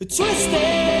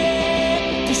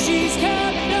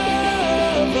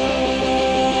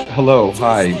Hello,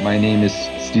 hi, my name is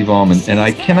Steve Almond, and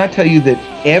I cannot tell you that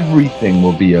everything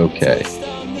will be okay,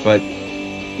 but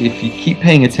if you keep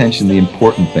paying attention, the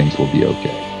important things will be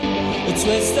okay.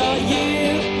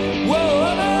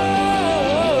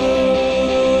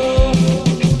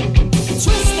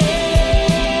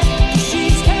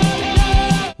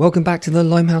 Welcome back to the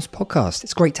Limehouse podcast.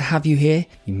 It's great to have you here.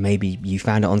 Maybe you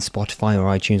found it on Spotify or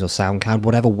iTunes or SoundCloud,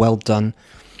 whatever. Well done.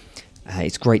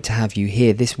 It's great to have you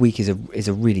here. This week is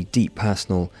a really deep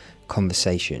personal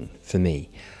conversation for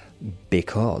me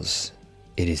because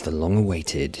it is the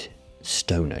long-awaited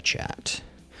Stoner Chat.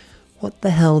 What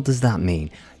the hell does that mean?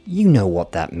 You know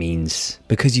what that means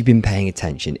because you've been paying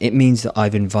attention. It means that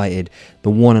I've invited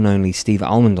the one and only Steve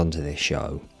Almond onto this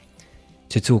show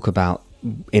to talk about,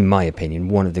 in my opinion,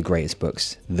 one of the greatest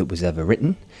books that was ever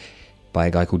written by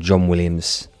a guy called John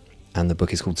Williams, and the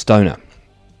book is called Stoner.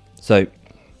 So,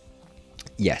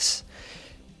 yes,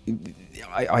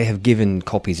 I have given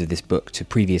copies of this book to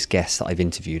previous guests that I've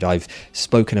interviewed. I've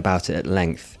spoken about it at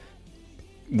length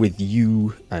with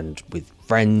you and with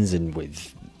friends and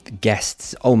with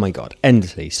guests. Oh my God,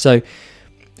 endlessly. So,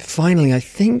 finally, I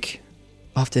think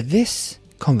after this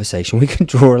conversation we can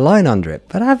draw a line under it,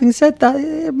 but having said that,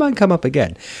 it might come up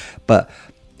again. But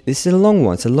this is a long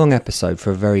one. It's a long episode for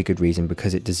a very good reason,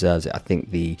 because it deserves it. I think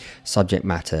the subject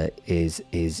matter is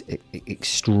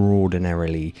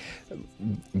extraordinarily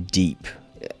deep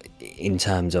in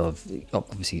terms of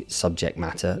obviously subject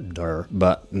matter,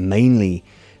 but mainly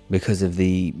because of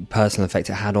the personal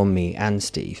effect it had on me and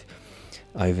Steve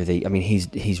over the, I mean,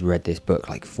 he's read this book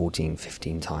like 14,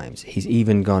 15 times. He's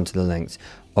even gone to the lengths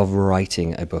of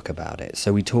writing a book about it.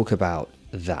 So we talk about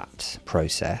that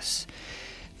process.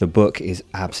 The book is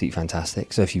absolutely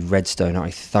fantastic. So if you've read Stoner,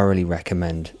 I thoroughly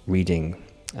recommend reading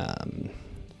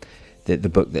the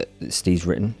book that Steve's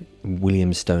written,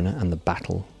 William Stoner and the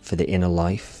Battle for the Inner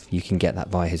Life. You can get that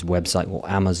via his website or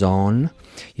Amazon.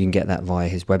 You can get that via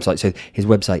his website. So his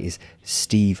website is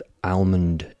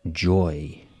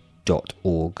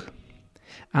stevealmondjoy.org.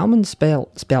 Almond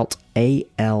spelt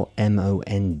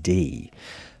A-L-M-O-N-D,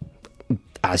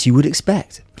 as you would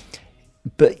expect.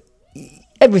 But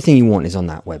everything you want is on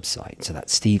that website. So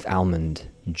that's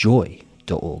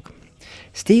stevealmondjoy.org.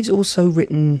 Steve's also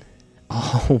written a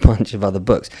whole bunch of other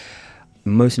books.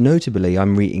 Most notably,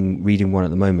 I'm reading one at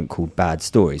the moment called Bad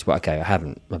Stories. Well, okay, I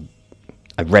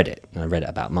read it. I read it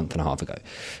about a month and a half ago.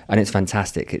 And it's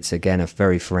fantastic. It's, again, a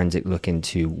very forensic look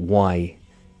into why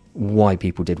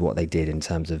people did what they did in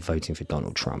terms of voting for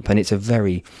Donald Trump. And it's a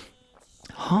very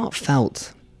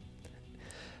heartfelt,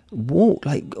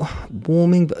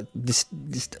 warming, but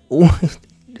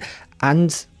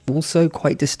and also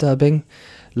quite disturbing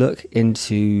look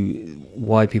into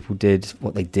why people did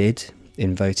what they did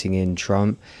in voting in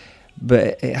Trump.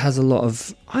 But it has a lot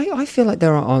of, I feel like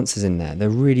there are answers in there. They're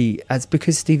really, as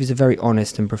because Steve is a very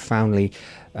honest and profoundly,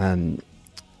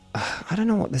 I don't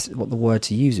know what the word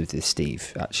to use with this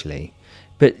Steve, actually,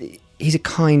 but he's a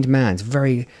kind man. He's a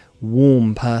very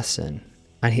warm person,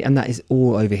 and that is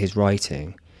all over his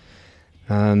writing.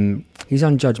 He's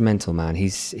unjudgmental, man.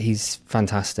 He's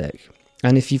fantastic.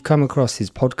 And if you've come across his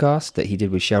podcast that he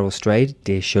did with Cheryl Strayed,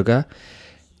 Dear Sugar,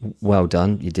 well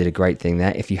done. You did a great thing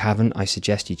there. If you haven't, I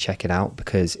suggest you check it out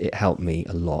because it helped me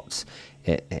a lot.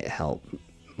 It helped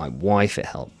my wife. It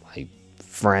helped my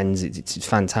friends. It's a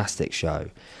fantastic show.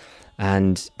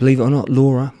 And believe it or not,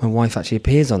 Laura, my wife, actually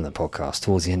appears on the podcast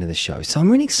towards the end of the show. So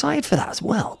I'm really excited for that as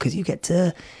well, because you get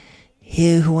to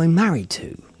hear who I'm married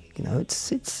to. You know,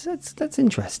 that's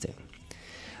interesting.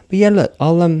 But yeah, look,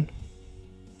 I'll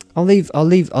leave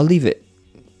it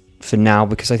for now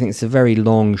because I think it's a very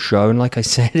long show. And like I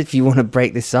said, if you want to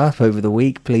break this up over the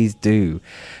week, please do.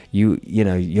 You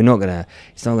know,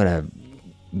 it's not gonna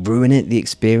ruin it, the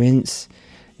experience.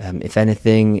 If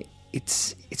anything,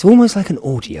 it's almost like an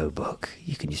audio book.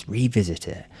 You can just revisit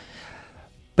it.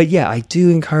 But yeah, I do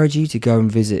encourage you to go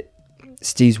and visit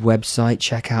Steve's website,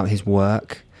 check out his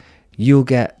work. You'll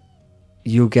get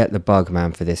the bug,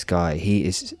 man, for this guy. He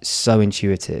is so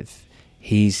intuitive.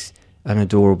 He's an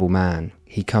adorable man.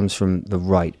 He comes from the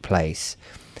right place.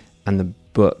 And the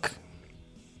book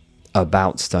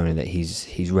about Stoner that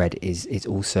he's read is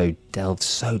also delved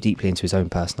so deeply into his own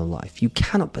personal life. You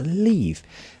cannot believe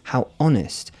how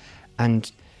honest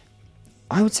and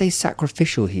I would say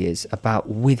sacrificial he is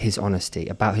with his honesty,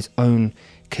 about his own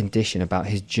condition, about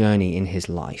his journey in his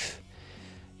life.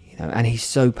 You know, and he's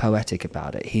so poetic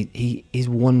about it. He is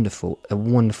wonderful, a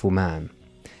wonderful man.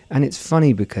 And it's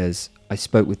funny because I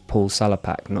spoke with Paul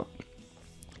Salapak not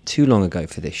too long ago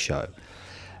for this show,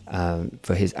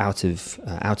 for his Out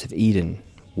of Eden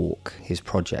walk, his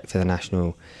project for the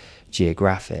National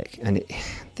Geographic, and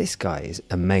this guy is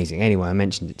amazing. Anyway, I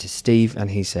mentioned it to Steve,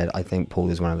 and he said, I think Paul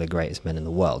is one of the greatest men in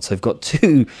the world. So I've got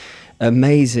two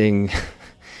amazing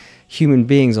human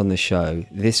beings on the show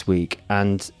this week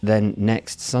and then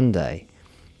next Sunday.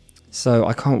 So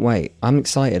I can't wait. I'm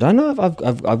excited. I know I've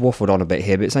waffled on a bit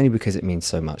here, but it's only because it means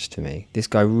so much to me. This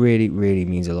guy really, really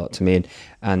means a lot to me,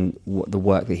 and the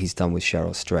work that he's done with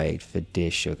Cheryl Strayed for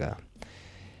Dear Sugar.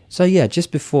 So yeah,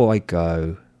 just before I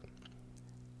go,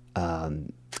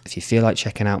 if you feel like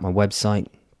checking out my website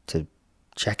to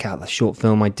check out the short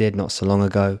film I did not so long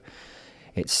ago,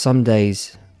 it's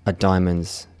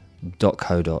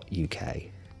somedaysarediamonds.co.uk.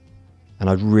 And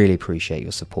I'd really appreciate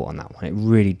your support on that one. It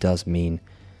really does mean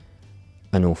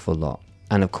an awful lot.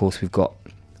 And of course, we've got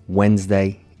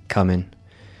Wednesday coming.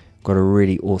 Got a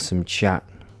really awesome chat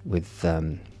with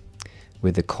the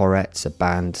Corettes, a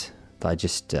band that I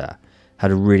just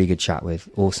had a really good chat with.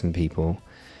 Awesome people.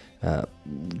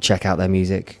 Check out their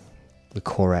music. The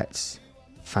Corettes,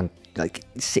 like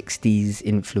 60s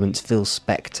influence, Phil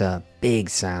Spector, big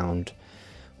sound,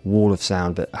 wall of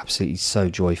sound, but absolutely so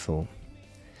joyful.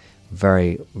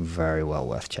 Very, very well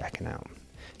worth checking out.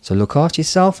 So look after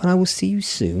yourself, and I will see you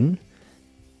soon.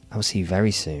 I will see you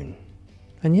very soon.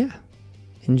 And yeah,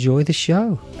 enjoy the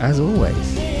show, as always.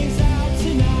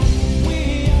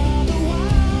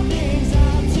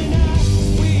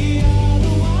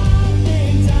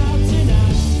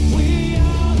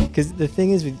 Because the thing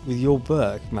is with your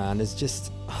book, man, is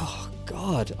just, oh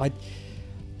God,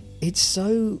 it's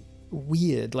so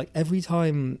weird. Like every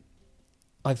time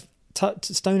I've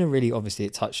Stoner, really, obviously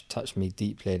it touched me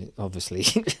deeply, and obviously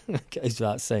it goes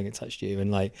without saying it touched you.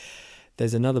 And like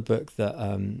there's another book that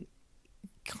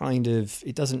kind of,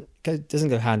 it doesn't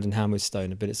go hand in hand with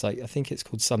Stoner, but it's like, I think it's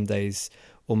called Someday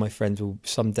All My Friends Will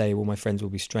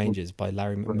Be Strangers by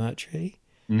Larry McMurtry.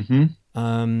 Mm-hmm.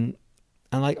 And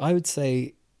like I would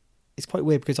say it's quite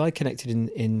weird because I connected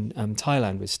in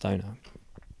Thailand with Stoner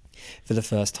for the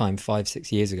first time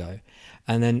 5-6 years ago,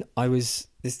 and then I was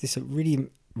this really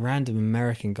random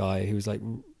American guy who was like,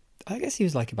 I guess he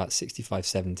was like about 65,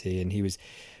 70, and he was,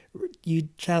 you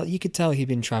could tell he'd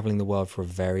been traveling the world for a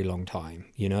very long time,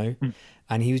 you know,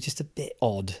 and he was just a bit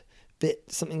odd,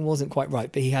 something wasn't quite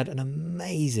right, but he had an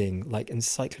amazing like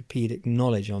encyclopedic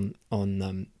knowledge on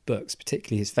books,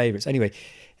 particularly his favorites. Anyway,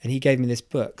 and he gave me this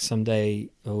book, Someday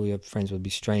All Your Friends Will Be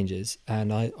Strangers,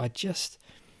 and I just,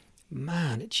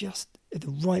 man, it just at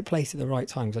the right place at the right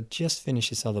time, because I just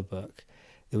finished this other book.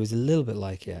 There was a little bit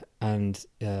like it, and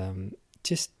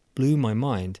just blew my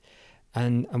mind.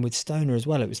 And with Stoner as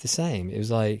well, it was the same. It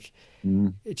was like,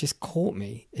 it just caught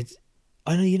me.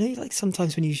 I know, like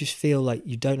sometimes when you just feel like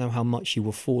you don't know how much you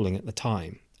were falling at the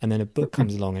time, and then a book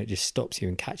comes along and it just stops you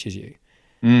and catches you.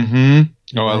 Mm-hmm.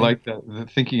 You Oh, I know? like that.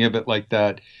 Thinking of it like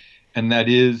that. And that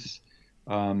is,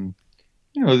 you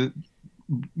know,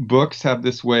 books have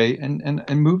this way, and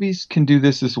movies can do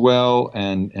this as well,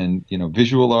 and you know,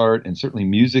 visual art and certainly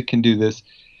music can do this,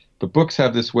 but books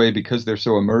have this way because they're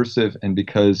so immersive and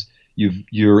because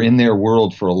you're in their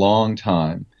world for a long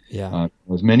time. Yeah.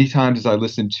 As many times as I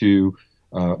listened to,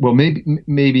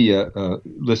 maybe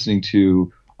listening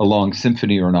to a long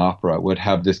symphony or an opera would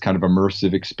have this kind of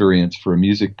immersive experience for a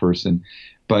music person,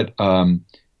 but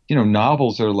you know,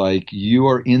 novels are like you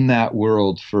are in that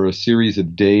world for a series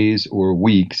of days or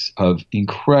weeks of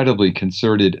incredibly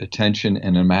concerted attention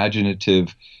and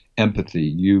imaginative empathy.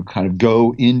 You kind of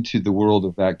go into the world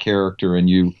of that character,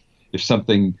 and if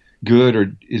something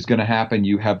good is going to happen,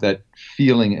 you have that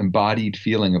feeling, embodied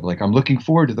feeling of like, I'm looking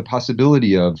forward to the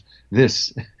possibility of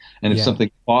this. And if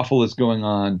something awful is going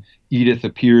on, Edith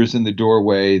appears in the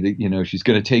doorway, that, you know, she's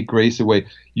going to take Grace away.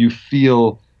 You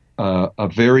feel a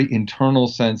very internal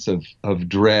sense of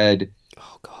dread.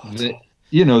 Oh God. That,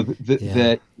 you know,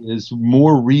 that is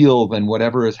more real than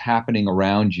whatever is happening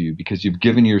around you, because you've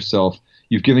given your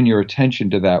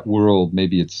attention to that world.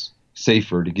 Maybe it's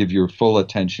safer to give your full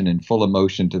attention and full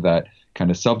emotion to that kind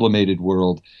of sublimated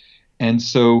world. And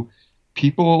so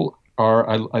people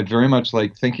I very much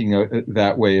like thinking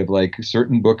that way, of like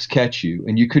certain books catch you,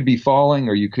 and you could be falling,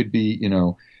 or you could be, you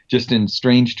know, just in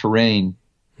strange terrain.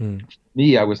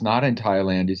 Me, I was not in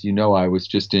Thailand. As you know, I was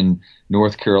just in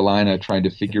North Carolina trying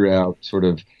to figure out sort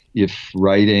of if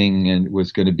writing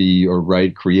was going to be, or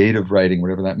creative writing,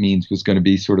 whatever that means, was going to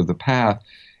be sort of the path.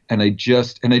 And I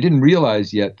didn't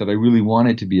realize yet that I really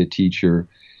wanted to be a teacher.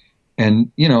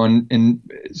 And, you know, and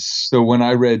so when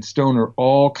I read Stoner,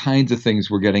 all kinds of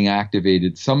things were getting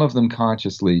activated, some of them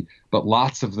consciously, but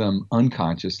lots of them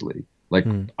unconsciously. Like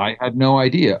Mm. I had no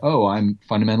idea. Oh, I'm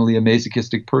fundamentally a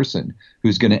masochistic person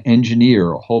who's going to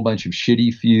engineer a whole bunch of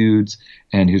shitty feuds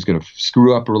and who's going to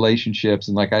screw up relationships.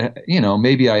 And like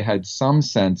maybe I had some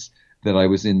sense that I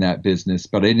was in that business,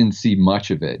 but I didn't see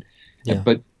much of it. Yeah.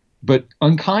 But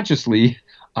unconsciously,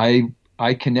 I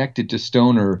connected to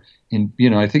Stoner in,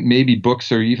 I think maybe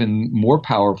books are even more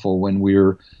powerful when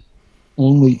we're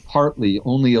only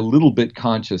a little bit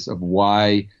conscious of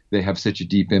why they have such a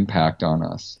deep impact on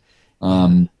us.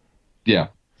 Yeah. Yeah.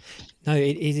 No,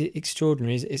 it is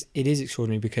extraordinary. It is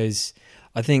extraordinary because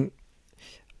I think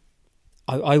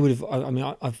I would have. I mean,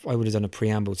 I would have done a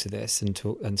preamble to this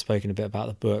and spoken a bit about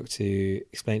the book to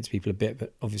explain it to people a bit.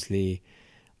 But obviously,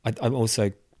 I'm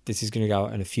also, this is going to go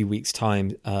out in a few weeks'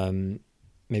 time,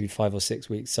 maybe 5 or 6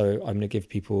 weeks. So I'm going to give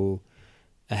people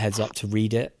a heads up to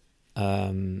read it,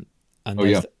 and Oh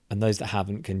yeah. those that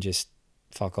haven't can just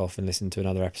fuck off and listen to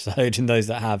another episode, and those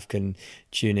that have can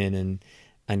tune in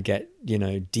and get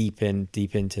deep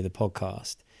into the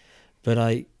podcast.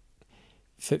 But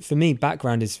for me,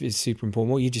 background is super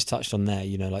important. What you just touched on there,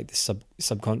 like the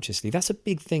subconsciously, that's a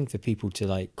big thing for people to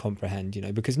like comprehend,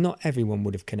 because not everyone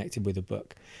would have connected with a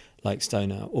book like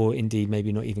Stoner, or indeed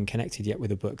maybe not even connected yet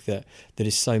with a book that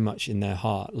is so much in their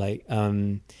heart. Like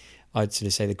I'd sort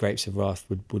of say The Grapes of Wrath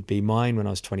would be mine. When I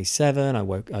was 27, I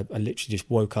literally just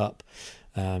woke up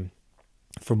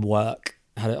from work.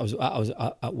 I was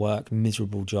at work,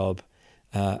 miserable job,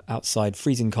 outside,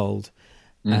 freezing cold,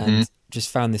 Mm-hmm. and just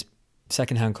found this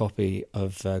secondhand copy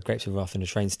of Grapes of Wrath in a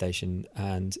train station,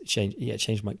 and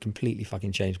completely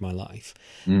fucking changed my life.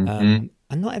 Mm-hmm.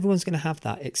 And not everyone's going to have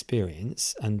that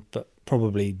experience, but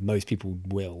probably most people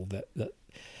will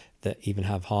that even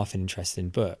have half an interest in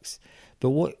books. But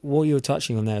what you're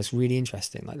touching on there is really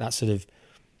interesting, like that sort of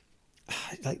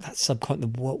like that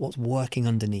what's working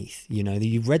underneath. That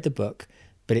you've read the book,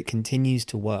 but it continues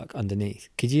to work underneath.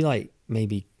 Could you like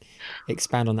maybe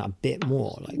expand on that a bit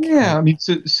more? Like Yeah, I mean,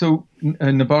 so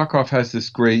Nabokov has this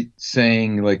great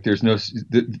saying, like there's no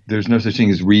such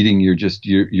thing as reading.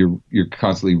 You're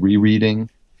constantly rereading,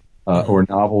 or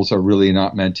novels are really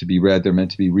not meant to be read; they're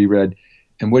meant to be reread.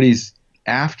 And what he's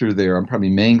after there, I'm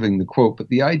probably mangling the quote, but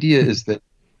the idea is that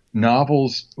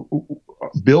novels,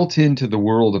 built into the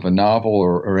world of a novel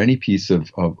or any piece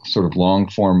of sort of long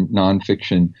form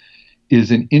nonfiction,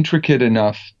 is an intricate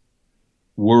enough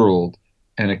world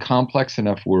and a complex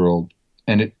enough world,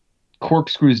 and it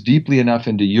corkscrews deeply enough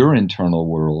into your internal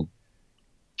world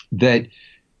that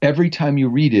every time you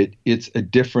read it, it's a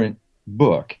different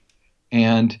book.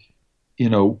 And,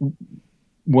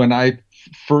 when I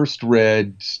first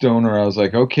read Stoner, I was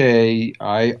like, okay,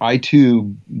 I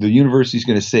too, the university's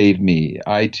going to save me.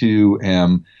 I too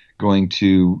am going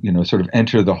to, sort of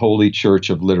enter the holy church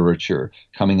of literature.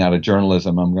 Coming out of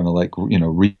journalism, I'm going to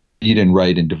read and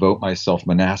write and devote myself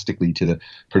monastically to the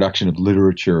production of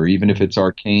literature, even if it's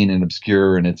arcane and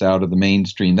obscure and it's out of the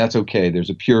mainstream. That's okay.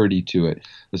 There's a purity to it.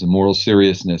 There's a moral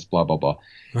seriousness, blah, blah, blah.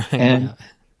 right, And,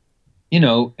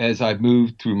 as I've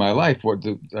moved through my life,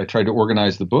 I tried to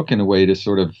organize the book in a way to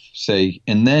sort of say,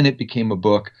 and then it became a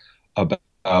book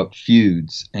about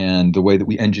feuds and the way that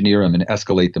we engineer them and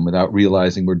escalate them without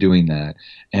realizing we're doing that.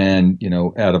 And,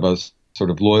 out of us sort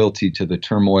of loyalty to the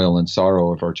turmoil and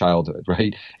sorrow of our childhood,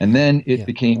 right? And then it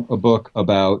became a book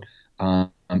about,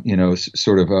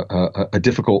 sort of a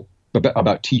difficult,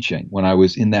 about teaching, when I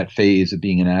was in that phase of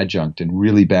being an adjunct and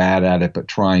really bad at it, but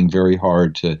trying very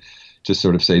hard to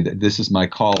sort of say that this is my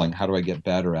calling. How do I get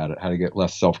better at it? How do I get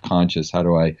less self-conscious? How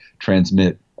do I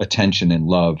transmit attention and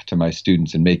love to my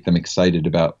students and make them excited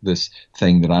about this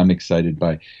thing that I'm excited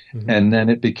by? Mm-hmm. And then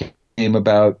it became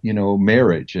about,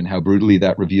 marriage and how brutally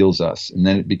that reveals us. And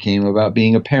then it became about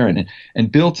being a parent,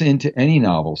 and built into any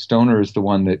novel. Stoner is the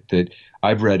one that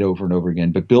I've read over and over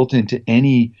again, but built into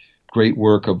any great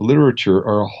work of literature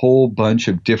are a whole bunch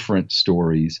of different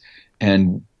stories.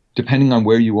 And depending on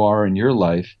where you are in your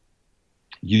life,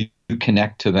 you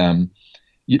connect to them.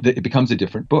 It becomes a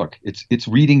different book. It's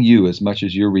reading you as much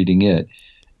as you're reading it.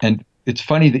 And it's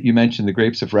funny that you mentioned The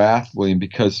Grapes of Wrath, William,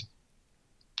 because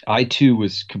I too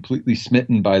was completely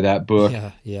smitten by that book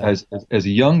as a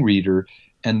young reader.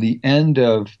 And the end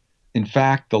of, in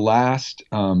fact, the last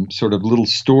sort of little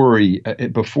story,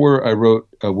 before I wrote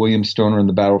William Stoner and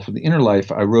the Battle for the Inner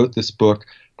Life, I wrote this book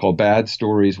called Bad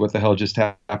Stories, What the Hell Just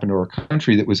Happened to Our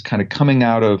Country, that was kind of coming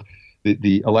out of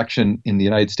the election in the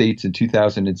United States in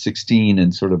 2016,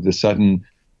 and sort of the sudden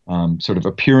sort of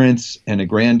appearance and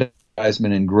aggrandizement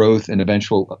and growth and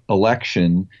eventual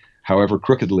election, however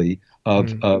crookedly,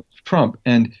 of Trump.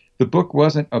 And the book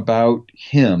wasn't about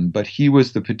him, but he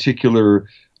was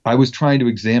I was trying to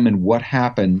examine what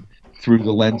happened through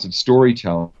the lens of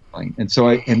storytelling. And so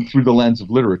and through the lens of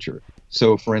literature.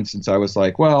 So, for instance, I was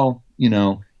like, well,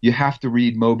 you have to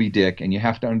read Moby Dick and you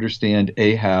have to understand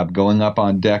Ahab going up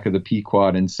on deck of the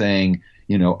Pequod and saying,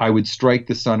 I would strike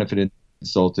the sun if it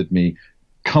insulted me.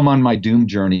 Come on my doom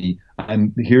journey.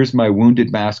 Here's my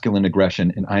wounded masculine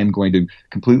aggression, and I'm going to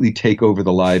completely take over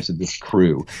the lives of this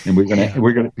crew. And we're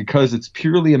gonna because it's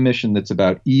purely a mission that's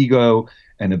about ego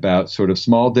and about sort of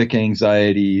small dick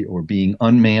anxiety or being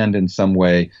unmanned in some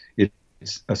way.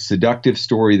 It's a seductive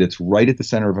story that's right at the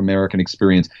center of American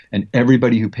experience, and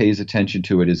everybody who pays attention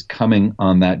to it is coming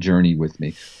on that journey with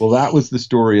me. Well, that was the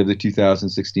story of the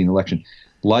 2016 election.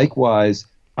 Likewise,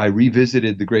 I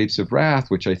revisited The Grapes of Wrath,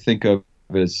 which I think of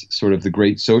as sort of the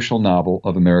great social novel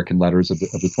of American letters of the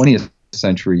 20th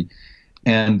century.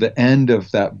 And the end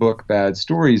of that book, Bad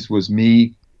Stories, was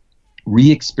me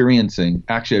re-experiencing.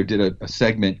 Actually, I did a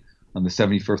segment on the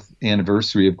 75th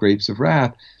anniversary of Grapes of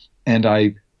Wrath, and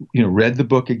I read the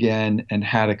book again and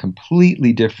had a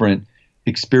completely different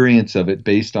experience of it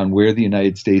based on where the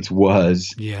United States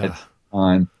was at the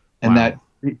time. And wow.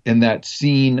 that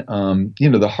scene,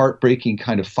 the heartbreaking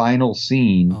kind of final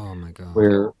scene, Oh my God.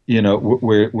 where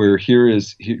where here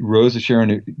is Rosa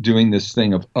Sharon doing this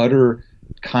thing of utter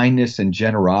kindness and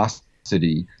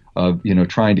generosity of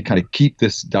trying to kind of keep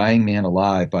this dying man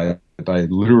alive by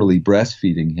literally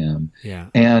breastfeeding him. Yeah.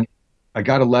 And I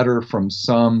got a letter from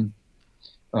some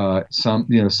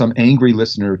angry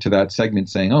listener to that segment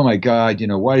saying, "Oh my God,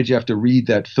 why did you have to read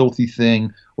that filthy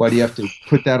thing? Why do you have to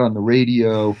put that on the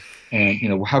radio?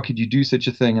 And how could you do such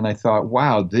a thing?" And I thought,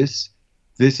 wow, this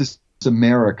is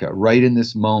America right in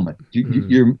this moment.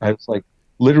 I was like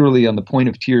literally on the point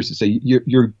of tears to say,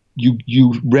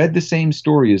 you read the same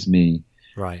story as me,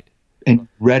 right, and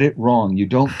read it wrong. You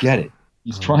don't get it.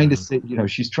 He's trying to save,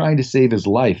 she's trying to save his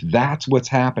life. That's what's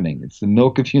happening. It's the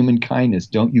milk of human kindness.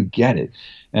 Don't you get it?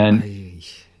 And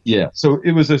yeah, so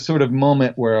it was a sort of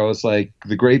moment where I was like,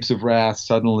 The Grapes of Wrath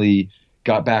suddenly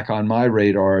got back on my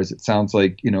radar, as it sounds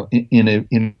like,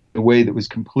 in a way that was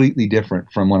completely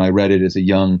different from when I read it as a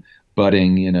young,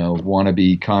 budding,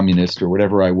 wannabe communist or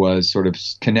whatever I was, sort of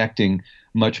connecting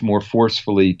much more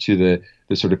forcefully to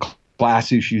the sort of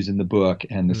class issues in the book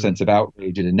and the sense of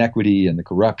outrage and inequity and the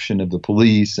corruption of the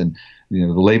police and the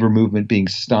labor movement being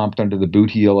stomped under the boot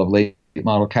heel of late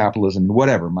model capitalism,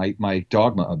 whatever my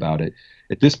dogma about it.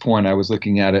 At this point, I was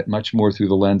looking at it much more through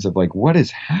the lens of like, what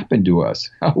has happened to us?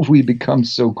 How have we become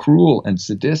so cruel and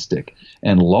sadistic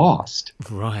and lost?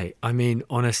 Right. I mean,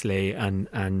 honestly, and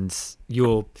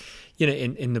you're,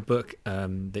 in the book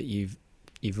that you've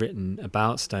written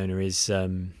about Stoner is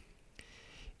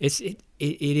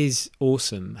it is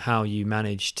awesome how you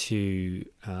manage to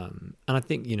and I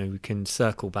think we can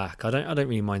circle back. I don't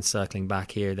really mind circling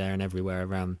back here, there, and everywhere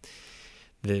around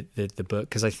the book,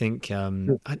 because I think I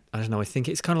don't know, I think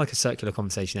it's kind of like a circular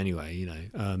conversation anyway.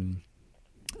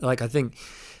 Like I think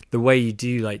the way you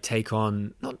do like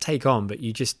not take on, but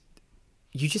you just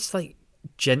like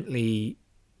gently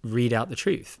read out the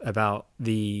truth about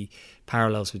the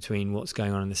parallels between what's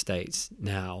going on in the States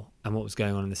now and what was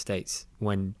going on in the States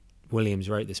when Williams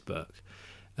wrote this book,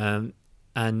 and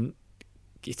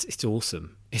it's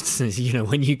awesome. It's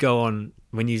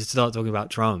when you start talking about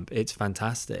Trump, it's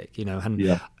fantastic,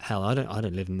 and hell, I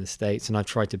don't live in the States, and I've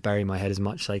tried to bury my head as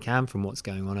much as I can from what's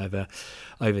going on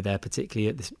over there, particularly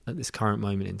at this current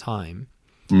moment in time.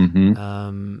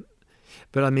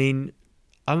 But I mean,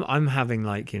 I'm having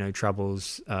like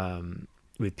troubles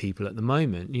with people at the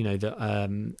moment,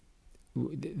 that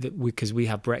because we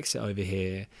have Brexit over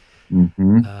here.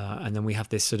 And then we have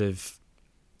this sort of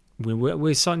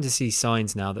we're starting to see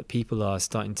signs now that people are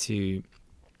starting to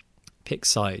pick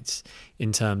sides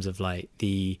in terms of like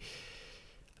the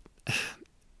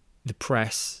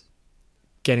press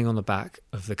getting on the back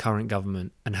of the current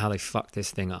government and how they fucked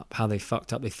this thing up, how they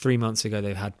fucked up. 3 months ago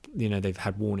they've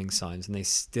had warning signs and they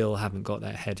still haven't got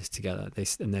their heads together.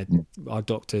 Our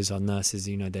doctors, our nurses,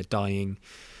 they're dying.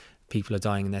 People are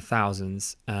dying in their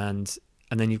thousands, and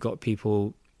then you've got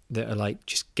people that are like,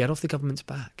 just get off the government's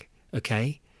back,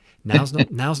 okay? Now's not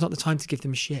the time to give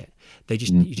them shit. You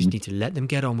just need to let them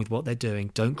get on with what they're doing.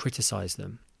 Don't criticize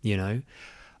them, and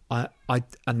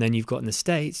then you've got in the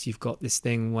States, you've got this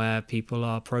thing where people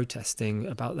are protesting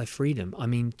about their freedom. I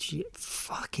mean,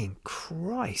 fucking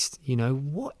Christ,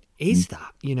 what is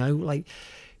that? Like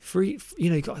free,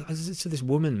 so this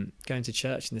woman going to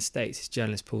church in the States, this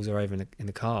journalist pulls her over in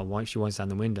the car, she winds down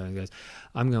the window and goes,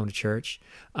 "I'm going to church.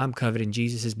 I'm covered in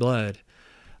Jesus' blood.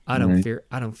 I don't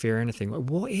fear anything."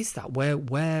 What is that?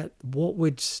 What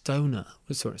would Stoner?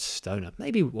 What sort of Stoner?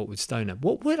 Maybe what would Stoner?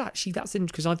 What would actually? That's interesting,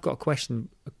 because I've got a question,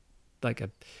 like a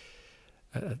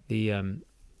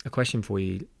question for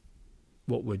you.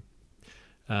 what would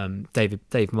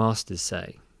Dave Masters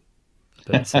say?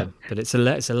 But it's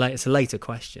a later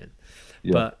question.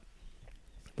 Yeah. But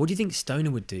what do you think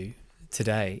Stoner would do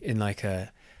today in like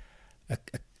a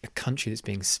country that's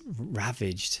being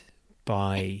ravaged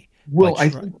by I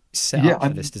think, set yeah, up I for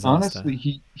mean, this disaster?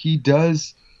 honestly, he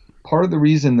does. Part of the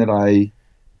reason that I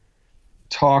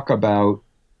talk about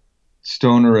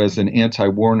Stoner as an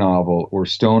anti-war novel or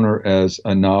Stoner as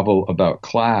a novel about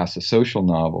class, a social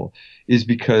novel, is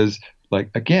because, like,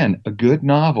 again, a good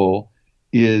novel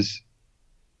is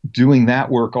doing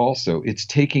that work also. It's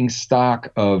taking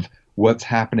stock of what's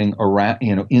happening around,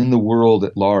 in the world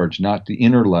at large, not the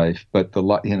inner life, but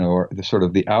or the sort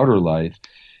of the outer life.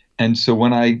 And so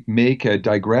when I make a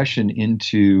digression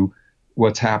into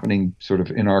what's happening sort of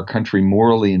in our country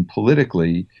morally and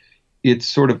politically, it's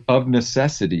sort of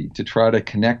necessity to try to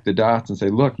connect the dots and say,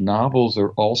 look, novels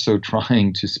are also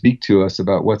trying to speak to us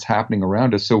about what's happening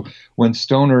around us. So when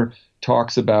Stoner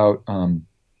talks about,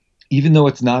 even though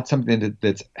it's not something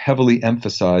that's heavily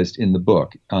emphasized in the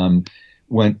book,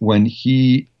 when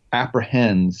he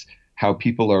apprehends how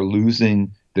people are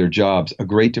losing their jobs, a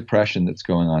Great Depression that's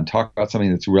going on, talk about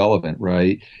something that's relevant,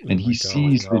 right? Oh And my he God.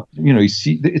 sees that,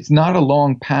 it's not a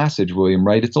long passage, William,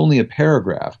 right? It's only a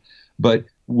paragraph. But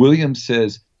William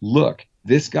says, look,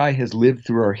 this guy has lived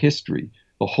through our history.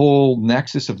 The whole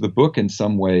nexus of the book, in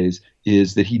some ways,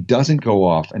 is that he doesn't go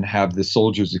off and have the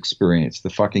soldier's experience, the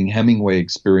fucking Hemingway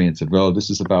experience of, oh, this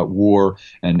is about war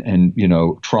and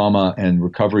trauma and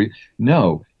recovery.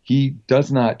 No, he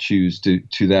does not choose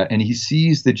to that. And he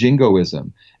sees the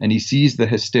jingoism and he sees the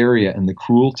hysteria and the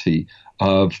cruelty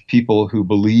of people who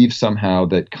believe somehow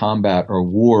that combat or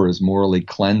war is morally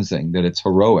cleansing, that it's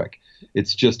heroic.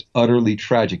 It's just utterly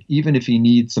tragic. Even if he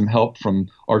needs some help from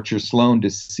Archer Sloan to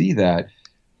see that,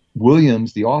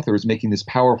 Williams, the author, is making this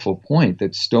powerful point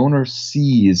that Stoner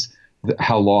sees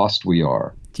how lost we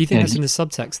are. Do you think that's in the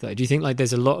subtext, though? Do you think like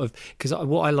there's a lot of, because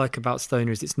what I like about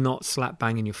Stoner is it's not slap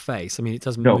bang in your face. I mean, it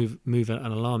does move at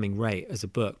an alarming rate as a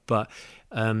book, but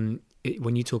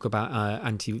when you talk about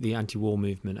the anti-war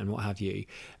movement and what have you,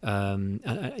 in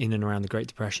and around the Great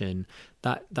Depression,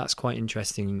 that's quite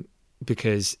interesting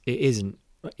because it isn't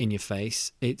in your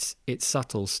face. It's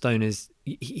subtle. Stoner's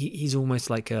he's almost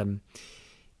like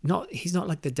he's not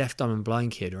like the deaf, dumb, and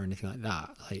blind kid or anything like that.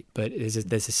 Like, but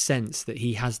there's a sense that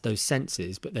he has those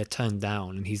senses, but they're turned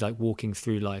down, and he's like walking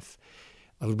through life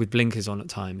with blinkers on at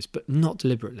times, but not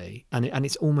deliberately. And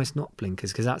it's almost not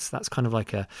blinkers because that's kind of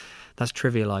like that's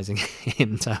trivializing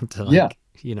him to like,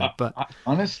 But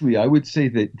honestly, I would say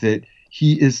that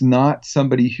he is not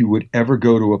somebody who would ever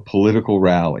go to a political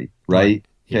rally, right?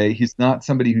 Okay, yeah. He's not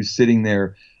somebody who's sitting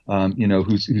there.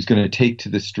 Who's going to take to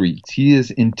the streets. He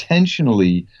is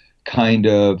intentionally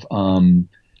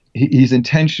he's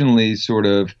intentionally sort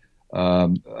of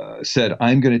said,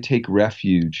 I'm going to take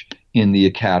refuge in the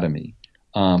academy,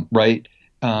 right?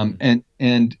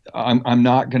 And I'm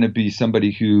not going to be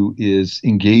somebody who is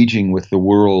engaging with the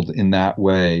world in that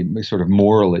way, sort of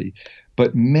morally.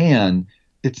 But man,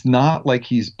 it's not like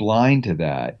he's blind to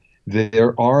that.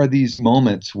 There are these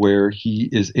moments where he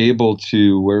is able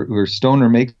to, where Stoner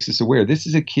makes us aware. This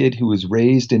is a kid who was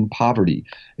raised in poverty,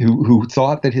 who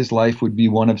thought that his life would be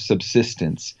one of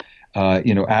subsistence,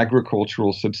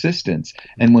 agricultural subsistence.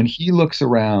 And when he looks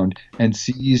around and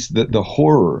sees the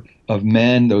horror of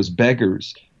men, those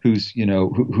beggars,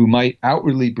 who might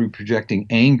outwardly be projecting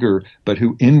anger, but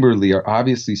who inwardly are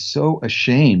obviously so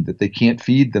ashamed that they can't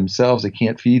feed themselves, they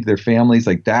can't feed their families.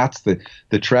 Like that's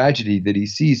the tragedy that he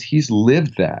sees. He's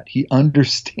lived that. He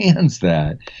understands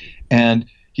that. And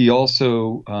he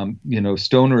also,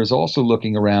 Stoner is also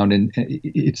looking around, and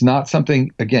it's not something,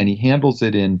 again, he handles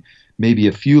it in maybe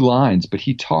a few lines, but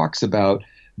he talks about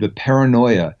the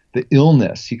paranoia, the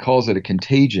illness. He calls it a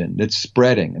contagion that's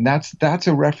spreading. And that's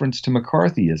a reference to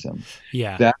McCarthyism.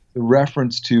 Yeah. That's a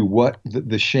reference to what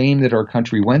the shame that our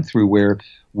country went through, where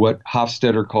what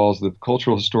the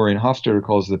cultural historian Hofstadter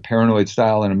calls the paranoid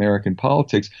style in American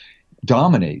politics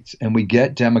dominates. And we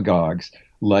get demagogues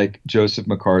like Joseph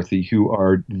McCarthy who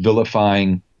are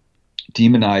vilifying,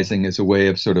 demonizing as a way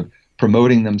of sort of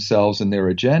promoting themselves and their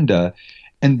agenda.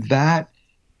 And that,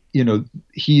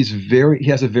 he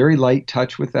has a very light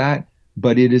touch with that,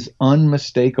 but it is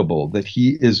unmistakable that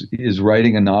he is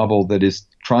writing a novel that is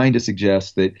trying to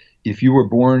suggest that if you were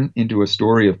born into a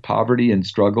story of poverty and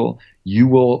struggle, you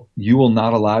will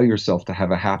not allow yourself to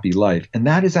have a happy life. And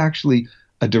that is actually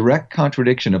a direct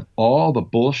contradiction of all the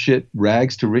bullshit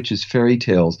rags to riches fairy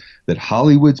tales that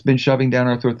Hollywood's been shoving down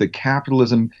our throat, that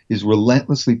capitalism is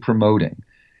relentlessly promoting.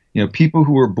 People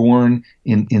who are born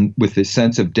in with a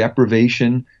sense of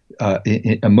deprivation,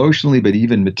 emotionally, but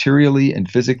even materially and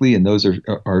physically, and those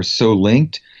are so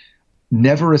linked,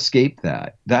 never escape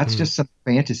that. That's Mm. just some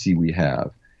fantasy we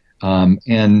have.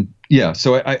 And yeah,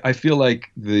 so I feel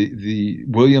like the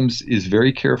Williams is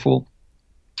very careful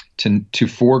to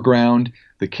foreground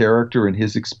the character and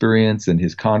his experience and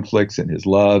his conflicts and his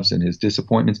loves and his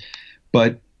disappointments,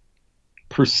 but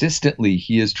persistently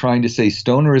he is trying to say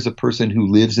Stoner is a person who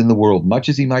lives in the world, much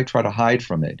as he might try to hide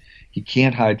from it. He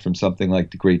can't hide from something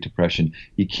like the Great Depression.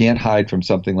 He can't hide from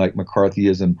something like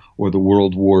McCarthyism or the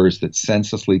world wars that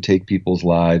senselessly take people's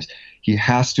lives. He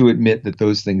has to admit that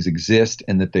those things exist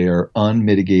and that they are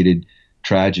unmitigated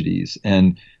tragedies.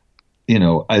 And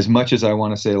as much as I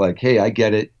want to say, like, hey, I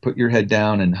get it, put your head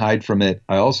down and hide from it,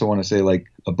 I also want to say, like,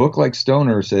 a book like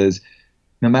Stoner says,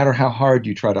 no matter how hard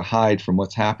you try to hide from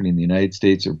what's happening in the United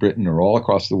States or Britain or all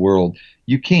across the world,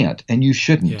 you can't and you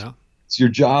shouldn't. Yeah. It's your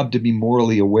job to be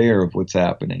morally aware of what's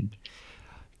happening.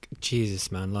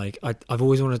 Jesus, man. Like, I've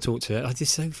always wanted to talk to it. It's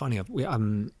so funny.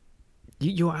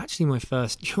 You're actually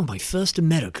you're my first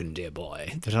American, dear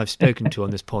boy, that I've spoken to on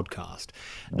this podcast.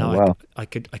 Oh, Now, wow. I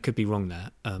could be wrong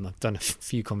there. I've done a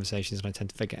few conversations and I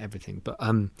tend to forget everything. But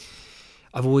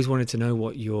I've always wanted to know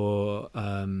what your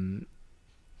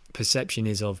perception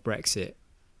is of Brexit.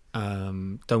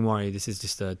 Don't worry, this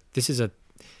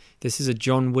is a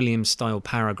John Williams style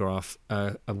paragraph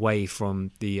away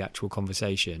from the actual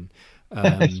conversation,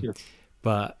 Sure.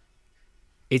 but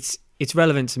it's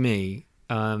relevant to me,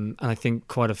 and I think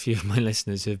quite a few of my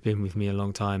listeners who have been with me a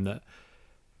long time, that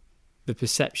the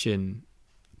perception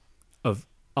of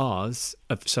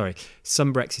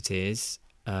some Brexiteers,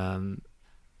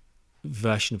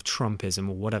 version of Trumpism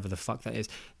or whatever the fuck that is,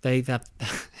 they have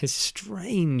this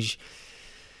strange,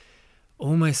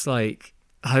 almost like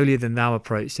holier than thou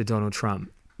approach to Donald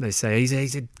Trump. They say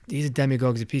he's a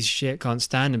demagogue, he's a piece of shit, can't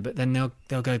stand him, but then they'll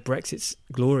go, Brexit's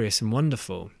glorious and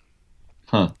wonderful.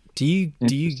 Huh. Do you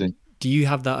Interesting. do you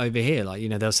have that over here? Like,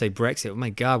 they'll say Brexit, oh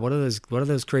my God, what are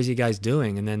those crazy guys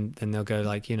doing? And then they'll go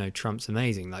like, Trump's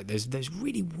amazing. Like there's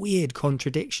really weird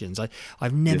contradictions. I've Yeah.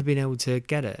 never been able to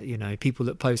get it. People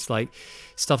that post like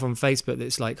stuff on Facebook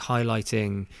that's like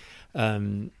highlighting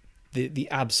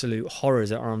the absolute horrors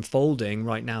that are unfolding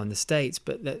right now in the States.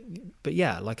 But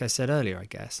yeah, like I said earlier, I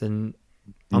guess. And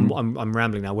Mhm. I'm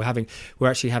rambling now. We're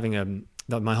actually having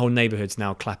my whole neighborhood's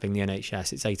now clapping the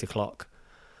NHS. It's 8:00.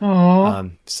 Aw.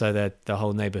 So that the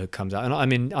whole neighborhood comes out, and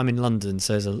I'm in London,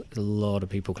 so there's a lot of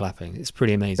people clapping. It's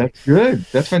pretty amazing. That's good.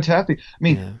 That's fantastic. I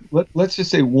mean, Yeah, let's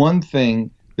just say one thing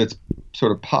that's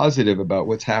sort of positive about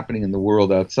what's happening in the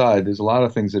world outside. There's a lot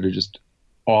of things that are just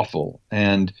awful.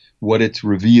 And what it's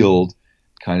revealed,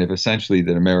 kind of essentially,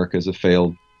 that America is a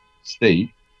failed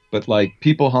state. But like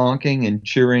people honking and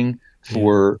cheering yeah,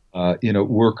 for,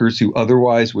 workers who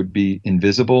otherwise would be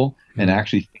invisible and mm,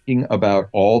 actually thinking about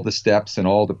all the steps and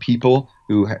all the people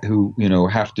who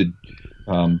have to,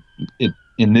 um,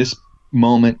 in this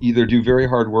moment either do very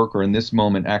hard work or in this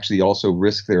moment actually also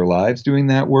risk their lives doing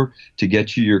that work to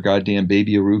get you your goddamn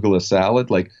baby arugula salad.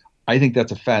 Like, I think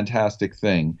that's a fantastic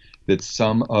thing that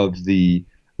some of the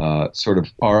sort of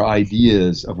our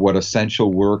ideas of what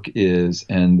essential work is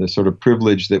and the sort of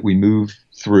privilege that we move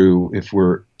through if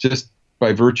we're just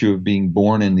by virtue of being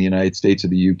born in the United States or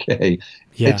the UK, it's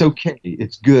yeah, okay.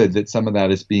 It's good that some of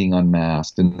that is being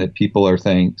unmasked and that people are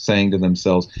saying to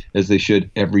themselves, as they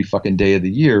should every fucking day of the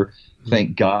year, mm,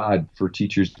 thank God for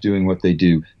teachers doing what they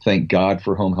do. Thank God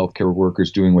for home health care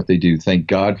workers doing what they do. Thank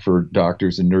God for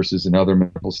doctors and nurses and other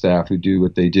medical staff who do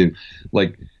what they do.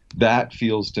 Like, that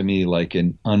feels to me like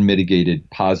an unmitigated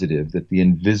positive, that the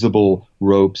invisible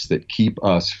ropes that keep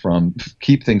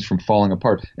things from falling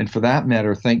apart. And for that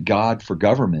matter, thank God for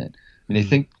government. I mean, I mm,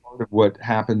 think part of what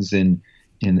happens in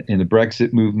the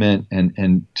Brexit movement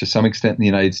and to some extent in the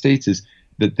United States is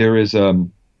that there is a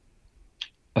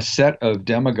set of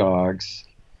demagogues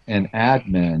and ad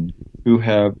men who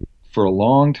have for a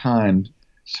long time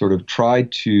sort of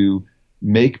tried to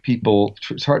make people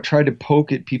try to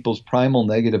poke at people's primal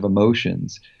negative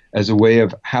emotions as a way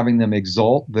of having them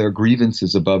exalt their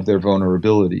grievances above their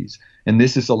vulnerabilities. And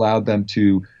this has allowed them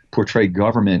to portray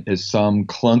government as some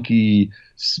clunky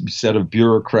set of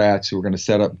bureaucrats who are going to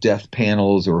set up death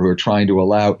panels or who are trying to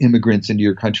allow immigrants into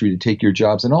your country to take your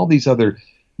jobs and all these other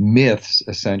myths,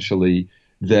 essentially,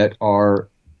 that are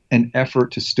an effort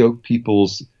to stoke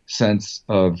people's sense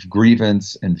of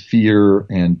grievance and fear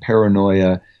and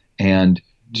paranoia and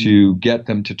to get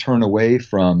them to turn away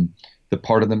from the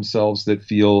part of themselves that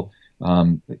feel,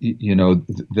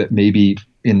 that maybe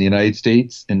in the United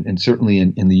States and certainly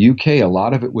in the UK, a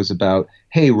lot of it was about,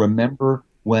 hey, remember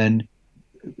when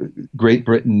Great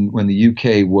Britain, when the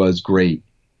UK was great.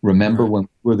 Remember Right. when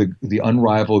we were the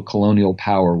unrivaled colonial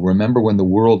power. Remember when the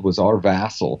world was our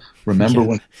vassal. Remember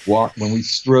Yeah. when we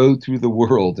strode through the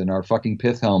world in our fucking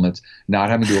pith helmets, not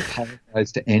having to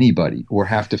apologize to anybody or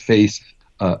have to face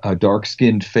a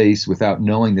dark-skinned face without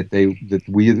knowing that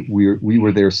we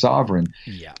were their sovereign.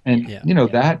 Yeah. And Yeah.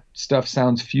 that stuff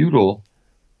sounds feudal,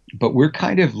 but we're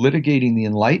kind of litigating the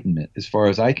Enlightenment as far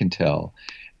as I can tell.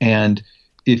 And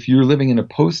if you're living in a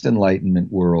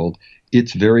post-Enlightenment world,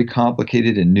 it's very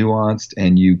complicated and nuanced,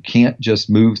 and you can't just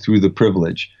move through the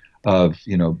privilege of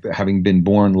having been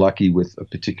born lucky with a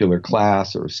particular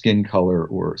class or skin color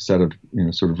or set of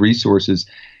sort of resources.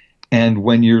 And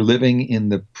when you're living in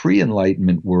the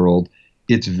pre-Enlightenment world,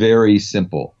 it's very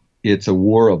simple. It's a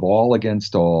war of all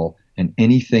against all, and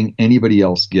anything anybody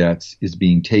else gets is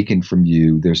being taken from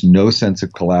you. There's no sense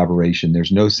of collaboration.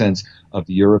 There's no sense of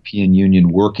the European Union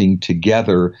working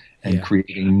together and Yeah.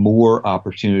 creating more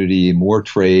opportunity, more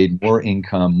trade, more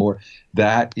income, more.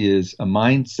 That is a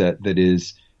mindset that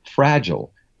is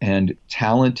fragile, and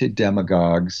talented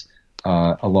demagogues,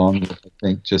 along with, I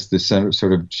think, just the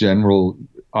sort of general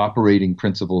operating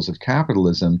principles of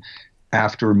capitalism,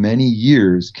 after many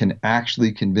years, can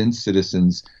actually convince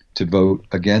citizens to vote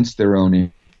against their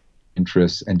own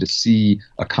interests and to see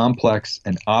a complex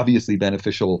and obviously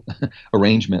beneficial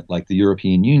arrangement like the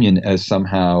European Union as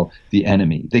somehow the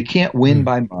enemy. They can't win Mm.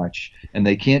 by much, and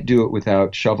they can't do it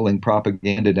without shoveling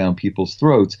propaganda down people's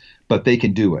throats, but they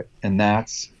can do it. And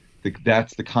that's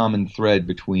the common thread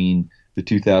between the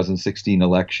 2016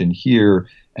 election here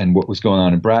and what was going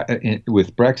on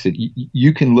with Brexit.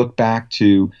 You can look back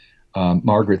to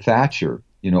Margaret Thatcher,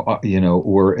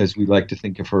 or as we like to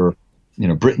think of her,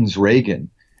 Britain's Reagan,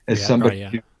 as Yeah. somebody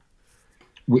Right. Yeah.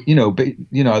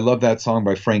 who, I love that song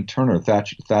by Frank Turner,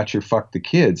 Thatcher fucked the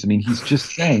kids. I mean, he's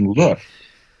just saying, look,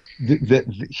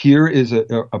 here is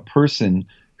a person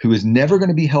who is never going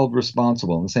to be held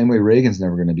responsible in the same way Reagan's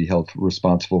never going to be held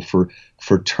responsible for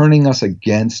turning us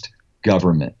against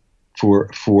government,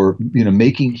 for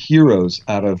making heroes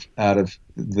out of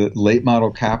the late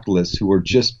model capitalists who are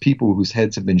just people whose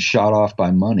heads have been shot off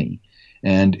by money,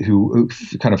 and who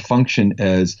kind of function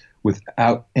as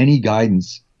without any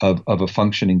guidance of a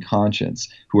functioning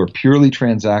conscience, who are purely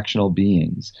transactional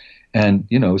beings. And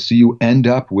so you end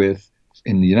up with,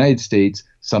 in the United States,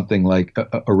 something like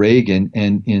a Reagan,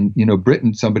 and in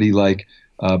Britain, somebody like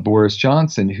Boris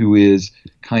Johnson, who is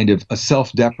kind of a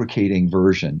self-deprecating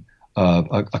version of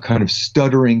a kind of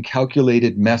stuttering,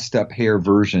 calculated, messed up hair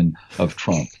version of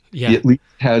Trump. He Yeah. at least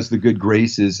has the good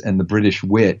graces and the British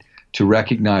wit to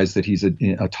recognize that he's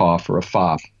a toff or a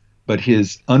fop. But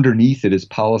underneath it, his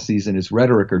policies and his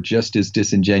rhetoric are just as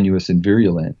disingenuous and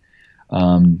virulent.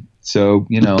 And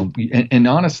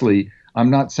honestly, I'm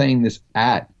not saying this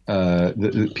at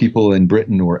the people in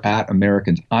Britain or at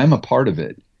Americans. I'm a part of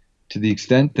it. To the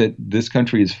extent that this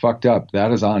country is fucked up,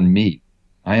 that is on me.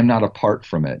 I am not apart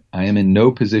from it. I am in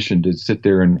no position to sit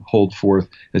there and hold forth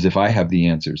as if I have the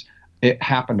answers. It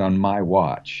happened on my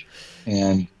watch,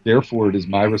 and therefore it is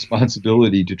my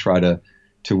responsibility to try to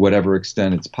whatever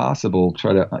extent it's possible,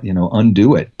 try to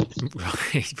undo it.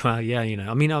 Right. Well, yeah.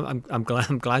 I mean, I'm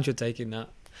glad you're taking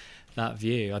that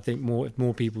view. I think if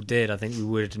more people did, I think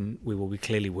we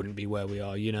clearly wouldn't be where we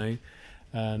are.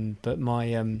 But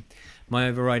my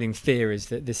overriding fear is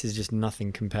that this is just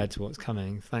nothing compared to what's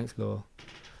coming. Thanks, Law.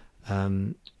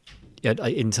 Yeah,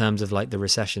 in terms of like the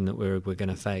recession that we're going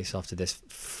to face after this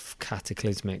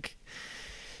cataclysmic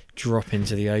drop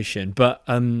into the ocean. But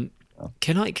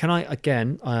can I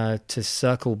again to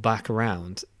circle back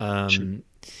around, Sure.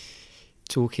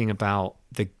 talking about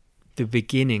the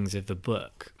beginnings of the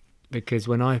book, because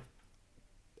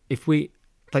if we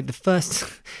like the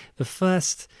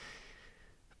first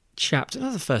chapter,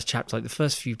 not the first chapter, like the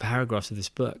first few paragraphs of this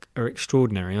book are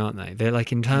extraordinary, aren't they? They're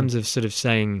like, in terms of sort of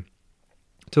saying,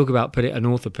 talk about an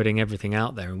author putting everything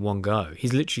out there in one go.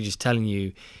 He's literally just telling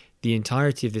you the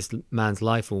entirety of this man's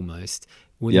life almost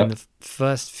within Yep. the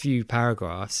first few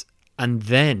paragraphs, and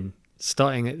then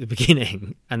starting at the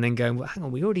beginning and then going, well, hang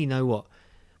on, we already know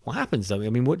what happens, though. I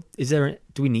mean,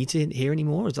 do we need to hear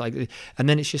anymore? It's like, and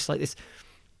then it's just like this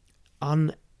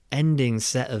unending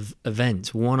set of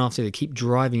events, one after they keep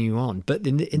driving you on. But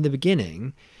in the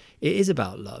beginning, it is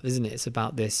about love, isn't it? It's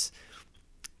about this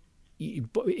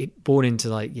born into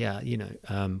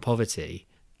poverty,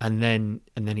 and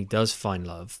then he does find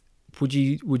love. Would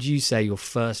you say your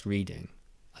first reading?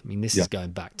 I mean, this Yeah. is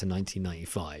going back to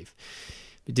 1995.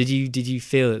 But did you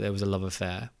feel that there was a love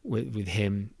affair with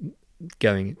him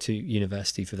going to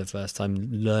university for the first time,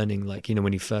 learning,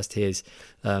 when he first hears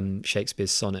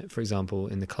Shakespeare's sonnet, for example,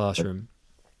 in the classroom,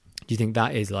 Do you think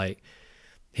that is like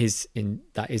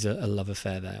that is a love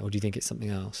affair there, or do you think it's something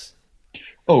else?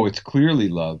 Oh, it's clearly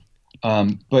love.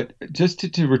 But just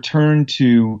to return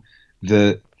to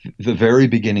the the very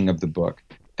beginning of the book,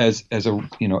 as a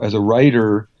as a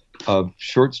writer of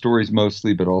short stories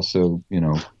mostly, but also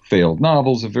failed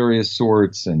novels of various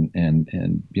sorts and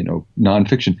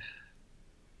nonfiction,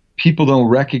 people don't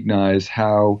recognize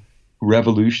how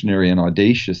revolutionary and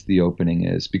audacious the opening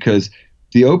is, because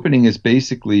the opening is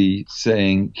basically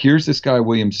saying, here's this guy,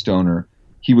 William Stoner.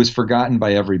 He was forgotten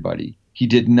by everybody. He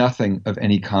did nothing of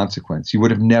any consequence. You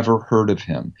would have never heard of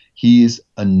him. He's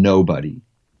a nobody.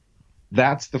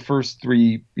 That's the first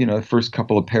three, the first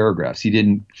couple of paragraphs. He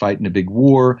didn't fight in a big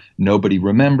war. Nobody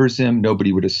remembers him.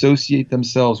 Nobody would associate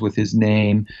themselves with his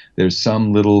name. There's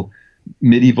some little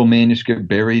medieval manuscript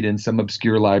buried in some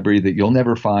obscure library that you'll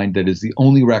never find that is the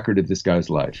only record of this guy's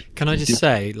life. Can I just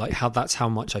say, like, that's how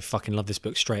much I fucking love this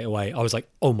book straight away. I was like,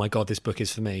 oh my God, this book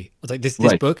is for me. I was like, this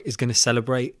Right. book is going to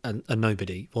celebrate a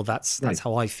nobody. Well, that's Right.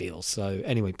 how I feel. So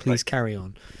anyway, please carry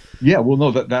on. Yeah, well,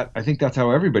 no, that I think that's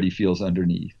how everybody feels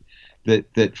underneath.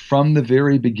 That from the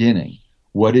very beginning,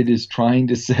 what it is trying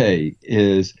to say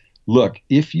is, look,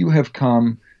 if you've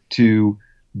come to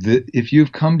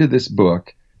this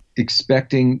book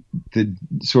expecting the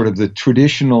sort of the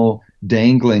traditional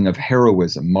dangling of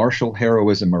heroism, martial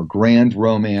heroism, or grand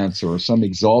romance, or some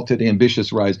exalted,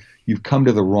 ambitious rise, you've come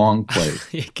to the wrong place.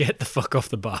 Get the fuck off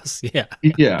the bus. Yeah.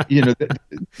 Yeah,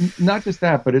 not just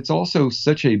that, but it's also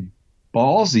such a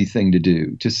ballsy thing to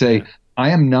do, to say, Yeah.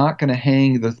 I am not going to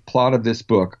hang the plot of this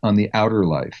book on the outer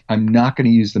life. I'm not going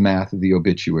to use the math of the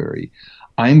obituary.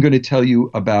 I'm going to tell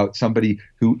you about somebody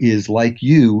who is like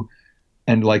you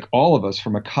and like all of us,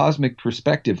 from a cosmic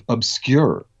perspective,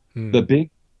 obscure. The big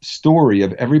story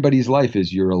of everybody's life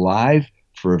is you're alive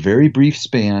for a very brief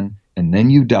span and then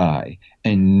you die.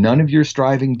 And none of your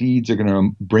striving deeds are going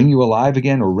to bring you alive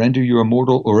again or render you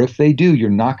immortal. Or if they do, you're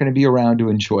not going to be around to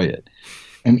enjoy it.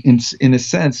 And in a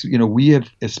sense, we have,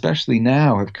 especially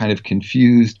now, have kind of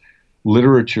confused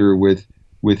literature with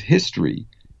history.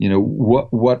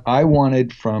 What I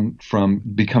wanted from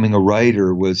becoming a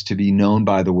writer was to be known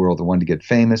by the world. I wanted to get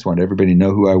famous, wanted everybody to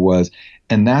know who I was.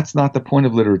 And that's not the point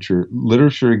of literature.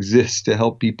 Literature exists to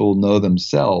help people know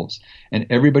themselves. And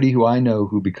everybody who I know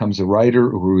who becomes a writer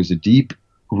or who is a deep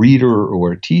reader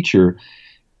or a teacher,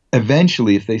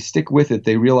 eventually, if they stick with it,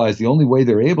 they realize the only way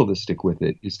they're able to stick with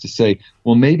it is to say,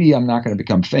 well, maybe I'm not going to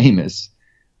become famous,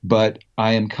 but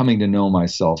I am coming to know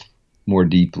myself more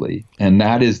deeply. And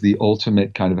that is the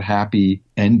ultimate kind of happy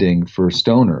ending for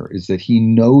Stoner, is that he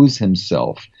knows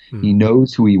himself. He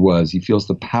knows who he was. He feels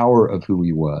the power of who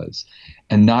he was.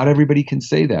 And not everybody can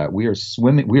say that. We are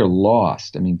swimming. We are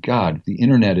lost. I mean, God, the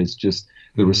internet is just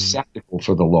the receptacle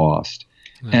for the lost.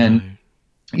 And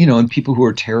and people who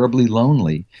are terribly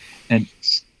lonely. And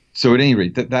so at any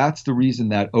rate, that's the reason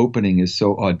that opening is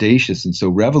so audacious and so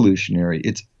revolutionary.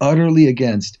 It's utterly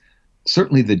against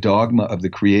certainly the dogma of the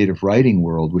creative writing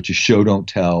world, which is show, don't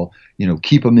tell,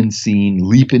 keep them in scene,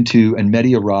 leap into, and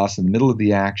media ras in the middle of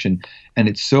the action. And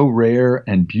it's so rare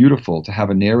and beautiful to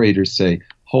have a narrator say,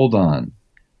 hold on,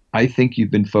 I think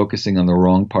you've been focusing on the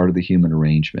wrong part of the human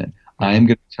arrangement. I'm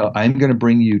going to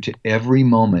bring you to every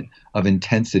moment of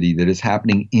intensity that is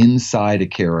happening inside a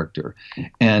character.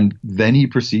 And then he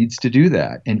proceeds to do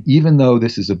that. And even though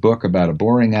this is a book about a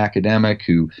boring academic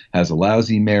who has a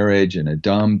lousy marriage and a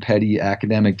dumb, petty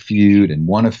academic feud and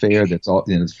one affair that's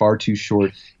far too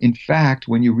short, in fact,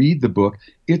 when you read the book,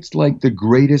 it's like the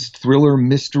greatest thriller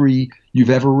mystery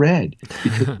you've ever read,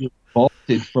 because you're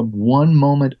vaulted from one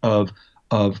moment of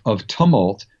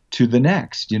tumult to the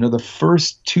next. The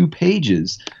first 2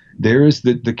 pages, there's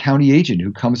the county agent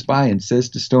who comes by and says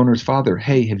to Stoner's father,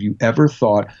 hey, have you ever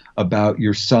thought about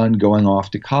your son going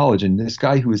off to college? And this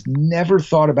guy who has never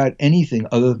thought about anything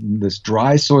other than this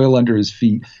dry soil under his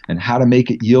feet and how to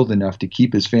make it yield enough to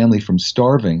keep his family from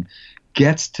starving,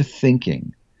 gets to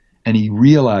thinking. And he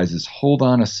realizes, hold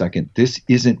on a second, this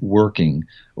isn't working.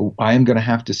 I am going to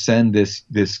have to send this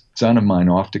son of mine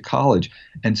off to college.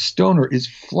 And Stoner is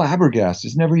flabbergasted.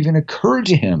 It's never even occurred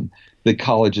to him that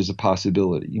college is a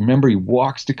possibility. You remember, he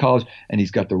walks to college and he's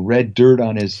got the red dirt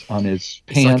on his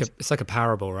pants. It's like a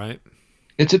parable, right?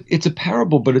 It's a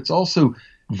parable, but it's also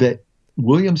that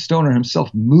William Stoner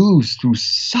himself moves through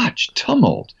such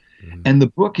tumult. And the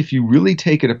book, if you really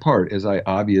take it apart, as I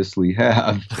obviously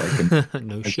have,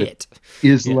 no shit,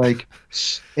 is like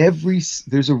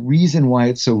there's a reason why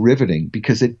it's so riveting,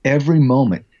 because at every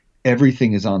moment,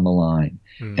 everything is on the line.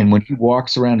 Mm. And when he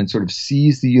walks around and sort of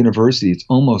sees the university, it's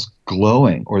almost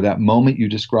glowing. Or that moment you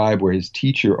describe where his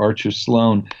teacher, Archer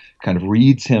Sloan, kind of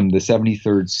reads him the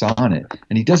 73rd sonnet,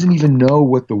 and he doesn't even know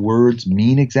what the words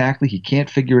mean exactly. He can't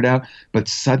figure it out, but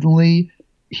suddenly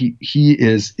he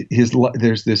is his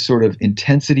there's this sort of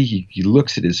intensity. He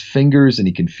looks at his fingers and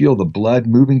he can feel the blood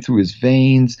moving through his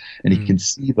veins, and he can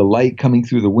see the light coming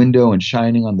through the window and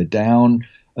shining on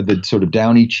the sort of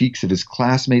downy cheeks of his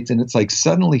classmates, and it's like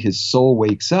suddenly his soul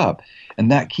wakes up. And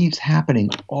that keeps happening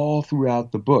all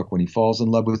throughout the book. When he falls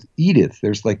in love with Edith,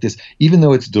 there's like this, even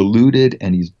though it's diluted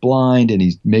and he's blind and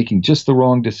he's making just the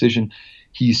wrong decision,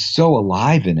 he's so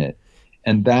alive in it.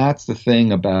 And that's the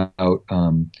thing about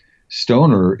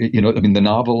Stoner, I mean, the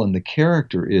novel and the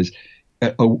character is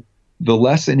the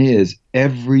lesson is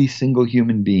every single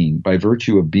human being, by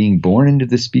virtue of being born into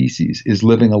the species, is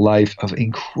living a life of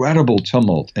incredible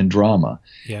tumult and drama.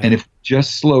 Yeah. And if we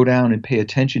just slow down and pay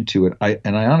attention to it, I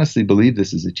honestly believe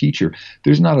this as a teacher,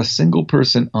 there's not a single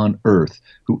person on earth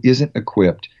who isn't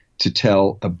equipped to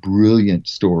tell a brilliant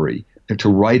story, to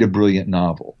write a brilliant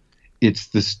novel. It's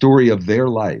the story of their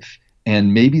life.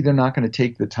 And maybe they're not going to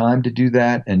take the time to do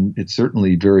that. And it's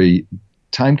certainly very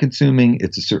time consuming.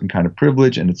 It's a certain kind of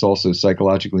privilege. And it's also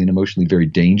psychologically and emotionally very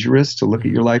dangerous to look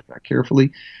at your life that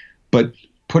carefully. But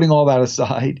putting all that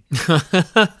aside,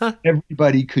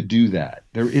 everybody could do that.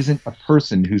 There isn't a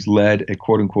person who's led a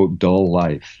quote unquote dull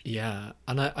life. Yeah.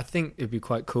 And I think it'd be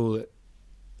quite cool that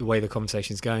the way the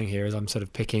conversation's going here is I'm sort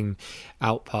of picking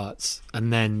out parts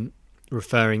and then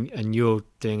referring, and you're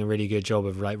doing a really good job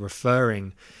of like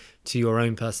referring to your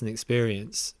own personal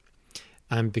experience.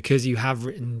 And because you have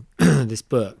written this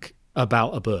book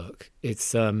about a book,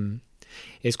 it's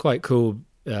quite cool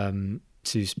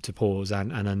to pause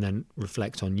and then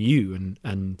reflect on you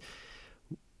and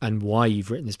why you've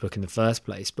written this book in the first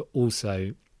place, but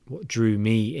also what drew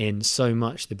me in so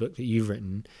much the book that you've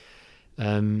written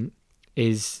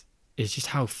is just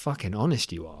how fucking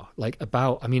honest you are.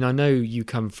 I mean, I know you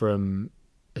come from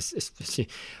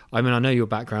I know your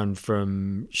background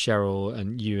from Cheryl,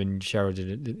 and you and Cheryl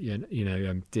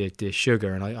did Dear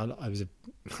Sugar, and I was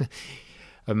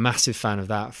a massive fan of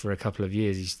that for a couple of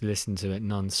years. I used to listen to it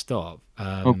non-stop.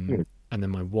 And then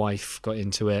my wife got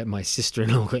into it, my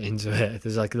sister-in-law got into it.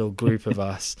 There's like a little group of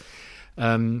us.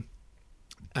 And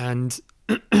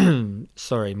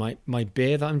sorry, my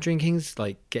beer that I'm drinking is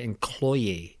like getting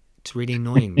cloyy. It's really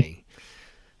annoying me.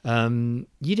 You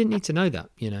didn't need to know that,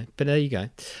 but there you go.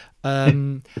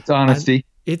 It's honesty.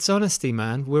 It's honesty,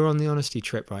 man. We're on the honesty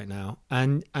trip right now.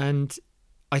 And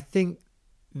I think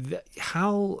that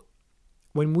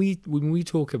when we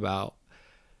talk about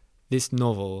this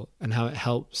novel and how it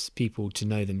helps people to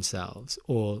know themselves,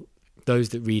 or those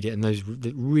that read it and those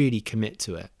that really commit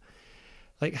to it,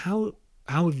 like how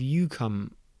have you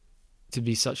come to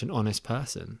be such an honest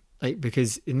person? Like,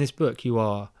 because in this book you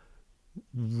are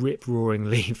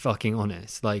rip-roaringly fucking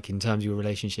honest, like in terms of your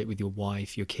relationship with your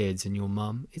wife, your kids, and your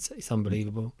mum. It's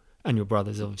unbelievable, and your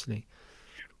brothers, obviously.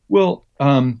 Well,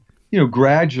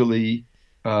 gradually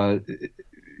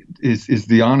is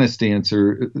the honest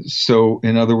answer. So,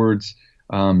 in other words,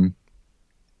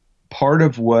 part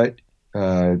of what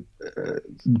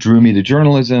drew me to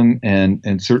journalism,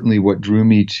 and certainly what drew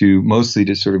me to mostly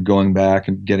to sort of going back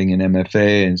and getting an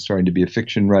MFA and starting to be a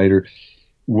fiction writer,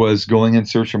 was going in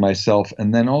search of myself,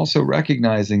 and then also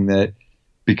recognizing that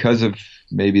because of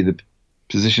maybe the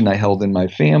position I held in my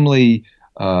family,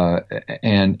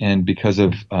 and because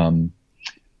of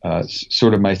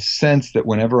sort of my sense that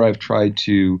whenever I've tried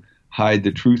to hide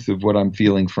the truth of what I'm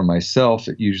feeling from myself,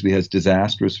 it usually has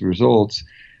disastrous results.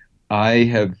 I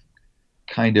have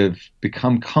kind of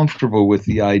become comfortable with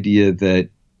the idea that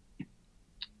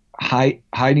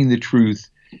hiding the truth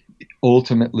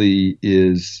ultimately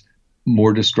is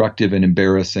more destructive and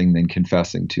embarrassing than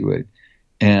confessing to it.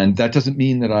 And that doesn't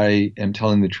mean that I am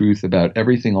telling the truth about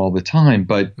everything all the time,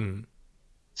 but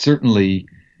certainly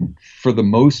for the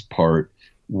most part,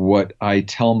 what I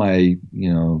tell my,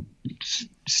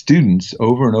 students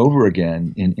over and over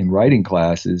again in writing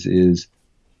classes is,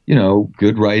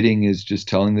 good writing is just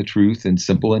telling the truth in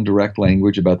simple and direct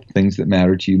language about the things that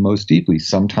matter to you most deeply.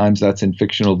 Sometimes that's in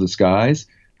fictional disguise.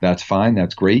 That's fine.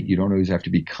 That's great. You don't always have to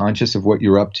be conscious of what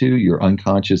you're up to. Your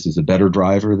unconscious is a better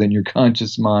driver than your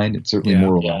conscious mind. It's certainly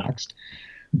more relaxed.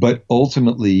 But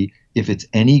ultimately, if it's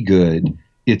any good,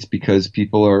 it's because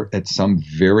people are at some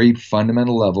very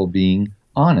fundamental level being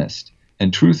honest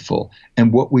and truthful.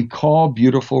 And what we call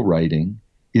beautiful writing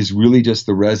is really just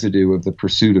the residue of the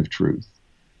pursuit of truth.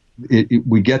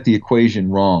 We get the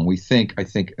equation wrong. I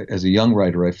think as a young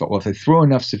writer, I thought, well, if I throw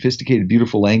enough sophisticated,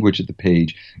 beautiful language at the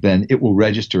page, then it will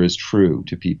register as true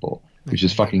to people. which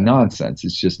is fucking nonsense.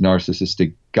 It's just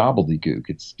narcissistic gobbledygook.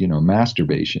 It's,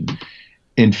 masturbation.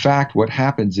 In fact, what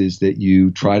happens is that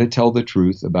you try to tell the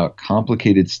truth about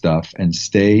complicated stuff and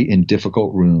stay in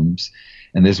difficult rooms.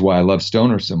 And this is why I love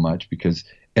Stoner so much, because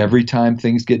every time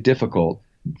things get difficult,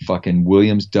 fucking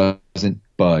Williams doesn't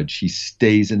budge. He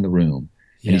stays in the room.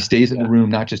 And he stays in the room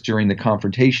not just during the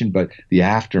confrontation, but the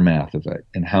aftermath of it,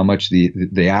 and how much the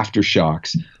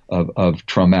aftershocks of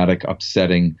traumatic,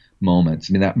 upsetting moments.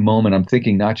 I mean, that moment, I'm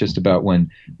thinking not just about when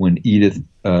Edith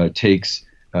takes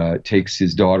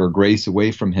his daughter Grace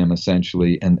away from him,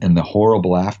 essentially, and the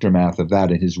horrible aftermath of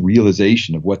that, and his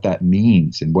realization of what that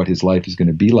means and what his life is going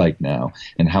to be like now,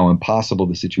 and how impossible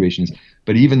the situation is.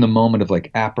 But even the moment of like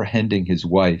apprehending his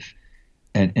wife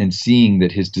and seeing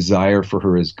that his desire for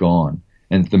her is gone,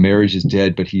 and the marriage is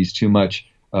dead, but he's too much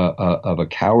of a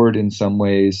coward in some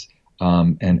ways,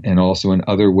 and also in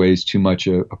other ways too much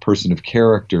a person of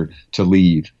character to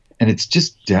leave. And it's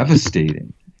just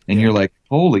devastating. And you're like,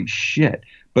 holy shit.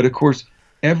 But of course,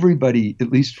 everybody,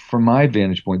 at least from my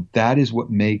vantage point, that is what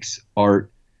makes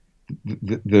art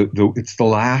it's the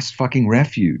last fucking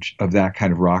refuge of that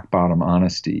kind of rock bottom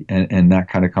honesty and that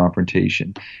kind of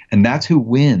confrontation. And that's who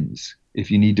wins, if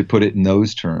you need to put it in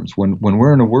those terms. When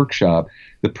we're in a workshop,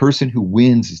 the person who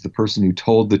wins is the person who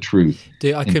told the truth.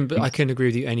 Dude, I couldn't agree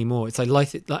with you anymore. It's like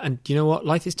life, and you know what?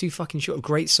 Life is too fucking short.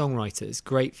 Great fucking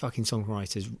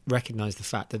songwriters recognize the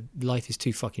fact that life is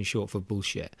too fucking short for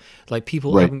bullshit. Like,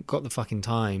 people haven't got the fucking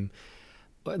time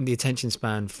and the attention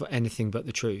span for anything but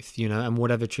the truth, and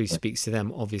whatever truth speaks to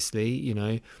them, obviously,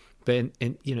 But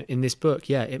in this book,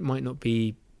 it might not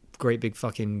be great big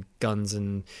fucking guns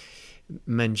and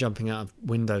men jumping out of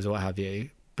windows or what have you,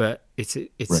 but it's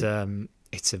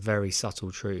a very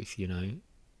subtle truth,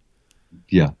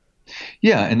 Yeah,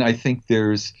 and I think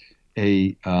there's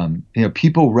a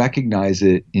people recognize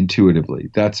it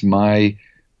intuitively. That's my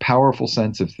powerful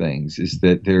sense of things, is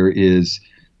that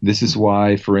this is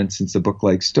why, for instance, a book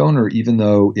like Stoner, even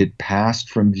though it passed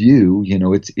from view,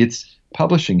 it's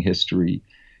publishing history.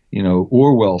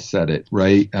 Orwell said it,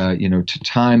 right?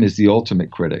 Time is the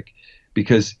ultimate critic.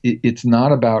 Because it's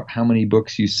not about how many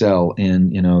books you sell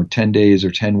in, 10 days or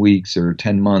 10 weeks or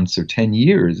 10 months or 10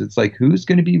 years. It's like, who's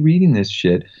going to be reading this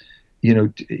shit,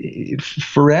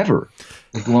 forever,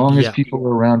 as long as people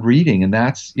are around reading. And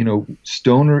that's,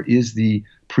 Stoner is the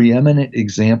preeminent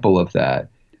example of that.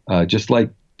 Just like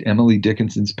Emily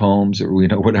Dickinson's poems or,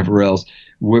 whatever else,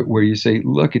 where you say,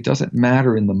 look, it doesn't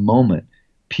matter in the moment.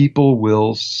 People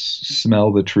will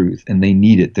smell the truth, and they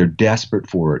need it. They're desperate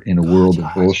for it in a world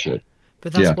of bullshit.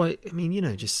 But that's why,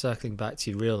 just circling back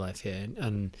to real life here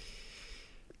and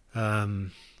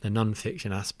the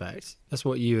non-fiction aspect, that's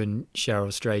what you and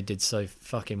Cheryl Stray did so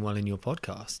fucking well in your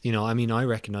podcast. I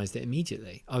recognized it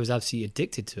immediately. I was absolutely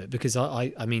addicted to it because I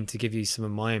to give you some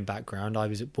of my own background, I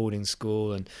was at boarding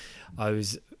school and I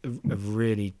was a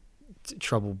really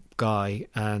troubled guy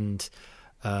and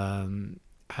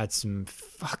had some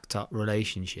fucked up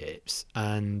relationships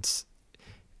and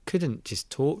couldn't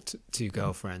just talk to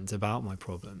girlfriends about my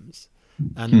problems.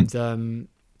 And then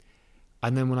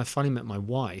when I finally met my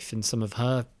wife and some of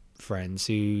her friends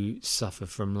who suffer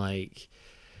from like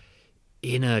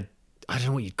inner, I don't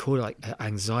know what you'd call it, like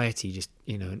anxiety, just,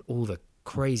 and all the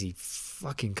crazy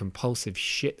fucking compulsive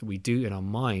shit that we do in our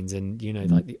minds, and,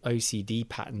 like the OCD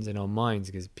patterns in our minds,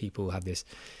 because people have this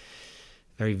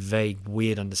very vague,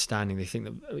 weird understanding. They think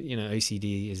that,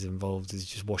 OCD is involved as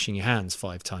just washing your hands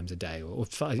 5 times a day or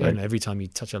every time you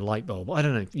touch a light bulb. I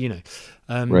don't know,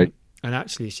 And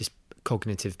actually it's just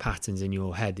cognitive patterns in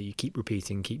your head that you keep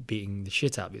repeating, keep beating the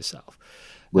shit out of yourself.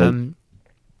 Right.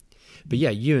 But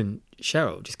you and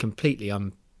Cheryl just completely, I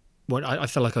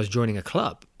felt like I was joining a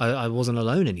club. I wasn't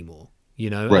alone anymore,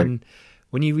 Right. And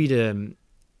when you read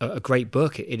a great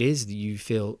book, it is that you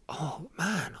feel, oh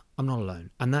man, I'm not alone.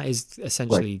 And that is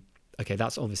essentially, okay,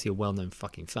 that's obviously a well-known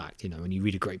fucking fact, when you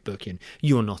read a great book and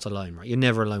you're not alone, right? You're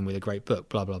never alone with a great book,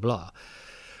 blah, blah, blah.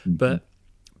 Mm-hmm.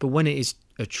 But when it is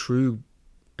a true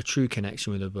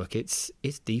connection with a book, it's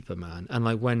deeper, man. And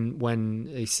like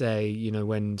when they say,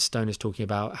 when Stoner's talking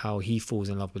about how he falls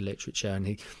in love with literature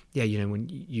and when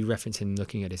you reference him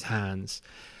looking at his hands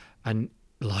and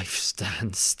life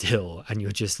stands still and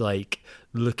you're just like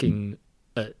looking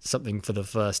at something for the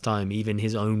first time, even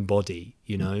his own body,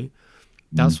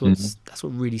 that's what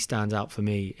really stands out for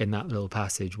me in that little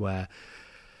passage where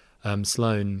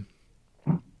Sloane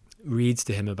reads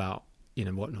to him about,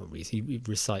 he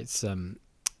recites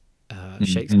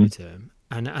Shakespeare to him,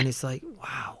 and it's like,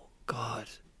 wow, God,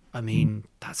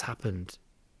 that's happened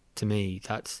to me.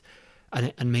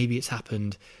 And maybe it's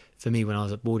happened for me when I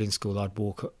was at boarding school.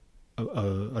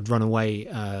 I'd run away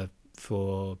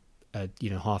for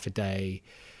half a day,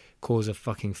 cause a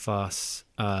fucking fuss,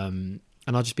 and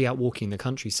I'll just be out walking the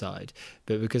countryside.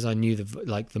 But because I knew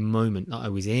the moment that I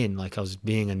was in, like I was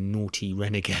being a naughty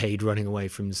renegade, running away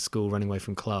from school, running away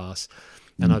from class,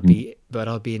 and I'd be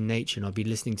in nature and I'd be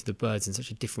listening to the birds in such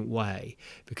a different way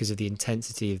because of the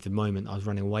intensity of the moment I was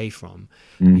running away from,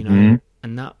 and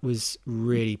that was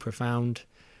really profound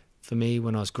for me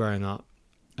when I was growing up,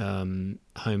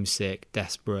 homesick,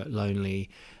 desperate, lonely,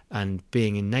 and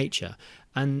being in nature.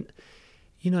 And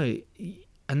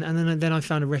and then I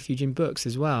found a refuge in books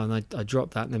as well, and I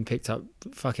dropped that and then picked up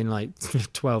fucking like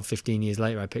 12, 15 years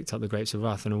later, I picked up the Grapes of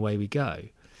Wrath, and away we go.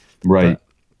 Right.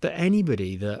 But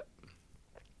anybody that,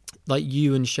 like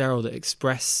you and Cheryl, that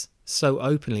express so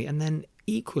openly and then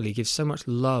equally give so much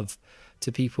love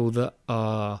to people that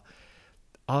are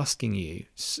asking you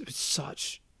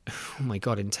such, oh my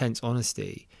God, intense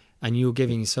honesty, and you're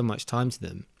giving so much time to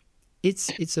them.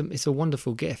 It's a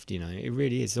wonderful gift, it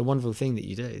really is. It's a wonderful thing that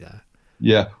you do there.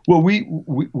 Yeah. Well,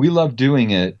 we love doing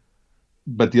it,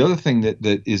 but the other thing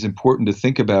that is important to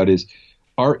think about is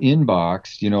our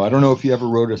inbox. I don't know if you ever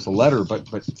wrote us a letter, but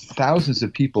thousands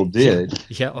of people did.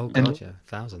 Yeah. Oh God, yeah,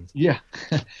 thousands. Yeah,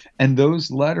 and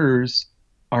those letters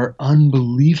are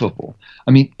unbelievable.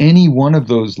 I mean, any one of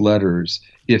those letters,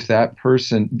 if that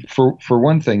person, for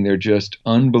one thing, they're just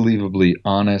unbelievably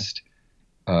honest.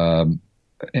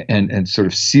 And sort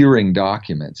of searing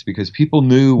documents, because people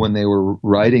knew when they were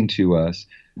writing to us,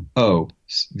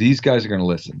 these guys are going to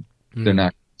listen. They're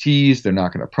not going to tease. They're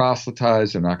not going to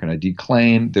proselytize. They're not going to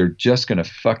declaim. They're just going to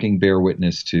fucking bear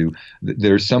witness to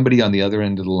there's somebody on the other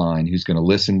end of the line who's going to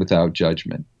listen without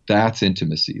judgment. That's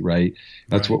intimacy, right?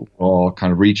 That's what we're all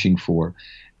kind of reaching for.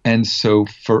 And so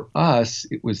for us,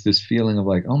 it was this feeling of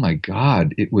like, oh my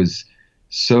God, it was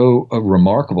so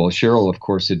remarkable. Cheryl, of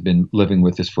course, had been living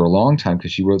with this for a long time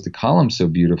because she wrote the columns so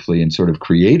beautifully and sort of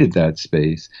created that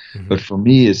space. But for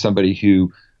me, as somebody who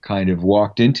kind of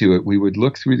walked into it, we would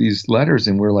look through these letters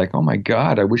and we're like, oh my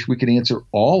God, I wish we could answer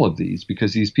all of these,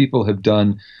 because these people have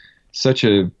done such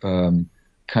a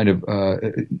kind of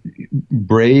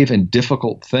brave and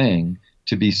difficult thing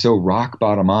to be so rock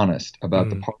bottom honest about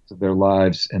the parts of their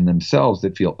lives and themselves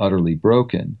that feel utterly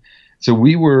broken. So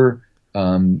we were,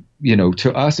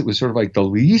 to us, it was sort of like the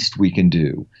least we can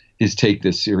do is take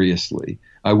this seriously.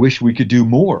 I wish we could do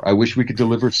more. I wish we could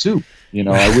deliver soup.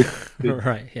 I wish,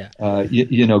 right, yeah.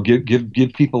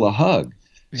 Give people a hug.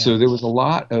 Yeah. So there was a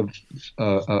lot of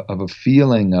a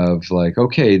feeling of like,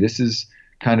 okay, this is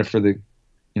kind of for the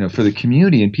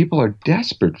community, and people are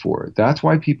desperate for it. That's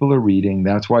why people are reading.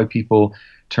 That's why people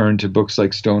turn to books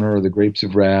like Stoner or The Grapes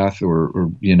of Wrath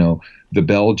or The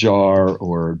Bell Jar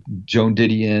or Joan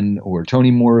Didion or Toni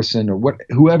Morrison or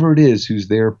whoever it is who's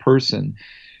their person.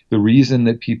 The reason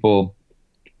that people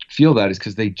feel that is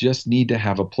because they just need to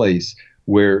have a place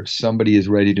where somebody is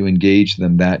ready to engage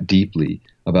them that deeply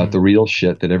about the real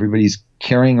shit that everybody's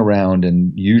carrying around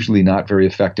and usually not very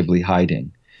effectively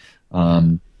hiding.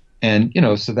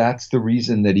 So that's the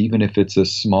reason that even if it's a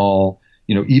small,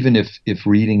 even if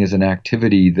reading is an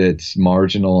activity that's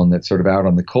marginal and that's sort of out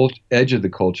on the edge of the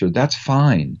culture, that's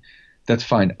fine. That's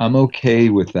fine. I'm okay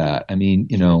with that. I mean,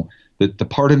 the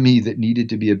part of me that needed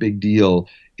to be a big deal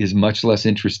is much less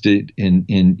interested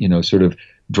in sort of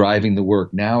driving the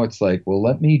work. Now it's like, well,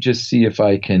 let me just see if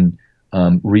I can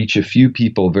reach a few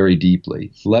people very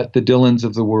deeply. Let the Dylans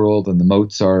of the world and the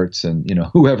Mozarts and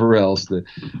whoever else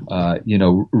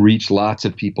reach lots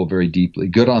of people very deeply.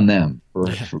 Good on them.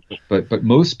 But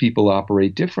most people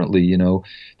operate differently.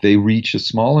 They reach a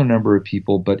smaller number of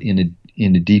people, but in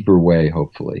a deeper way,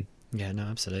 hopefully. Yeah, no,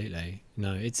 absolutely.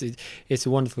 No, it's a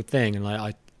wonderful thing, and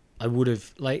I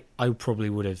probably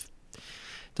would have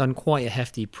done quite a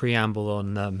hefty preamble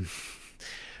on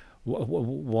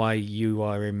why you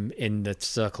are in the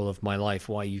circle of my life,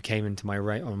 why you came into my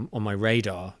on my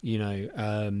radar,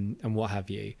 and what have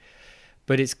you.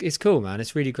 But it's cool, man.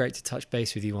 It's really great to touch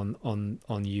base with you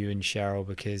on you and Cheryl,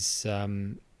 because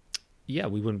we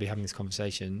wouldn't be having this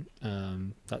conversation.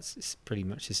 That's pretty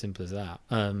much as simple as that.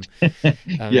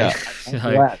 Yeah,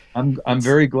 I'm glad. I'm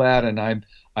very glad, and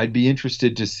I'd be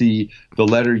interested to see the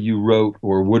letter you wrote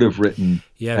or would have written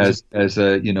as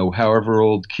a however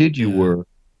old kid you were.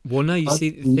 Well, no, you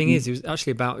see, the thing is, it was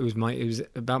actually about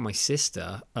my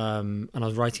sister, and I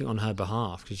was writing on her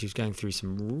behalf because she was going through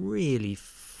some really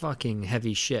fucking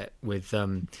heavy shit with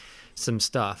some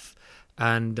stuff,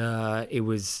 and it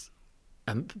was,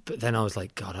 but then I was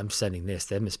like, God, I'm sending this.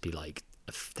 They must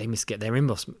get their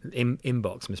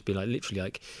inbox must be like literally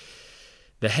like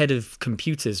the head of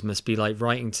computers must be like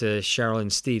writing to Cheryl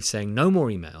and Steve saying no more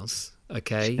emails.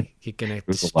 Okay, you're gonna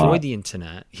destroy the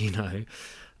internet,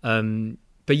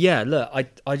 But yeah, look,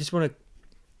 I just want to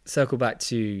circle back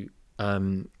to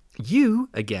you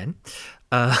again,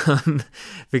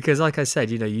 because like I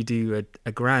said, you do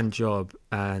a grand job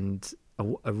and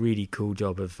a really cool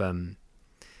job of, and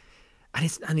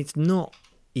it's not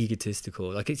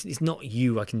egotistical. Like it's not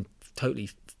you. I can totally.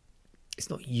 It's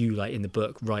not you like in the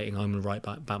book writing, I'm going to write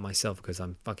about myself because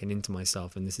I'm fucking into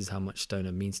myself and this is how much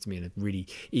stoner means to me in a really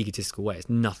egotistical way. It's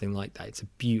nothing like that. It's a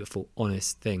beautiful,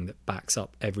 honest thing that backs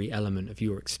up every element of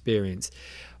your experience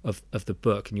of the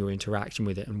book and your interaction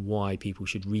with it and why people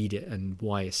should read it and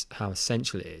how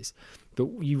essential it is. But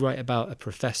you write about a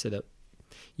professor that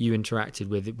you interacted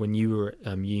with when you were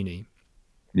at uni.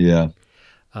 Yeah.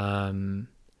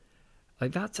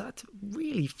 Like that's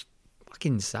really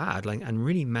fucking sad, like, and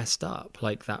really messed up,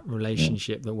 like that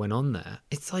relationship that went on there.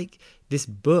 It's like this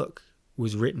book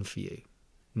was written for you,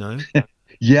 no?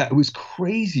 Yeah, it was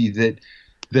crazy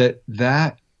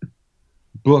that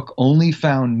book only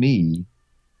found me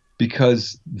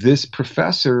because this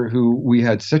professor who we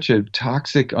had such a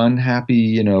toxic,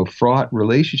 unhappy, fraught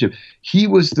relationship, he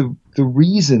was the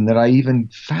reason that I even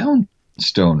found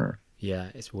stoner. Yeah,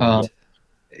 it's weird.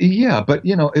 Yeah, but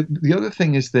the other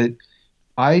thing is that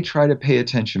I try to pay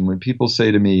attention when people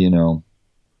say to me,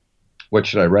 what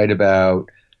should I write about?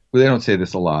 Well, they don't say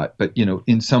this a lot, but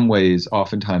in some ways,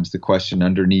 oftentimes the question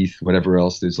underneath whatever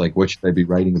else is like, what should I be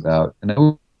writing about? And I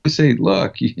always say,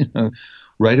 look,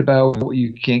 write about what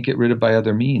you can't get rid of by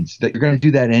other means. That you're going to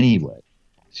do that anyway,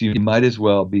 so you might as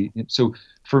well be. So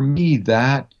for me,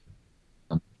 that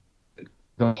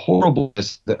the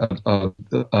horribleness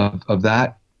of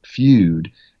that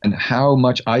feud and how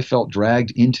much I felt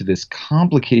dragged into this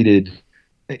complicated,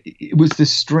 it was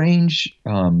this strange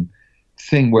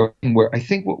thing where I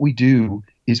think what we do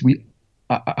is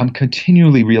I'm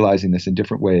continually realizing this in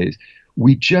different ways.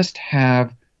 We just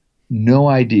have no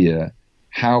idea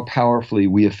how powerfully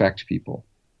we affect people.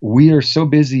 We are so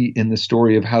busy in the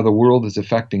story of how the world is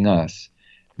affecting us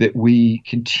that we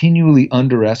continually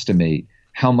underestimate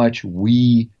how much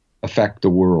we affect the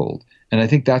world. And I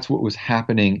think that's what was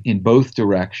happening in both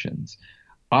directions.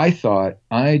 I thought,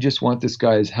 I just want this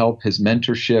guy's help, his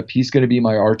mentorship. He's going to be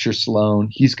my Archer Sloan.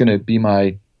 He's going to be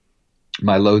my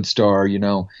lodestar,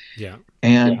 Yeah.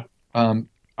 And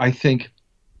I think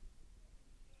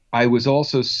I was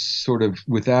also sort of,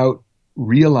 without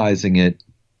realizing it,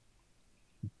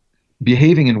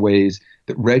 behaving in ways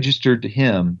that registered to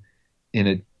him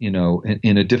in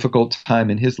a difficult time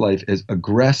in his life as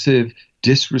aggressive,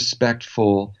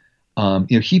 disrespectful.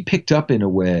 He picked up in a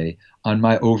way on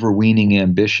my overweening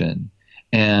ambition,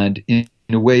 and in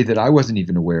a way that I wasn't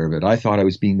even aware of it. I thought I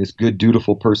was being this good,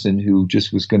 dutiful person who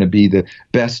just was going to be the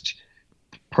best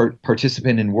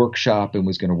participant in workshop and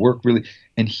was going to work really.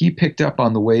 And he picked up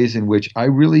on the ways in which I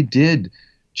really did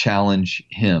challenge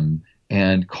him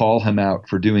and call him out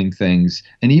for doing things.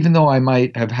 And even though I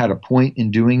might have had a point in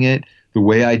doing it, the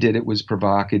way I did it was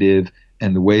provocative,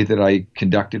 and the way that I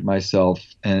conducted myself,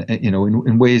 and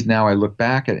in ways now I look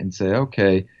back at it and say,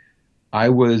 okay, I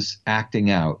was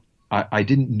acting out. I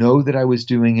didn't know that I was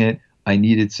doing it. I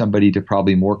needed somebody to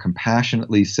probably more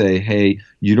compassionately say, hey,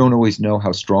 you don't always know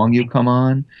how strong you come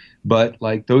on, but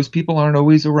like those people aren't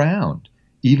always around.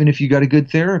 Even if you got a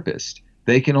good therapist,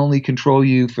 they can only control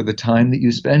you for the time that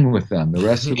you spend with them. The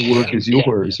rest of the work is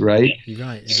yours, right? You're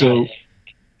right. So,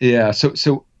 yeah.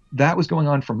 So that was going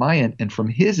on from my end, and from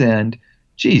his end,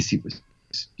 geez, he was,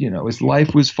 his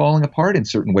life was falling apart in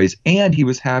certain ways, and he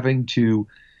was having to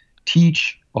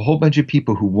teach a whole bunch of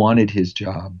people who wanted his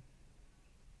job.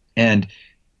 And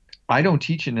I don't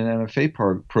teach in an MFA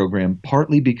program,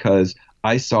 partly because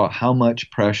I saw how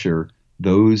much pressure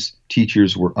those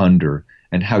teachers were under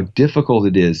and how difficult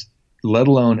it is, let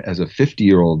alone as a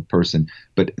 50-year-old person.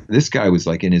 But this guy was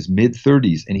like in his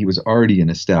mid-30s, and he was already an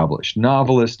established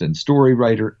novelist and story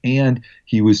writer, and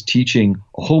he was teaching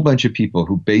a whole bunch of people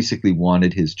who basically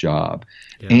wanted his job.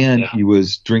 He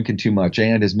was drinking too much,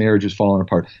 and his marriage was falling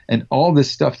apart, and all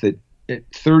this stuff that at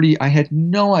 30, I had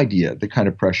no idea the kind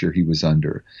of pressure he was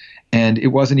under. And it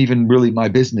wasn't even really my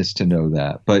business to know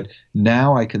that. But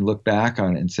now I can look back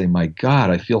on it and say, my God,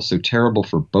 I feel so terrible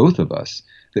for both of us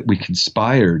that we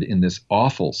conspired in this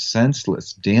awful,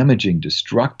 senseless, damaging,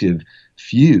 destructive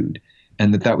feud.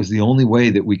 And that was the only way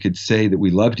that we could say that we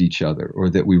loved each other, or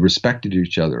that we respected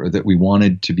each other, or that we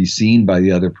wanted to be seen by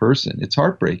the other person. It's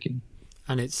heartbreaking.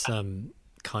 And it's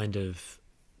kind of,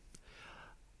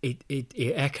 it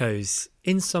echoes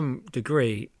in some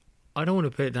degree. I don't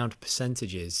want to put it down to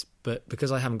percentages, but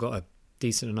because I haven't got a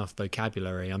decent enough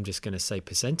vocabulary, I'm just going to say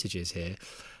percentages here.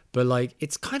 But like,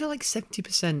 it's kind of like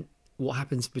 70% what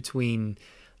happens between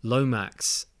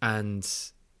Lomax and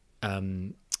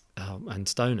and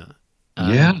Stoner.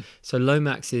 Yeah. So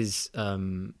Lomax is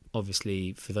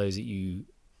obviously, for those that you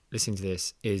listening to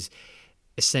this, is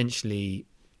essentially,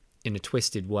 in a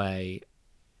twisted way,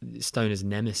 Stoner's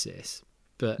nemesis,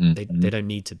 but they don't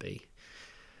need to be.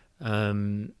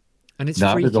 And it's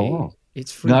Not at freaky. all.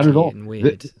 It's Not at freaky all. and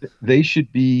weird. They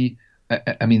should be.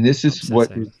 I mean, this is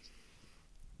what Upsetting.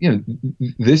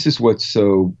 this is what's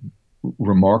so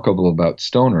remarkable about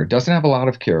Stoner. It doesn't have a lot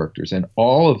of characters, and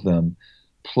all of them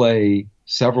play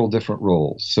several different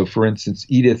roles. So, for instance,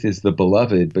 Edith is the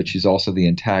beloved, but she's also the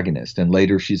antagonist, and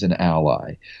later she's an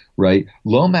ally, right?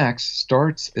 Lomax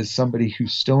starts as somebody who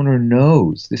Stoner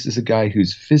knows. This is a guy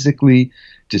who's physically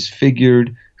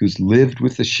disfigured, who's lived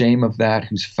with the shame of that,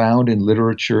 who's found in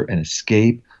literature an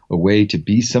escape, a way to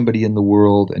be somebody in the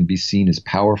world and be seen as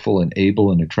powerful and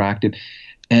able and attractive.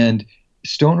 And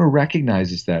Stoner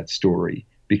recognizes that story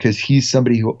because he's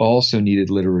somebody who also needed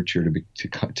literature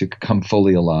to come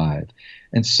fully alive.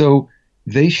 And so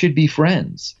they should be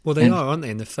friends. Well, they And are, aren't they?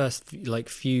 In the first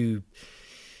few,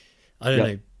 I don't yeah,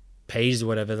 know, pages or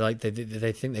whatever, like they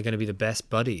think they're going to be the best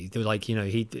buddy. They're like,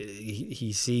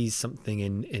 he sees something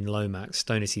in Lomax.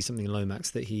 Stoner sees something in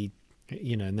Lomax that he,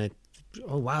 and they're,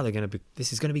 oh wow,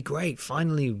 this is going to be great.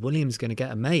 Finally, William's going to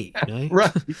get a mate.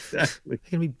 right, exactly. They're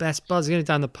going to be best buds. They're going to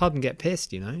go down the pub and get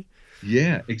pissed.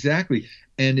 Yeah, exactly.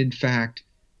 And in fact,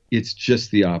 it's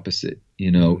just the opposite.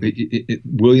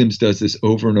 Williams does this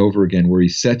over and over again, where he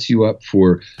sets you up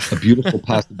for a beautiful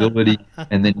possibility,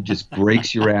 and then he just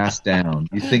breaks your ass down.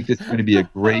 You think this is going to be a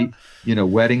great,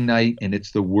 wedding night, and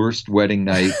it's the worst wedding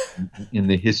night in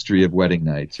the history of wedding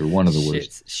nights, or one of the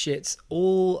worst. Shit's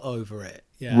all over it.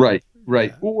 Yeah. Right.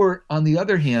 Yeah. Or on the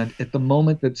other hand, at the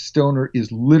moment that Stoner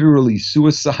is literally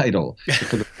suicidal,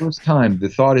 for the first time, the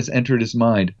thought has entered his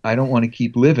mind, I don't want to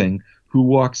keep living. Who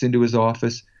walks into his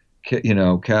office?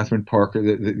 Catherine Parker,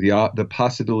 the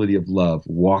possibility of love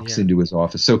walks into his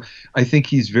office. So I think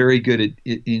he's very good at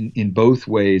in both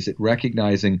ways at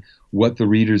recognizing what the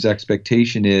reader's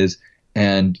expectation is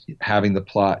and having the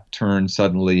plot turn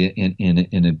suddenly in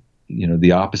a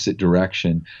the opposite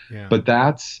direction. Yeah. But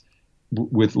that's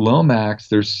with Lomax.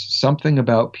 There's something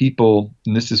about people,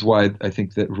 and this is why I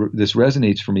think that this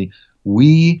resonates for me.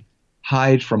 We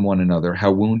hide from one another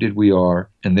how wounded we are,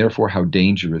 and therefore how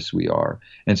dangerous we are.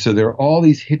 And so there are all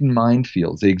these hidden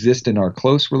minefields. They exist in our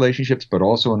close relationships, but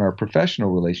also in our professional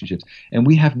relationships. And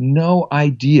we have no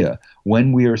idea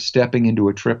when we are stepping into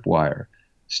a tripwire.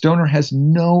 Stoner has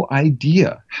no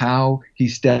idea how he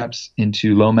steps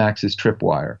into Lomax's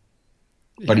tripwire,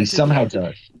 but he somehow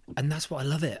does. And that's why I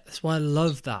love it. That's why I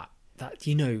love that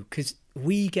because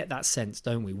we get that sense,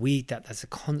 don't we? That's a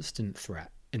constant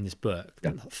threat in this book.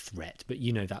 Yeah. Not threat, but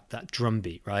that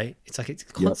drumbeat, right? It's like it's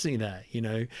constantly there,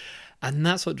 and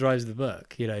that's what drives the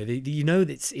book.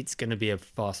 It's going to be a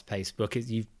fast-paced book.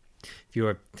 If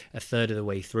you're a third of the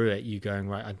way through it, you going,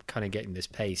 right, I'm kind of getting this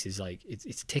pace. Is like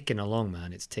it's ticking along,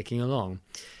 man. It's ticking along.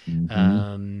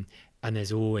 Mm-hmm. And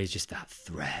there's always just that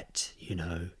threat,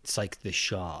 It's like the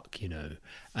shark,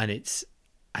 and it's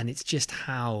just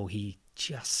how he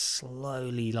just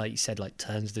slowly, like you said, like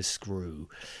turns the screw.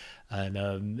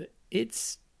 And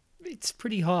it's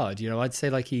pretty hard, I'd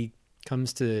say like he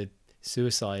comes to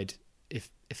suicide, if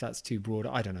that's too broad,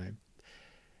 I don't know,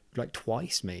 like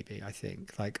twice maybe, I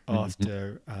think, like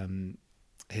after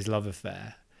his love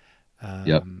affair,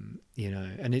 and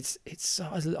it's so,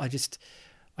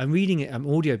 I'm reading it, I'm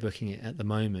audiobooking it at the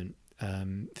moment,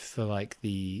 for like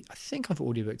I think I've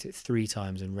audiobooked it 3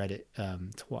 times and read it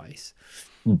twice.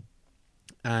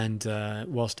 And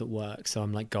whilst at work, so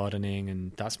I'm like gardening,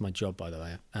 and that's my job, by the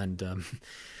way. And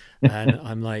and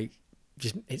I'm like,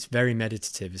 it's very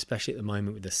meditative, especially at the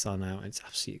moment with the sun out. It's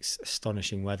absolutely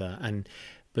astonishing weather,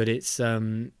 but it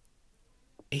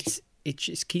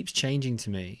just keeps changing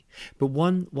to me. But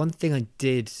one thing I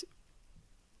did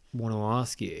want to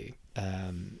ask you,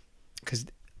 because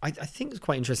I think it was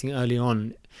quite interesting early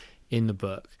on in the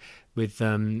book with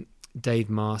Dave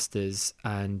Masters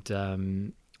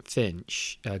and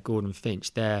Finch, Gordon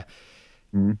Finch, there,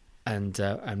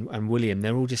 and William.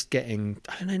 They're all just getting,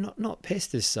 I don't know, not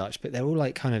pissed as such, but they're all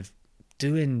like kind of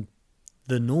doing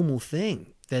the normal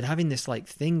thing. They're having this like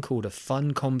thing called a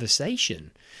fun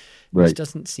conversation, which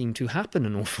doesn't seem to happen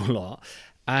an awful lot.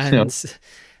 And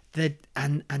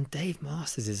and Dave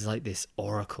Masters is like this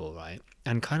oracle, right?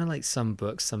 And kind of like some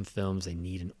books, some films, they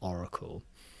need an oracle,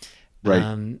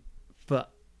 right?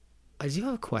 But I do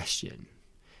have a question.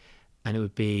 And it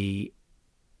would be,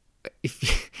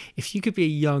 if you could be a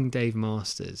young Dave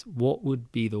Masters, what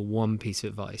would be the one piece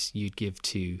of advice you'd give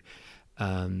to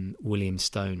William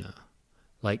Stoner?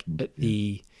 Like at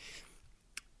the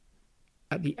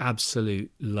at the absolute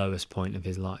lowest point of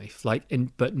his life,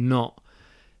 but not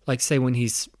like, say, when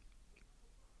he's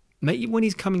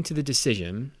coming to the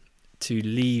decision to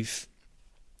leave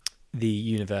the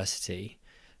university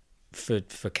for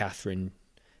Catherine,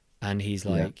 and he's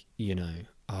like,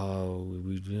 oh,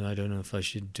 I don't know if I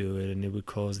should do it, and it would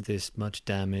cause this much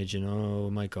damage, and oh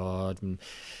my God. And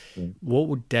what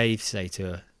would Dave say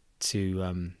to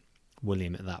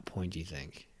William at that point, do you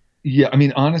think? Yeah, I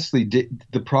mean, honestly,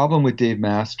 the problem with Dave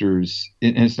Masters,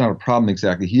 and it's not a problem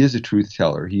exactly. He is a truth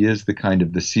teller. He is the kind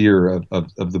of the seer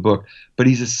of the book, but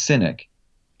he's a cynic.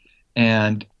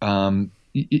 And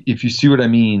if you see what I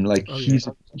mean, like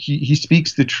he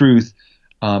speaks the truth,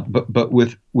 but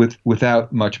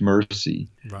without much mercy.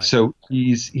 Right. So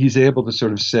he's able to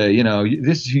sort of say,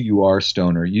 this is who you are,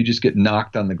 Stoner. You just get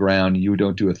knocked on the ground. You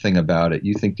don't do a thing about it.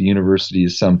 You think the university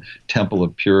is some temple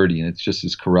of purity, and it's just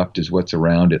as corrupt as what's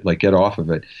around it. Like, get off of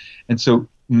it. And so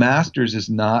Masters is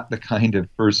not the kind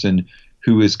of person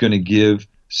who is going to give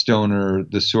Stoner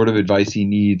the sort of advice he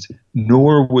needs,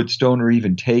 nor would Stoner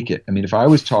even take it. I mean, if I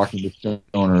was talking to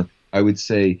Stoner, I would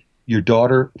say, your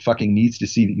daughter fucking needs to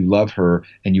see that you love her,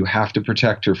 and you have to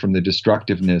protect her from the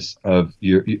destructiveness of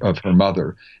her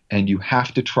mother, and you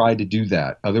have to try to do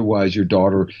that. Otherwise, your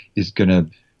daughter isn't gonna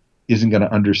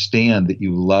understand that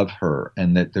you love her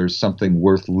and that there's something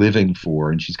worth living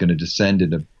for, and she's going to descend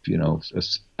into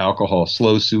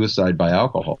slow suicide by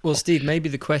alcohol. Well, Steve, maybe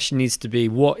the question needs to be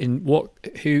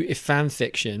if fan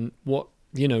fiction,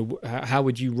 how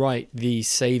would you write the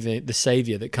savior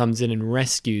that comes in and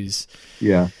rescues?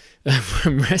 Yeah.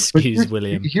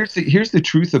 William. Here's the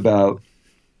truth about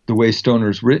the way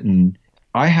Stoner's written.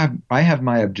 I have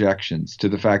my objections to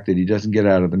the fact that he doesn't get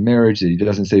out of the marriage, that he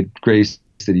doesn't say grace,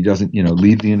 that he doesn't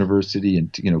leave the university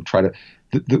and try to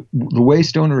the way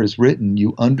Stoner is written.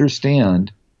 You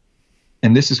understand,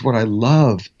 and this is what I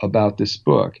love about this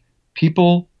book.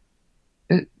 People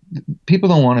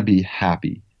don't want to be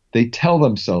happy. They tell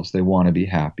themselves they want to be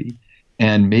happy.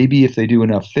 And maybe if they do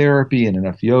enough therapy and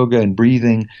enough yoga and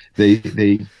breathing, they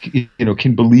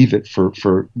can believe it for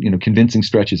convincing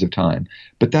stretches of time.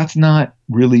 But that's not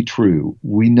really true.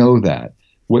 We know that.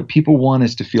 What people want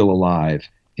is to feel alive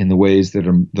in the ways that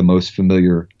are the most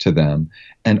familiar to them.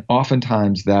 And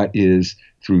oftentimes that is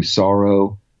through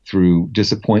sorrow, through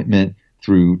disappointment,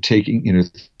 through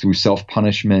through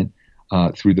self-punishment,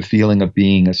 through the feeling of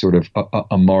being a sort of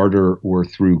a martyr, or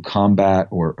through combat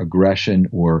or aggression,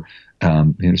 or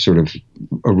sort of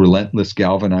a relentless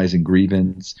galvanizing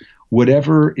grievance.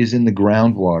 Whatever is in the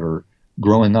groundwater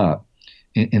growing up,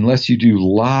 unless you do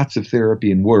lots of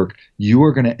therapy and work, you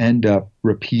are going to end up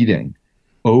repeating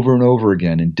over and over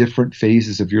again in different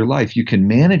phases of your life. You can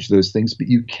manage those things, but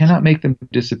you cannot make them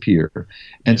disappear.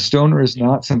 And Stoner is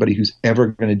not somebody who's ever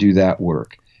going to do that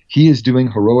work. He is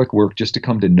doing heroic work just to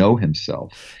come to know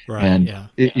himself. Right.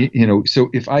 And, so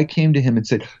if I came to him and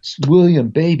said, William,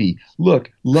 baby,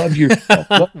 look, love yourself,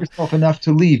 love yourself enough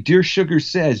to leave. Dear Sugar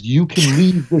says you can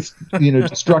leave this,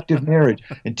 destructive marriage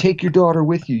and take your daughter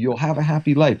with you. You'll have a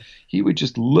happy life. He would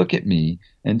just look at me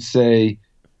and say,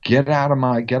 get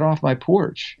off my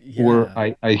porch. Yeah.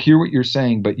 Or I hear what you're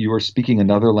saying, but you are speaking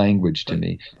another language to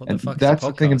me. And that's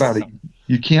the thing about it.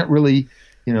 You can't really,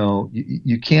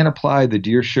 you can't apply the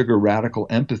Dear Sugar radical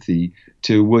empathy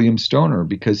to William Stoner,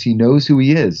 because he knows who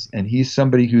he is, and he's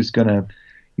somebody who's going to,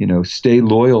 stay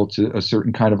loyal to a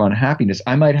certain kind of unhappiness.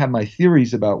 I might have my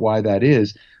theories about why that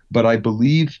is, but I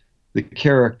believe the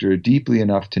character deeply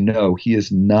enough to know he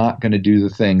is not going to do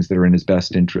the things that are in his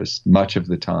best interest much of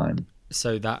the time.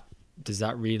 So does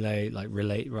that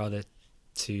relate rather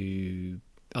to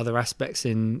other aspects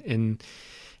in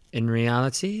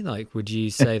reality? Like, would you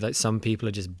say that some people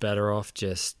are just better off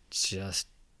just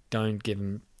don't give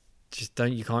them,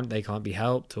 they can't be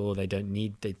helped, or they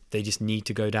just need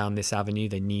to go down this avenue,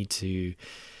 they need to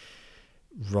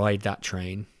ride that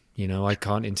train, I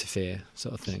can't interfere,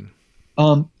 sort of thing?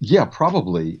 Yeah,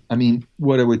 probably. I mean,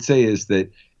 what I would say is that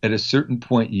at a certain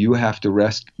point you have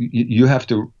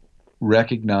to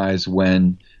recognize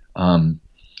when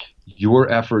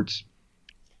your efforts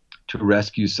to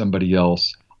rescue somebody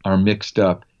else are mixed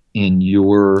up in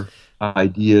your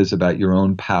ideas about your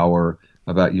own power,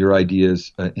 about your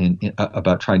ideas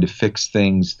about trying to fix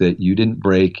things that you didn't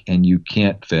break and you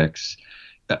can't fix.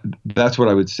 That's what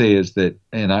I would say is that,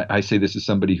 and I say this as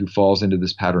somebody who falls into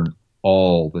this pattern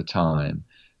all the time,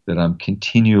 that I'm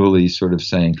continually sort of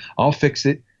saying, I'll fix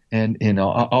it. And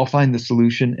I'll find the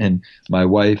solution, and my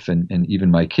wife and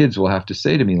even my kids will have to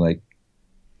say to me,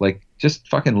 like, just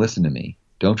fucking listen to me.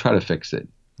 Don't try to fix it.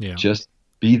 Yeah. Just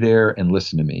be there and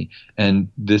listen to me. And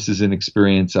this is an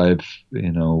experience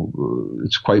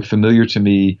it's quite familiar to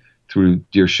me through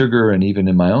Dear Sugar, and even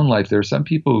in my own life, there are some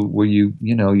people where you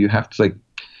have to, like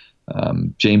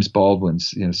James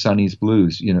Baldwin's, Sonny's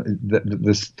Blues.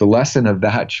 The lesson of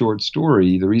that short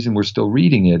story, the reason we're still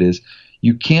reading it, is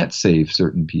you can't save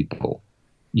certain people.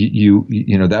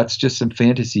 That's just some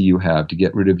fantasy you have to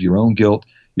get rid of your own guilt,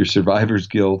 your survivor's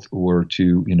guilt, or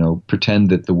to pretend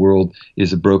that the world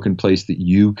is a broken place that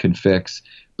you can fix,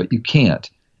 but you can't.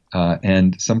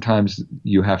 And sometimes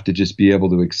you have to just be able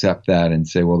to accept that and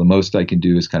say, well, the most I can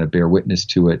do is kind of bear witness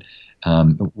to it,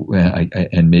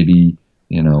 and maybe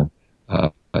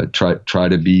try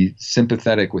to be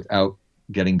sympathetic without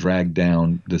getting dragged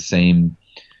down the same,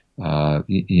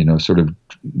 sort of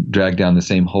dragged down the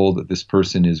same hole that this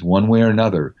person is, one way or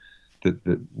another.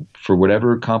 That for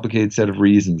whatever complicated set of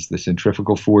reasons, the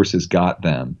centrifugal force has got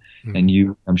them. Mm-hmm.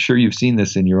 And I'm sure you've seen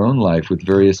this in your own life with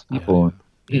various people.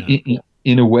 Yeah.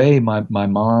 In a way, my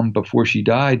mom, before she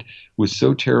died, was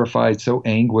so terrified, so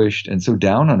anguished, and so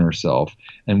down on herself.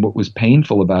 And what was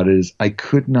painful about it is I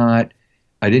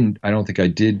don't think I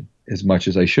did as much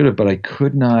as I should have, but I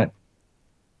could not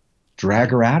drag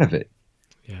her out of it.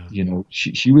 Yeah.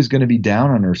 She was going to be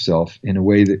down on herself in a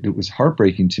way that it was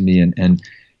heartbreaking to me, and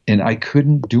I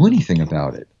couldn't do anything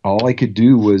about it. All I could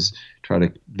do was try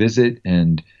to visit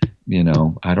and,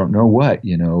 I don't know what,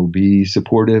 be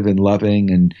supportive and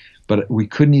loving, but we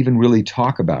couldn't even really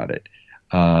talk about it.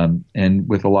 And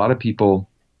with a lot of people,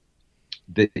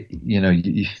 that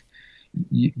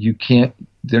you can't.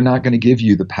 They're not going to give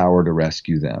you the power to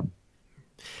rescue them.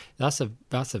 That's a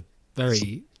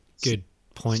very good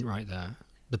point right there.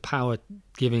 The power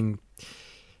giving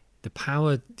the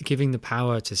power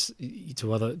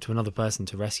to another person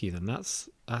to rescue them. That's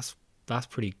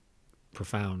pretty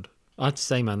profound. I'd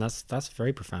say, man, that's a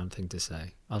very profound thing to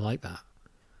say. I like that.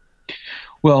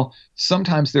 Well,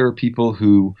 sometimes there are people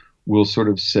who will sort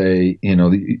of say,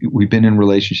 we've been in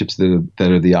relationships that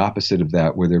are the opposite of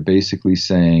that, where they're basically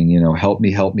saying, help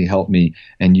me, help me, help me.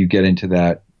 And you get into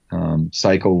that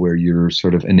cycle where you're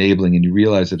sort of enabling, and you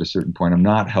realize at a certain point, I'm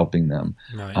not helping them.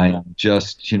 Right. I am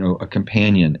just, a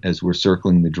companion as we're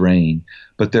circling the drain.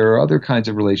 But there are other kinds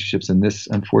of relationships, and this,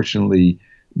 unfortunately,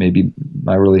 maybe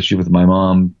my relationship with my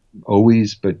mom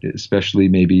always, but especially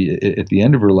maybe at the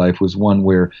end of her life, was one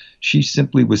where she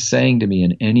simply was saying to me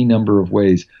in any number of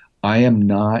ways, I am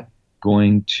not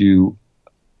going to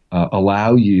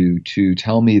allow you to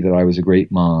tell me that I was a great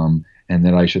mom and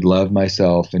that I should love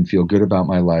myself and feel good about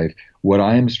my life. What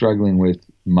I am struggling with,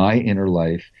 my inner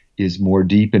life, is more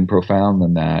deep and profound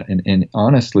than that. And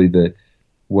honestly,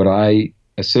 what I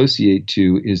associate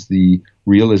to is the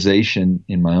realization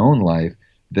in my own life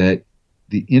that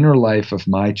the inner life of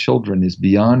my children is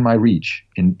beyond my reach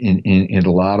in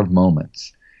a lot of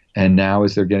moments. And now,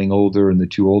 as they're getting older and the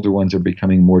two older ones are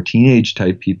becoming more teenage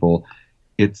type people,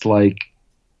 it's like,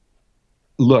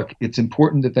 look, it's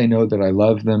important that they know that I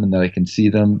love them and that I can see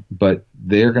them, but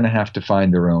they're going to have to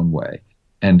find their own way.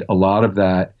 And a lot of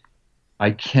that,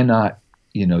 I cannot,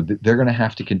 they're going to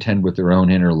have to contend with their own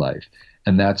inner life.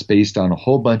 And that's based on a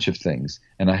whole bunch of things.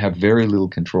 And I have very little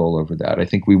control over that. I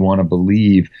think we want to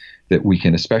believe that we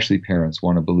can, especially parents,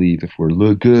 want to believe if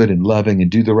we're good and loving and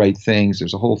do the right things.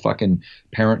 There's a whole fucking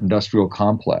parent industrial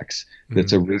complex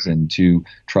that's arisen to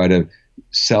try to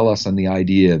sell us on the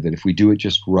idea that if we do it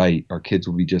just right, our kids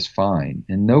will be just fine.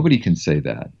 And nobody can say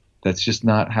that. That's just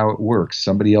not how it works.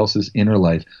 Somebody else's inner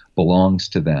life belongs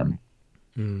to them.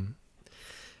 Mm.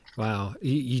 Wow,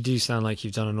 you do sound like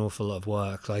you've done an awful lot of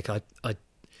work. Like I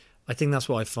think that's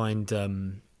what I find,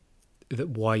 that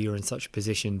why you're in such a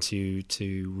position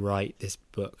to write this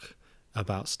book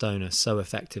about Stoner so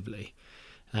effectively,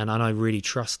 and I really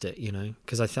trust it,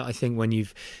 because I think when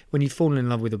you've fallen in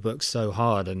love with a book so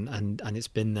hard and it's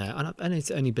been there, and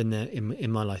it's only been there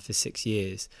in my life for 6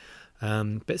 years,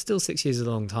 but still 6 years is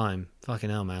a long time. Fucking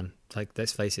hell, man. Like,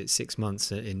 let's face it, 6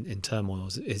 months in turmoil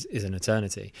is an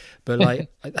eternity. But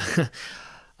like,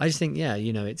 I just think, yeah,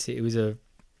 it was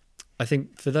I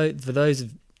think for those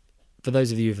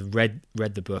of you who've read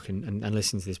the book and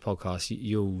listened to this podcast,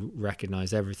 you'll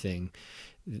recognize everything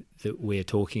that we're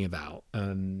talking about,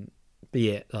 be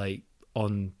it like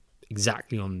on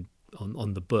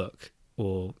the book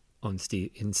or in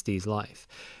Steve's life.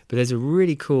 But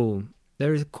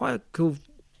there is quite a cool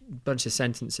bunch of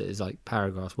sentences, like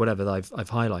paragraphs, whatever, that I've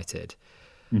highlighted,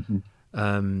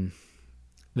 that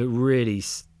really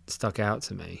stuck out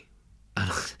to me.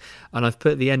 And I've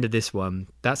put at the end of this one,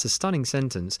 that's a stunning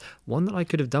sentence, one that I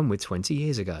could have done with 20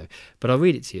 years ago, but I'll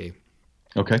read it to you.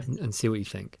 Okay. And see what you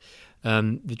think.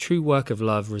 The true work of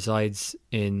love resides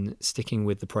in sticking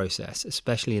with the process,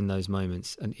 especially in those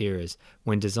moments and eras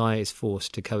when desire is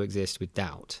forced to coexist with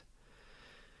doubt.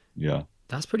 Yeah.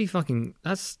 That's pretty fucking.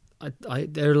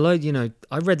 There are a load. You know,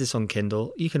 I read this on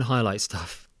Kindle. You can highlight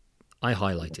stuff. I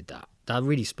highlighted that. That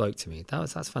really spoke to me.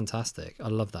 That's fantastic. I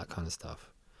love that kind of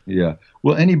stuff. Yeah.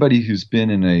 Well, anybody who's been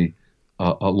in a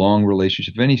long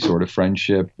relationship, any sort of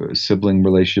friendship, a sibling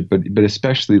relationship, but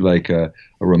especially like a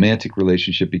romantic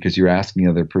relationship, because you're asking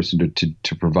the other person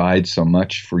to provide so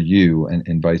much for you,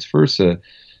 and vice versa,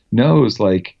 knows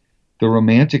like the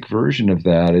romantic version of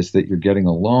that is that you're getting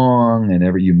along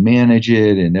and you manage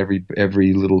it, and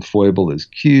every little foible is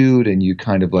cute, and you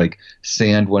kind of like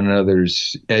sand one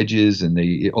another's edges, and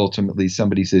they ultimately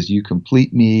somebody says you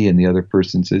complete me and the other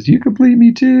person says you complete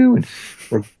me too, and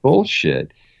or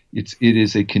bullshit. It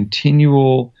is a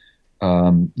continual,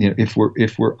 if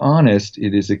we're honest,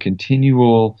 it is a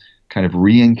continual kind of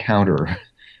re-encounter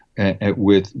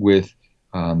with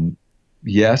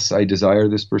yes, I desire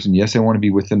this person. Yes, I want to be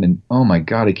with them. And oh my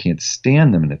God, I can't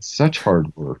stand them. And it's such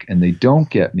hard work and they don't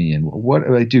get me. And what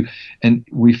do I do? And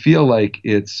we feel like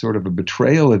it's sort of a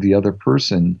betrayal of the other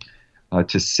person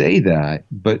to say that.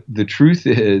 But the truth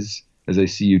is, as I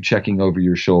see you checking over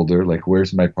your shoulder, like,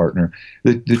 where's my partner?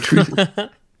 The truth is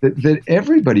that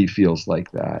everybody feels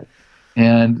like that.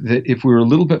 And that if we were a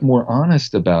little bit more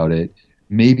honest about it,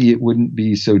 maybe it wouldn't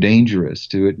be so dangerous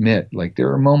to admit, like, there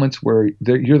are moments where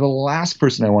you're the last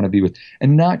person I want to be with.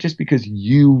 And not just because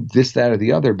you this, that, or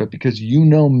the other, but because you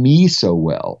know me so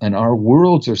well and our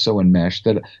worlds are so enmeshed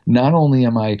that not only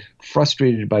am I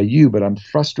frustrated by you, but I'm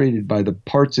frustrated by the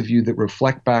parts of you that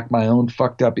reflect back my own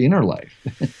fucked up inner life.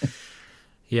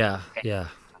 Yeah.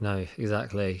 No,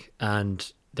 exactly. And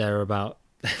they're about,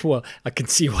 well, I can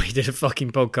see why you did a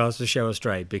fucking podcast for Cheryl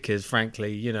Strayed, because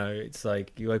frankly, you know, it's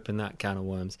like you open that can of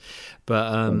worms.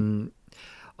 But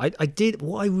I did,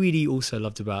 what I really also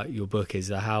loved about your book is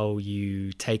how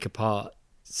you take apart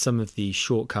some of the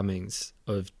shortcomings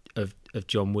of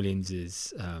John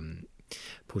Williams's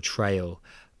portrayal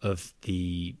of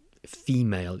the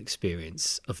female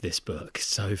experience of this book.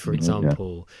 So for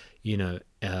example, you know,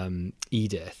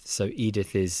 Edith. So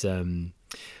Edith is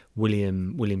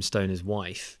William Stoner's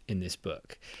wife in this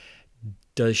book.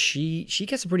 Does she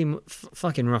gets a pretty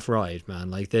fucking rough ride, man.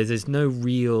 Like there's no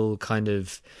real kind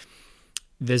of,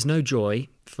 there's no joy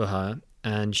for her,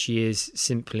 and she is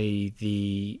simply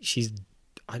she's,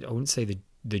 I wouldn't say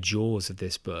the jaws of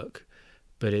this book,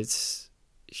 but it's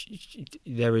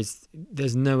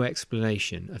there's no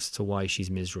explanation as to why she's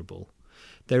miserable.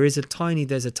 There's a tiny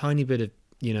bit of,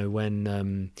 you know,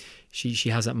 when she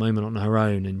has that moment on her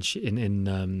own, and she in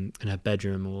her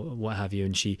bedroom or what have you,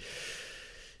 and she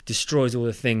destroys all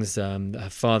the things that her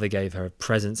father gave her,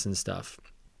 presents and stuff,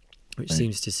 which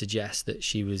seems to suggest that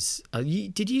she was.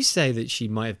 Did you say that she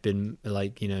might have been,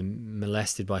 like, you know,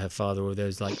 molested by her father, or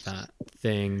there's like that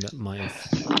thing that might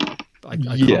have? I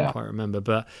can't quite remember,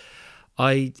 but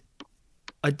I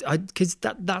because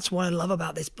that's what I love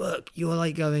about this book. You're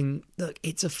like going, look,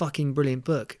 it's a fucking brilliant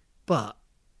book, but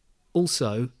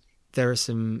also there are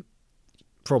some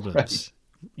problems,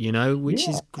 you know, which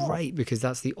is great, because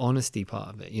that's the honesty part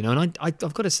of it, you know. And I've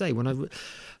got to say, when I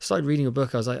started reading a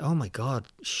book, I was like, oh my God,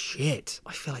 shit,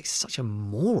 I feel like such a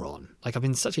moron. Like I've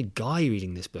been such a guy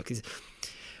reading this book.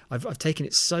 I've taken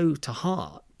it so to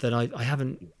heart that I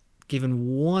haven't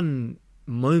given one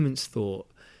moment's thought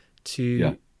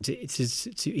to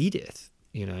Edith,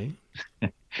 you know.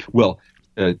 Well,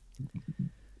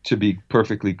 to be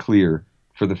perfectly clear,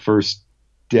 for the first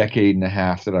decade and a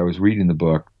half that I was reading the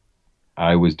book,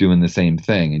 I was doing the same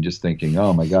thing and just thinking,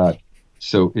 oh my God.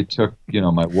 So it took, you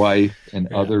know, my wife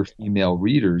and other female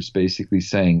readers basically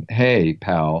saying, hey,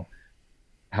 pal,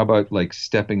 how about like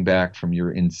stepping back from your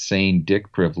insane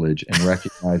dick privilege and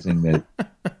recognizing that,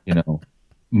 you know,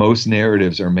 most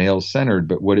narratives are male centered,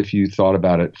 but what if you thought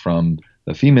about it from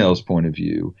the female's point of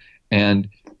view? And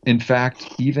in fact,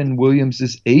 even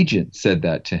Williams's agent said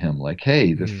that to him, like,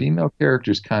 hey, the female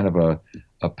character is kind of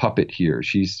a puppet here.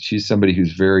 She's somebody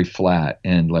who's very flat,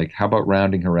 and like, how about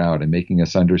rounding her out and making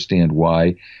us understand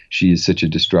why she is such a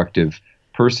destructive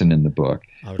person in the book?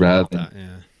 I would rather than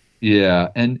that, yeah.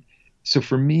 And so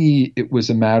for me, it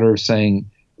was a matter of saying,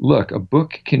 look, a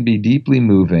book can be deeply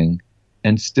moving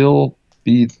and still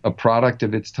be a product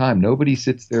of its time. Nobody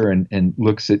sits there and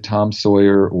looks at Tom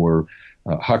Sawyer or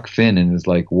Huck Finn and is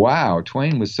like, wow,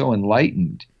 Twain was so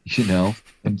enlightened, you know,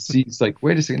 and sees like,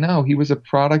 wait a second, no, he was a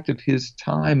product of his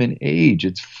time and age.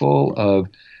 It's full of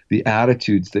the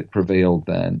attitudes that prevailed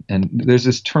then. And there's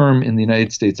this term in the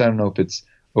United States, I don't know if it's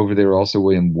over there also,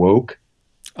 William, woke.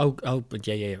 Oh, but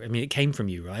yeah. I mean, it came from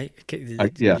you, right?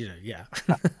 Yeah. You know, yeah.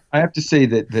 I have to say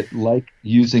that like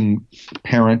using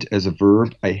parent as a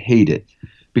verb, I hate it,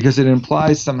 because it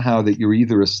implies somehow that you're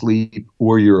either asleep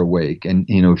or you're awake. And,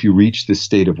 if you reach this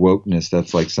state of wokeness,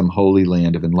 that's like some holy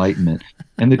land of enlightenment.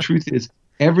 And the truth is,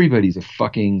 everybody's a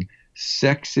fucking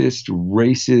sexist,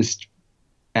 racist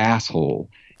asshole,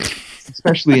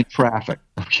 especially in traffic.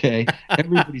 Okay.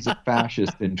 Everybody's a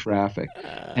fascist in traffic.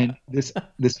 And this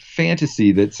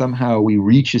fantasy that somehow we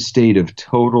reach a state of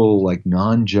total like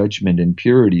non-judgment and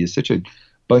purity is such a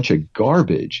bunch of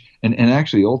garbage, and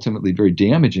actually ultimately very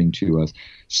damaging to us.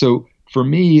 So for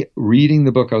me, reading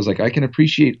the book, I was like, I can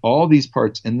appreciate all these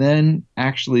parts, and then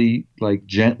actually like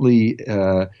gently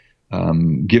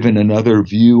given another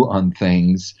view on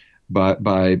things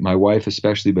by my wife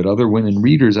especially, but other women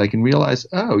readers, I can realize,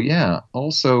 oh yeah,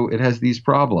 also it has these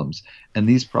problems, and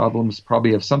these problems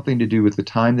probably have something to do with the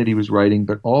time that he was writing,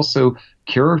 but also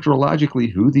characterologically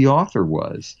who the author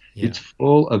was. Yeah. It's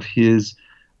full of his,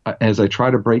 as I try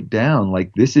to break down,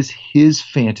 like this is his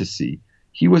fantasy.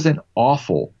 He was an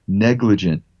awful,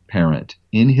 negligent parent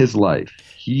in his life.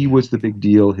 He was the big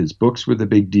deal. His books were the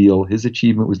big deal. His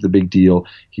achievement was the big deal.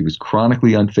 He was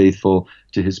chronically unfaithful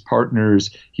to his partners.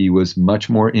 He was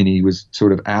he was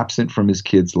sort of absent from his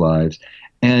kids' lives.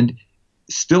 And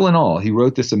still in all, he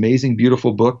wrote this amazing,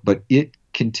 beautiful book, but it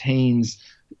contains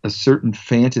a certain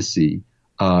fantasy.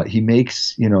 He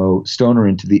makes, Stoner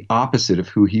into the opposite of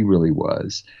who he really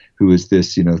was, who is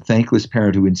this, thankless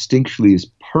parent who instinctually is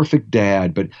perfect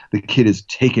dad, but the kid is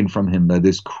taken from him by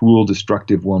this cruel,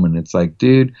 destructive woman. It's like,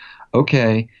 dude,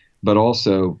 okay, but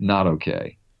also not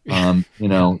okay.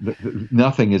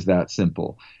 Nothing is that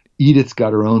simple. Edith's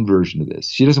got her own version of this.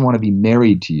 She doesn't want to be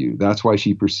married to you. That's why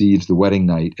she perceives the wedding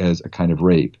night as a kind of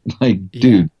rape. Like,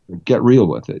 dude, get real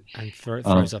with it. And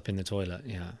throws up in the toilet,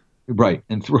 yeah. Right,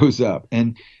 and throws up.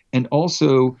 And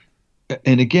also,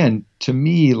 and again, to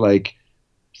me, like,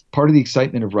 part of the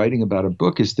excitement of writing about a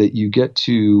book is that you get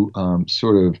to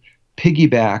sort of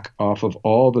piggyback off of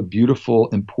all the beautiful,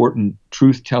 important,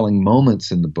 truth-telling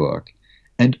moments in the book,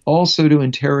 and also to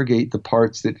interrogate the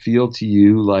parts that feel to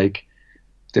you like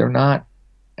they're not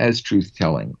as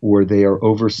truth-telling, or they are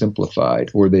oversimplified,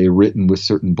 or they are written with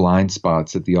certain blind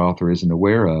spots that the author isn't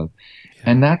aware of.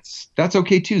 And that's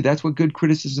okay too. That's what good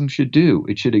criticism should do.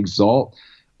 It should exalt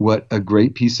what a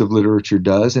great piece of literature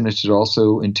does, and it should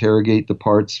also interrogate the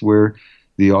parts where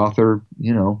the author,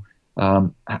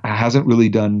 hasn't really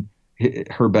done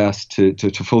her best to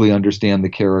fully understand the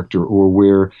character, or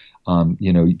where,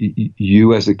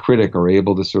 you as a critic are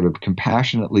able to sort of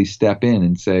compassionately step in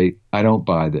and say, I don't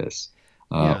buy this,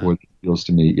 or it feels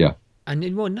to me, yeah. And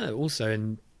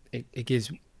it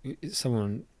gives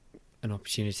someone an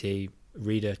opportunity,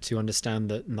 reader, to understand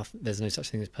that there's no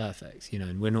such thing as perfect,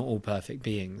 and we're not all perfect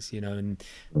beings, and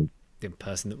the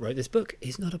person that wrote this book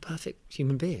is not a perfect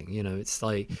human being, it's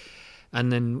like, and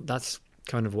then that's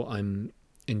kind of what I'm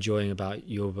enjoying about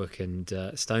your book and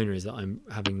Stoner, is that I'm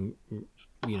having,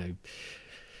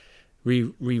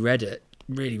 reread it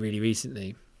really, really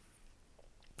recently,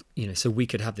 so we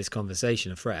could have this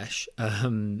conversation afresh,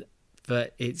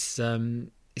 but it's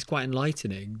quite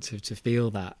enlightening to feel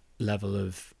that level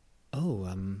of,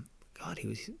 God,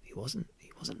 he wasn't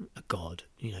a god,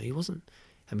 he wasn't.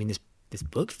 I mean, this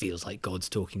book feels like God's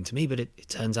talking to me, but it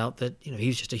turns out that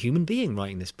he's just a human being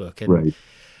writing this book, and right.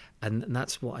 And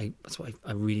that's what I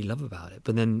really love about it.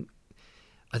 But then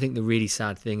I think the really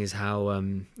sad thing is how,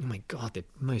 oh my God, the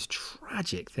most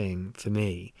tragic thing for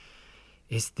me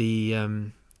is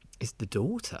the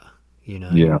daughter.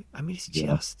 Yeah. I mean, it's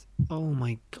just, oh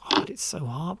my God, it's so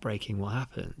heartbreaking what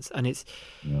happens, and it's.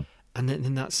 Yeah. And then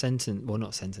in that sentence, well,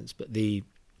 not sentence, but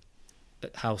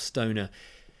how Stoner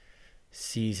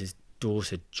sees his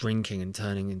daughter drinking and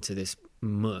turning into this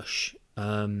mush,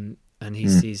 and he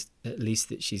sees at least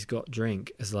that she's got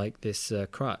drink as like this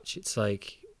crutch. It's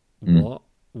like,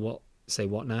 what, say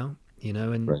what now?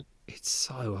 And right. It's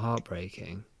so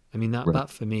heartbreaking. I mean, that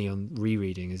for me on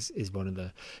rereading is one of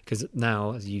the, because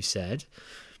now, as you said,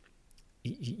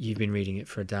 you've been reading it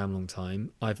for a damn long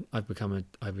time. I became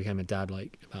a dad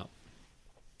like about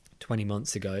 20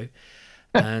 months ago,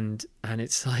 and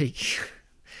it's like,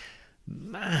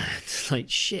 man, it's like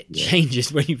shit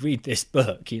changes when you read this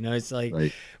book, it's like,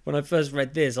 right. When I first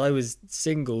read this, I was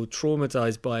single,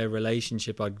 traumatized by a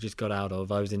relationship I just got out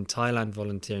of. I was in Thailand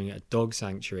volunteering at a dog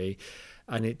sanctuary,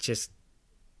 and it just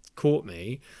caught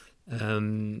me,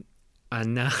 and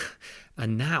now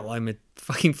I'm a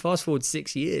fucking fast forward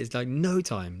 6 years, like no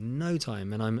time,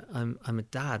 and I'm a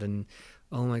dad, and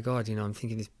oh my God, I'm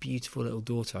thinking this beautiful little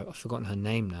daughter. I've forgotten her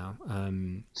name now.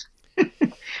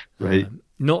 Right.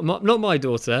 Not my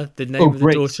daughter. The name of the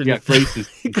Grace. daughter. Yeah, Grace is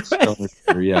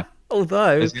yeah. Although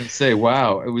I was going to say,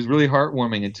 wow, it was really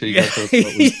heartwarming until you got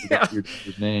to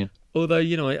your name. Although,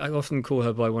 you know, I often call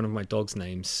her by one of my dog's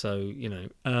names, so you know,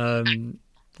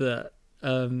 that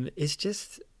it's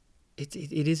just it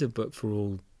is a book for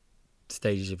all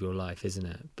stages of your life, isn't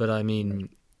it? But I mean,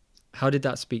 how did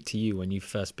that speak to you when you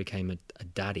first became a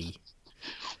daddy?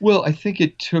 Well, I think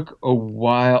it took a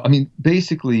while. I mean,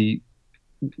 basically,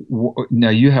 now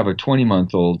you have a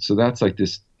 20-month-old, so that's like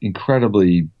this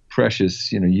incredibly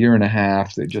precious, year and a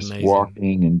half. They're It's just amazing.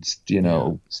 walking and,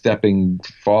 Yeah, stepping,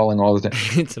 falling all the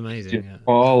time. it's amazing. Yeah,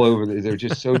 All over. They're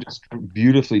just so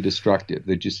beautifully destructive.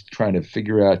 They're just trying to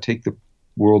figure out, take the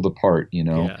world apart,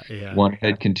 yeah, yeah. one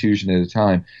head contusion at a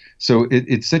time. So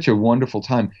it's such a wonderful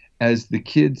time as the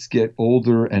kids get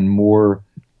older and more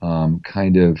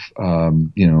kind of,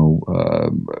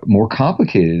 more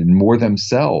complicated and more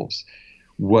themselves.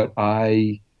 What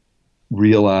I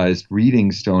realized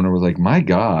reading Stoner was like, my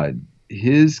God,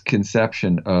 his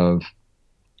conception of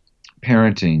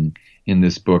parenting in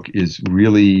this book is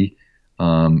really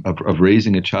of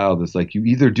raising a child is like you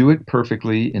either do it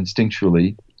perfectly,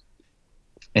 instinctually,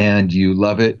 and you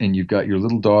love it, and you've got your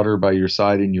little daughter by your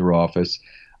side in your office,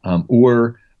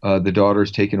 or the daughter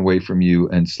is taken away from you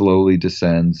and slowly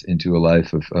descends into a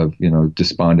life of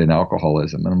despondent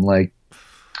alcoholism. And I'm like,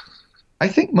 I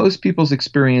think most people's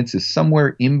experience is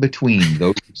somewhere in between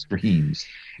those extremes.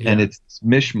 And Yeah. it's this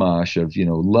mishmash of,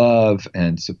 love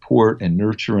and support and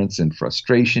nurturance and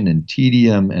frustration and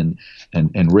tedium and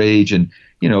rage. And,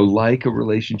 like a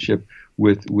relationship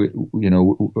with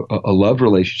a love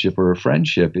relationship or a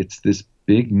friendship, it's this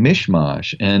big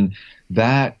mishmash. And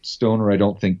that Stoner, I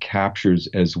don't think, captures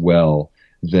as well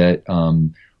that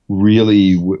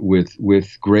really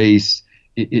with Grace,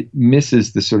 it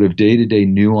misses the sort of day-to-day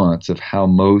nuance of how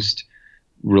most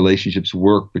relationships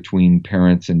work between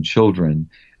parents and children.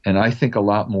 And I think a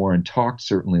lot more, and talked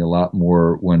certainly a lot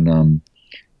more when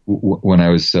I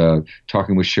was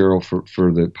talking with Cheryl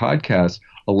for the podcast,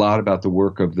 a lot about the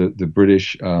work of the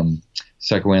British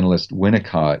psychoanalyst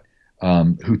Winnicott,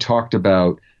 who talked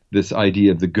about this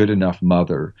idea of the good enough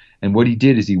mother. And what he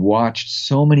did is he watched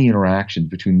so many interactions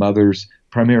between mothers,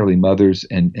 primarily mothers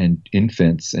and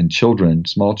infants and children,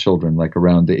 small children, like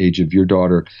around the age of your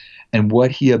daughter. And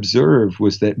what he observed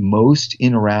was that most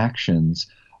interactions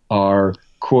are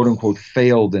quote unquote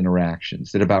failed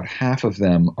interactions, that about half of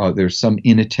them there's some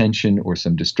inattention or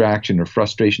some distraction or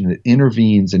frustration that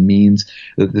intervenes and means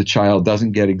that the child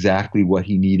doesn't get exactly what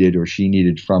he needed or she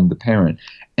needed from the parent.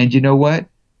 And you know what?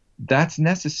 That's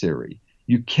necessary.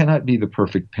 You cannot be the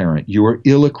perfect parent. You are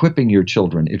ill-equipping your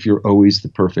children if you're always the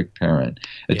perfect parent.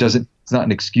 Yeah. It's not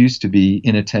an excuse to be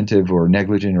inattentive or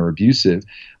negligent or abusive,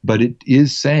 but it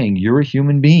is saying you're a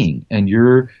human being and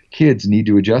your kids need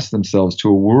to adjust themselves to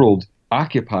a world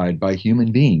occupied by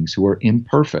human beings who are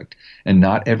imperfect, and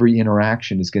not every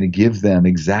interaction is going to give them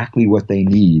exactly what they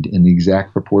need in the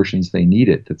exact proportions they need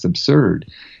it. That's absurd.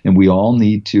 And we all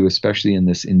need to, especially in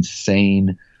this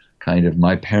insane kind of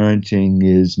my parenting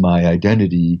is my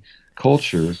identity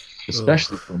culture,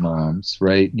 especially for moms,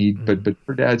 right? But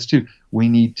for dads too, we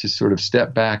need to sort of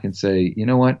step back and say, you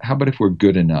know what, how about if we're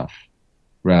good enough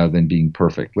rather than being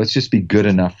perfect? Let's just be good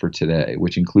enough for today,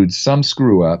 which includes some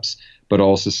screw ups, but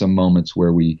also some moments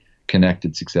where we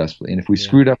connected successfully. And if we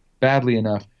screwed up badly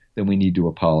enough, then we need to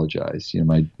apologize.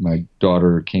 My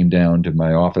daughter came down to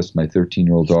my office, my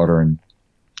 13-year-old daughter, and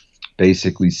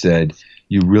basically said,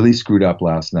 you really screwed up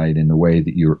last night in a way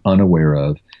that you're unaware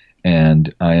of,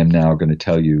 and I am now going to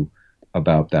tell you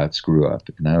about that screw up.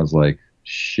 And I was like,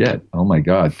 shit, oh my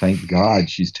God, thank God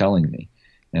she's telling me.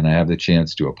 And I have the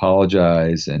chance to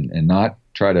apologize and not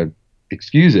try to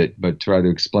excuse it, but try to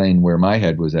explain where my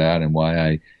head was at and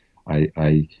why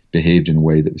I behaved in a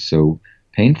way that was so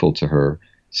painful to her.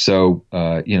 So,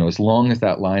 as long as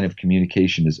that line of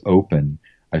communication is open,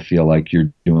 I feel like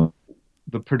you're doing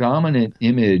the predominant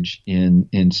image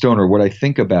in Stoner. What I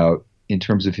think about in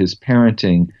terms of his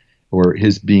parenting or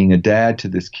his being a dad to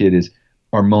this kid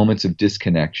are moments of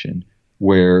disconnection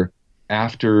where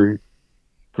after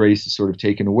Grace is sort of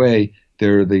taken away,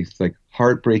 there are these like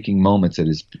heartbreaking moments at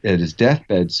his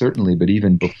deathbed, certainly, but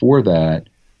even before that,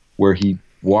 where he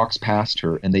walks past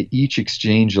her and they each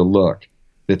exchange a look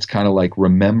that's kind of like,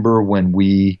 remember when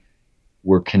we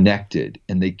were connected,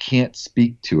 and they can't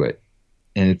speak to it.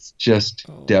 And it's just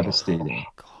devastating.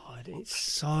 God, it's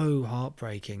so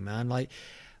heartbreaking, man. Like,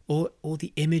 all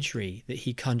the imagery that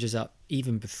he conjures up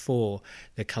even before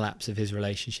the collapse of his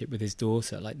relationship with his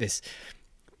daughter, like this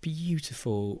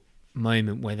beautiful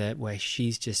moment where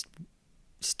she's just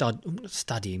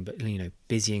studying, but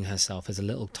busying herself as a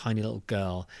little tiny little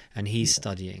girl, and he's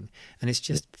studying, and it's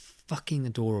just fucking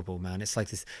adorable, man. It's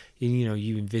like this, you know,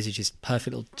 you envisage this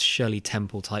perfect little Shirley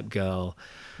Temple type girl,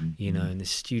 you know, and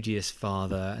this studious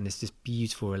father, and it's this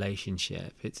beautiful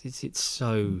relationship. It's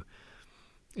so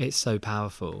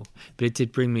powerful. But it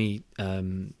did bring me,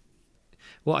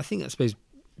 well, I think, I suppose,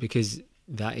 because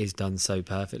that is done so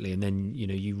perfectly, and then, you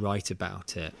know, you write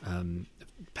about it,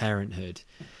 parenthood,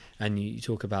 and you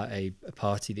talk about a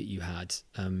party that you had,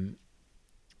 and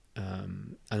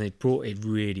it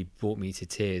really brought me to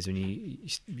tears when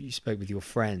you spoke with your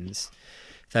friends,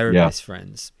 therapist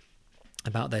friends,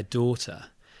 about their daughter,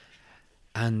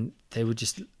 and they were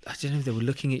just, I don't know if they were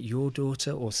looking at your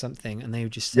daughter or something, and they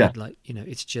just said, like, you know,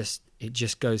 it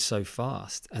just goes so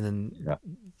fast. And then,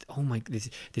 oh my,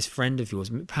 this friend of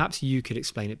yours, perhaps you could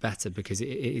explain it better, because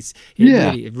it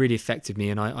really affected me,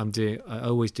 and I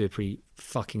always do a pretty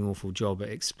fucking awful job at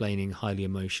explaining highly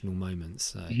emotional moments.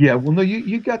 So. Yeah, well, no,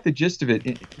 you got the gist of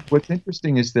it. What's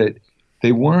interesting is that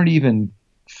they weren't even,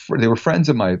 they were friends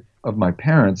of my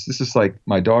parents. This is like,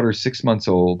 my daughter's 6 months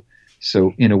old.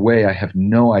 So in a way, I have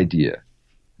no idea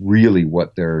really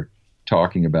what they're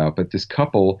talking about. But this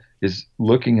couple is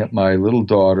looking at my little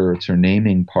daughter. It's her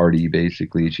naming party,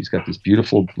 basically. She's got this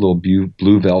beautiful little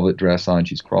blue velvet dress on.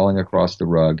 She's crawling across the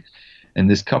rug. And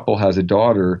this couple has a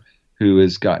daughter who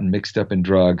has gotten mixed up in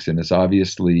drugs and is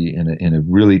obviously in a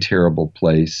really terrible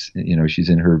place. You know, she's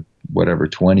in her,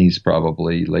 20s,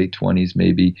 probably, late 20s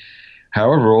maybe.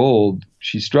 However old,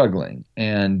 she's struggling.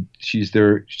 And she's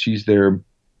their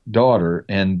daughter,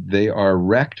 and they are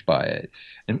wrecked by it.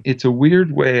 And it's a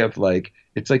weird way of, like,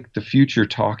 it's like the future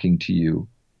talking to you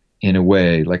in a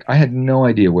way. Like, I had no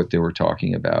idea what they were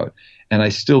talking about, and I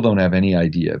still don't have any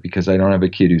idea, because I don't have a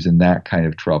kid who's in that kind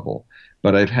of trouble.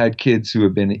 But I've had kids who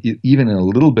have been even in a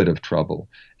little bit of trouble,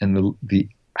 and the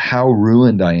how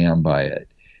ruined I am by it,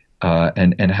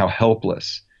 and how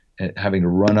helpless, having to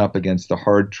run up against the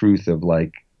hard truth of,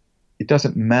 like, it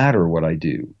doesn't matter what I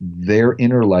do. Their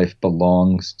inner life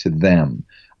belongs to them.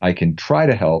 I can try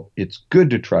to help. It's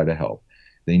good to try to help.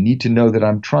 They need to know that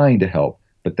I'm trying to help,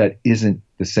 but that isn't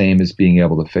the same as being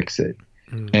able to fix it.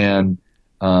 And,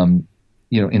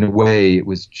 you know, in a way, it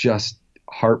was just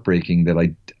heartbreaking that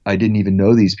I didn't even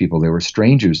know these people. They were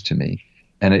strangers to me.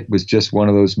 And it was just one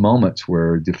of those moments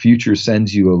where the future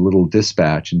sends you a little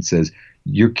dispatch and says,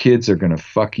 your kids are going to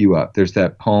fuck you up. There's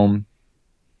that poem,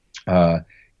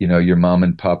 you know, your mom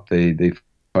and pop, they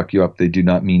fuck you up. They do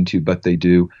not mean to, but they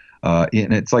do.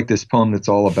 And it's like this poem that's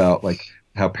all about, like,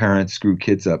 how parents screw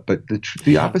kids up. But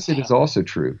the opposite is also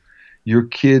true. Your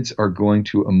kids are going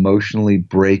to emotionally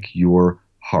break your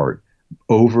heart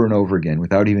over and over again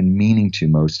without even meaning to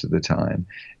most of the time.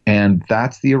 And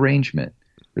that's the arrangement.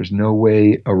 There's no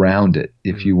way around it.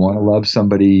 If you want to love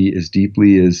somebody as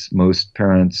deeply as most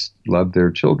parents love their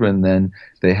children, then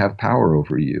they have power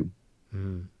over you.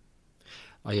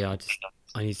 Oh yeah,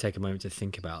 I need to take a moment to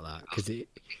think about that, because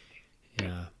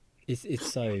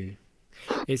it's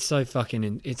so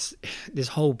fucking, it's this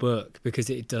whole book, because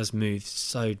it does move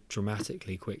so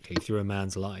dramatically quickly through a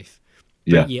man's life.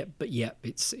 But yet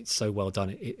it's so well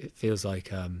done. It feels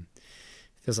like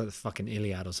the fucking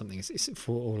Iliad or something. It's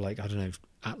or like, I don't know,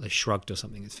 Atlas Shrugged or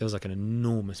something. It feels like an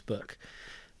enormous book.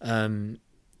 But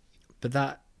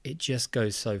that, it just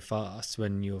goes so fast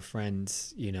when your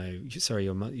friends, you know,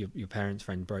 your parents'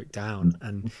 friend broke down,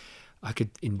 and I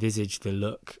could envisage the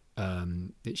look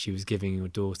that she was giving your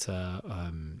daughter,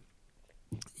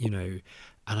 you know,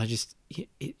 and I just,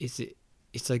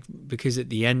 it's like, because at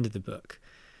the end of the book,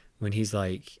 when he's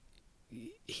like,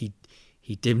 he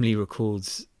dimly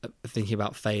recalls thinking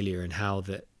about failure and how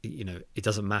that, you know, it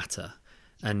doesn't matter,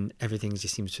 and everything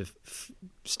just seems to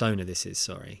Stoner this is,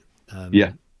 sorry.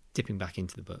 Dipping back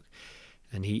into the book,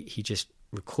 and he just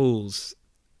recalls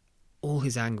all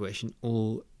his anguish and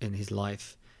all in his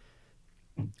life,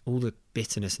 all the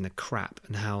bitterness and the crap,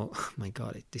 and how, oh my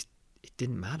God, it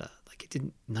didn't matter. Like,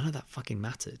 none of that fucking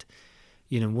mattered.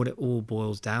 You know, what it all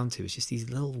boils down to is just these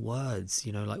little words,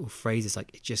 you know, like, or phrases,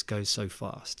 like, it just goes so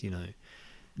fast, you know.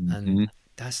 And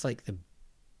that's like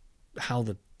how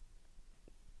the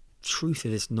truth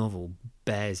of this novel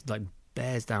bears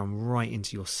down right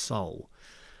into your soul.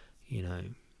 You know,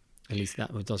 at least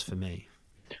that what it does for me.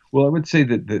 Well, I would say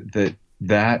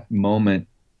that moment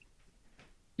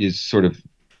is sort of,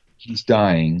 he's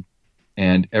dying,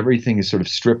 and everything is sort of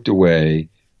stripped away,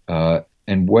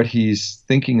 and what he's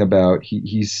thinking about,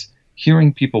 he's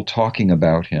hearing people talking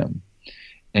about him,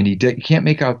 and he can't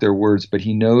make out their words, but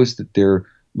he knows that they're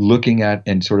looking at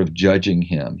and sort of judging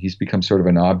him. He's become sort of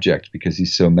an object because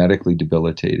he's so medically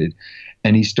debilitated,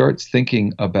 and he starts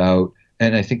thinking about,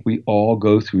 and I think we all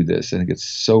go through this. I think it's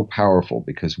so powerful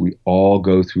because we all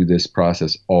go through this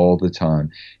process all the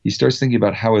time. He starts thinking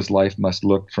about how his life must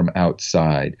look from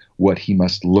outside, what he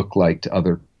must look like to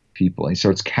other people. And he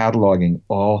starts cataloging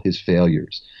all his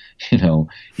failures.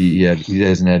 He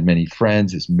hasn't had many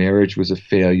friends. His marriage was a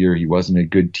failure. He wasn't a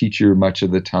good teacher much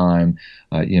of the time.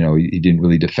 He didn't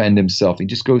really defend himself. He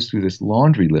just goes through this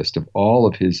laundry list of all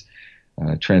of his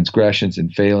transgressions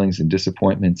and failings and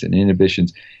disappointments and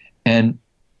inhibitions. And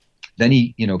then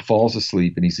he, falls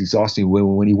asleep and he's exhausted.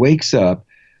 When he wakes up,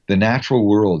 the natural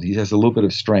world, he has a little bit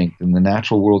of strength, and the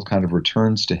natural world kind of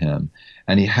returns to him.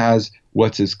 And he has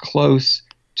what's as close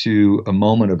to a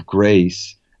moment of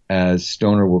grace as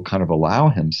Stoner will kind of allow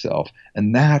himself.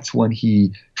 And that's when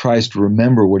he tries to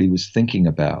remember what he was thinking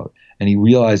about. And he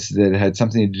realizes that it had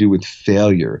something to do with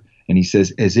failure. And he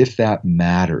says, as if that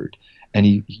mattered. And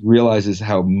he realizes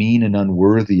how mean and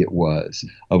unworthy it was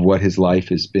of what his life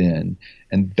has been.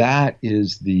 And that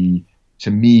is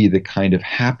to me, the kind of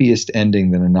happiest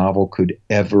ending that a novel could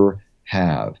ever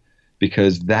have,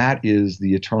 because that is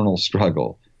the eternal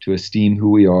struggle to esteem who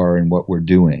we are and what we're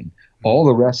doing. All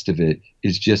the rest of it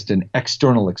is just an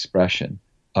external expression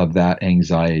of that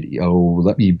anxiety. Oh,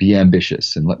 let me be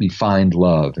ambitious and let me find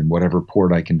love in whatever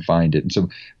port I can find it. And so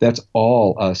that's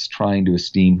all us trying to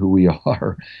esteem who we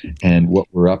are and what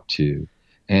we're up to.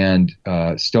 And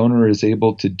Stoner is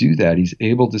able to do that. He's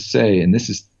able to say, and this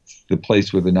is the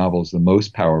place where the novel is the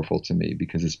most powerful to me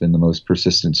because it's been the most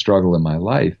persistent struggle in my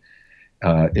life.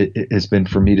 It has been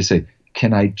for me to say,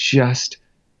 can I just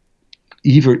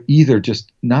either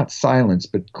just not silence,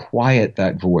 but quiet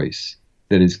that voice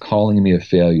that is calling me a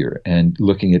failure and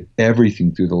looking at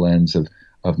everything through the lens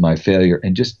of my failure,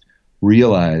 and just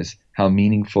realize how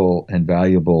meaningful and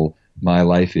valuable my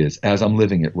life is as I'm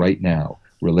living it right now,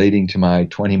 relating to my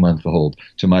 20-month-old,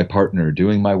 to my partner,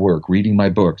 doing my work, reading my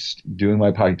books, doing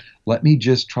my podcast. Let me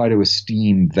just try to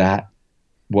esteem that,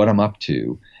 what I'm up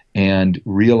to, and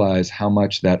realize how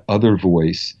much that other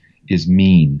voice is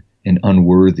mean and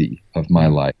unworthy of my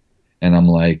life. And I'm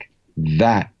like,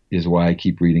 that is why I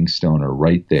keep reading Stoner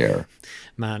right there.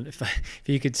 Man, if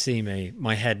you could see me,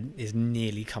 my head is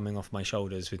nearly coming off my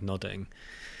shoulders with nodding.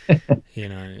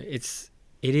 It's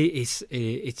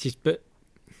just, but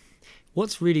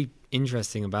what's really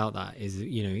interesting about that is,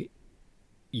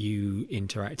 you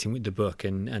interacting with the book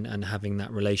and having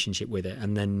that relationship with it,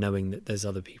 and then knowing that there's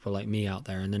other people like me out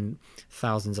there, and then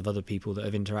thousands of other people that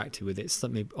have interacted with it,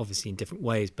 something obviously in different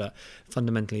ways, but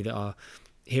fundamentally that are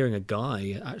hearing a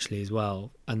guy actually as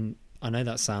well. And I know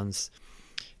that sounds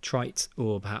trite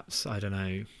or perhaps, I don't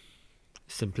know,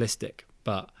 simplistic,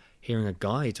 but hearing a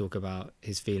guy talk about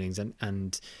his feelings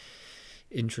and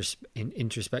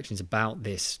introspections about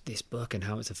this book and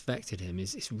how it's affected him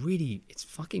it's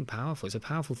fucking powerful. It's a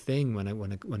powerful thing when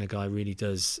a guy really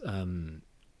does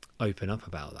open up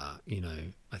about that,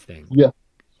 I think. Yeah.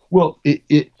 Well,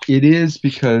 it is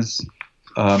because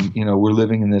we're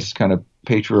living in this kind of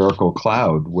patriarchal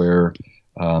cloud where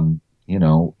and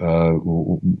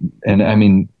I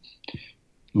mean,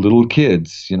 little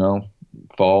kids,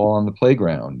 fall on the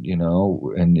playground,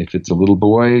 and if it's a little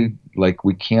boy, like,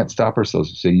 we can't stop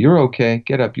ourselves to say, you're okay,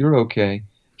 get up, you're okay,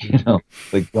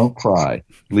 like, don't cry,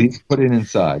 put it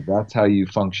inside. That's how you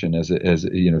function as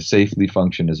safely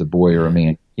function as a boy or a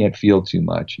man. You can't feel too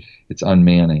much. It's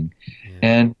unmanning. Yeah.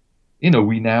 And,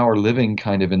 we now are living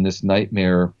kind of in this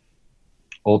nightmare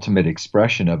ultimate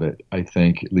expression of it, I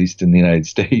think, at least in the United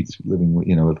States, living,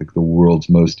 with like the world's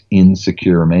most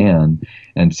insecure man,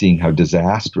 and seeing how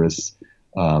disastrous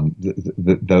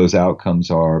those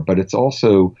outcomes are. But it's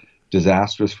also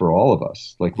disastrous for all of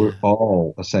us. Like, we're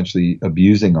all essentially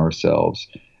abusing ourselves.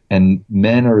 And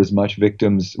men are as much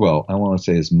victims, well, I don't want to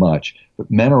say as much,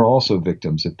 but men are also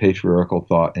victims of patriarchal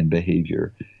thought and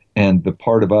behavior. And the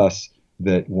part of us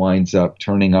that winds up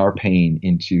turning our pain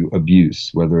into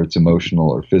abuse, whether it's emotional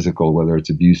or physical, whether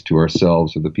it's abuse to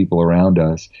ourselves or the people around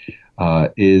us,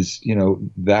 that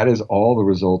is all the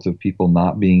result of people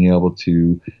not being able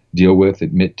to deal with,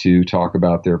 admit to, talk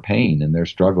about their pain and their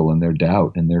struggle and their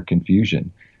doubt and their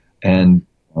confusion. And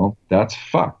that's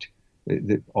fucked.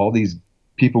 All these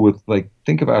people with, like,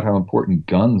 think about how important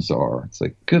guns are. It's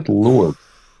like, good Lord,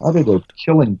 how did a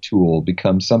killing tool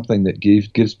become something that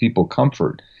gives people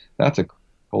comfort? That's a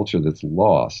culture that's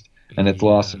lost, and it's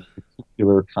lost in a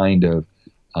particular kind of,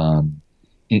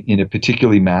 in a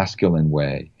particularly masculine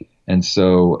way. And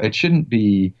so it shouldn't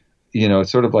be,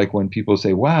 it's sort of like when people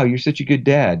say, wow, you're such a good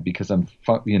dad because I'm,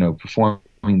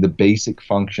 performing the basic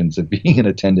functions of being an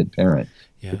attendant parent.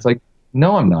 Yeah. It's like,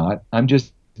 no, I'm not. I'm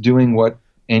just doing what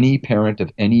any parent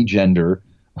of any gender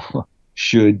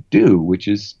should do, which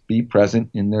is be present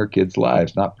in their kids'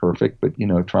 lives. Not perfect, but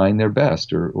trying their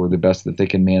best, or the best that they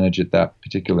can manage at that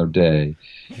particular day.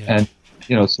 Yeah.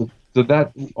 And so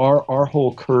that our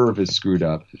whole curve is screwed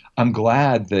up. I'm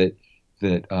glad that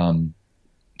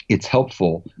it's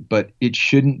helpful, but it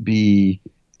shouldn't be.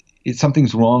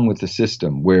 Something's wrong with the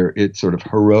system where it's sort of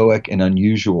heroic and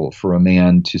unusual for a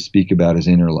man to speak about his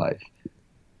inner life.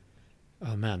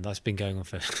 Oh man, that's been going on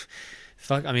for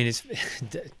fuck. I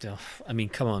mean,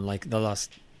 come on, like the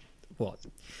last, what,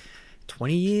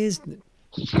 20 years,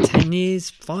 10 years,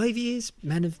 5 years,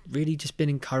 men have really just been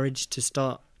encouraged to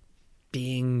start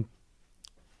being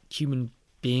human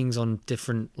beings on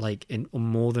different, like, on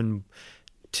more than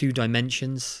two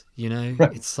dimensions,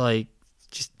 Right. It's like,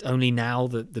 just only now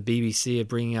that the BBC are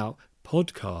bringing out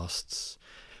podcasts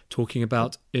talking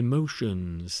about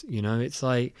emotions, it's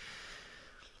like,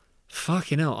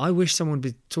 fucking hell, I wish someone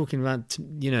would be talking about,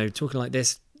 talking like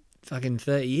this fucking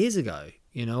 30 years ago.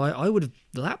 I would have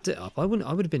lapped it up. I would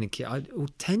have been a kid.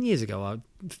 10 years ago,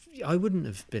 I wouldn't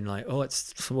have been like, oh,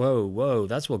 it's, whoa,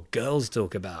 that's what girls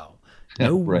talk about.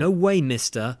 No, Right. no way,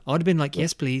 mister. I'd have been like,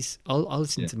 yes, please. I'll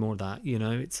listen Yeah. to more of that,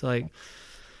 It's like,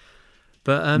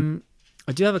 but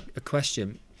I do have a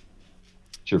question.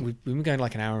 Sure. We've been going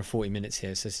like an hour and 40 minutes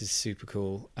here, so this is super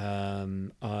cool.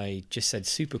 I just said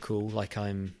super cool like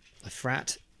I'm a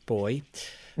frat boy.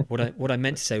 What I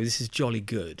meant to say was this is jolly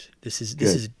good. This is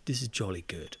jolly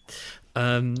good.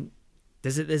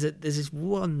 There's this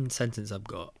one sentence I've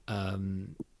got.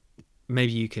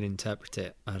 Maybe you can interpret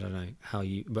it. I don't know how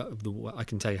you, but I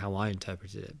can tell you how I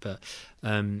interpreted it. But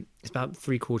it's about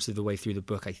 3/4 of the way through the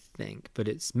book, I think. But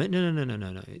it's no.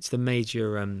 It's the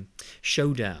major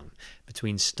showdown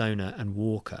between Stoner and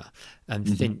Walker. And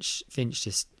Finch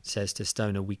just says to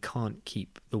Stoner, "We can't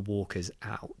keep the walkers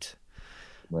out."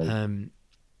 Right.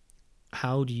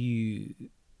 How do you,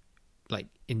 like,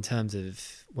 in terms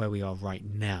of where we are right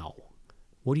now?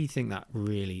 What do you think that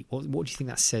really? What do you think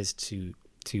that says to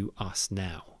us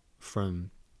now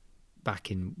from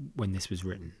back in when this was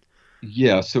written?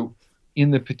 Yeah. So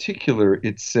in the particular,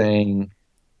 it's saying,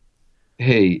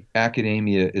 hey,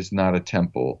 academia is not a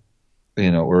temple,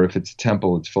 or if it's a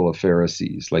temple, it's full of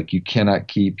Pharisees. Like, you cannot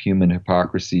keep human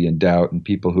hypocrisy and doubt and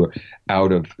people who are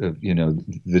out of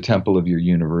the temple of your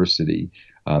university.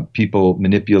 People,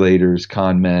 manipulators,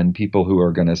 con men, people who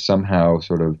are going to somehow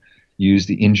sort of use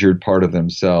the injured part of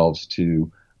themselves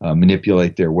to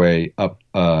manipulate their way up,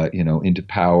 into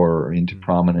power or into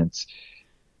prominence.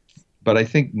 But I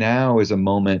think now is a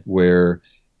moment where,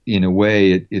 in a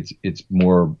way, it's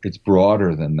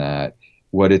broader than that.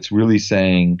 What it's really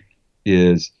saying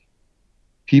is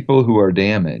people who are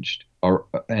damaged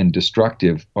and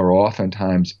destructive are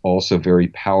oftentimes also very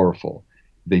powerful.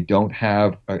 They don't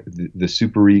have the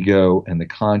superego and the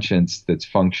conscience that's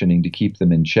functioning to keep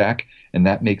them in check, and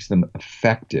that makes them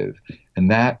effective. And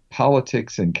that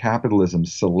politics and capitalism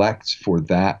selects for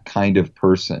that kind of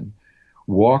person.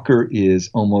 Walker is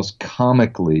almost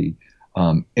comically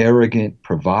arrogant,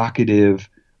 provocative,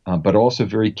 but also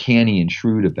very canny and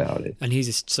shrewd about it. And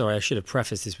sorry, I should have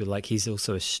prefaced this with, like, he's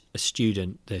also a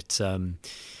student that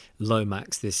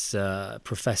Lomax, this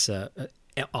professor,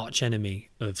 arch enemy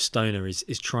of Stoner,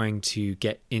 is trying to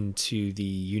get into the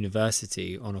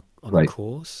university on Right. a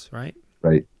course, right?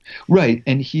 Right.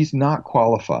 And he's not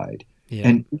qualified. Yeah.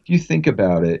 And if you think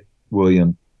about it,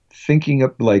 William, thinking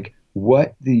of like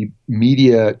what the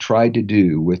media tried to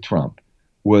do with Trump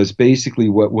was basically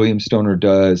what William Stoner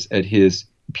does at his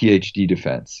PhD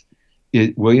defense.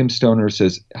 William Stoner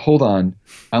says, hold on,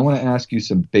 I want to ask you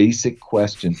some basic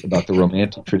questions about the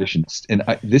Romantic traditions. And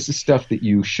this is stuff that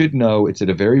you should know. It's at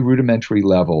a very rudimentary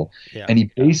level. Yeah. And he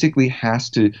basically has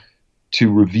to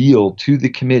reveal to the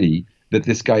committee that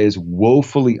this guy is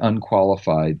woefully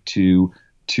unqualified to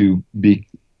be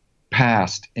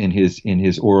passed in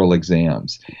his oral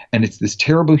exams. And it's this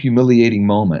terrible, humiliating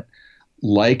moment,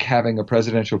 like having a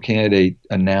presidential candidate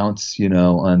announce,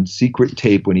 on secret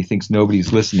tape when he thinks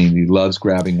nobody's listening, he loves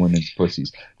grabbing women's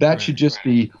pussies. That should just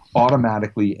be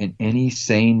automatically, in any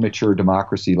sane, mature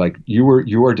democracy, like, you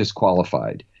are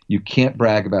disqualified. You can't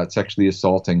brag about sexually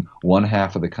assaulting one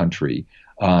half of the country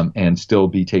and still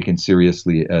be taken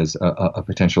seriously as a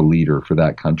potential leader for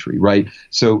that country, right?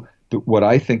 So what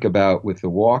I think about with the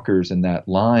Walkers and that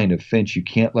line of Finch, you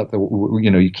can't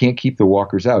you can't keep the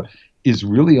Walkers out, is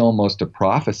really almost a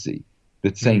prophecy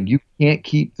that's saying you can't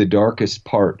keep the darkest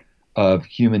part of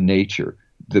human nature,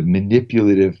 the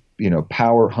manipulative,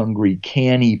 power-hungry,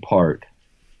 canny part,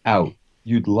 out.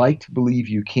 You'd like to believe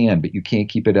you can, but you can't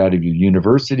keep it out of your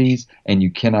universities, and you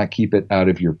cannot keep it out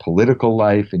of your political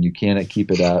life, and you cannot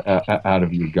keep it out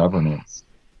of your governance.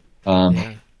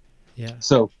 Yeah. Yeah.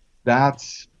 So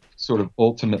that's sort of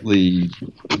ultimately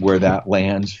where that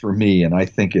lands for me. And I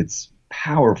think it's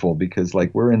powerful because,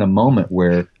 like, we're in a moment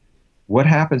where what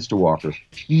happens to Walker?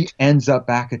 He ends up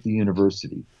back at the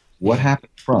university. What Yeah. happened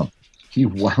to Trump? He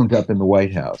wound up in the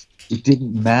White House. It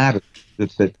didn't matter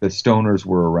that the stoners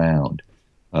were around,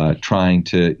 trying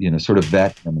to, sort of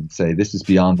vet him and say, this is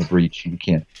beyond the breach. You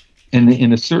can't. And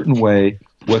in a certain way,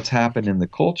 what's happened in the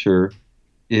culture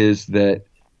is that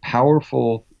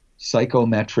powerful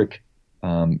psychometric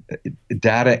um,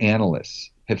 data analysts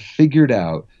have figured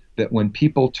out that when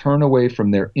people turn away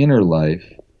from their inner life,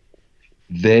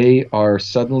 they are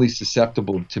suddenly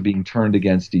susceptible to being turned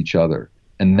against each other.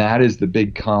 And that is the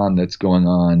big con that's going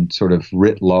on sort of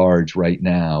writ large right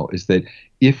now, is that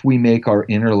if we make our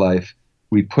inner life,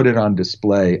 we put it on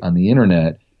display on the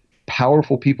internet,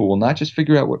 powerful people will not just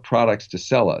figure out what products to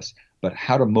sell us, but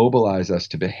how to mobilize us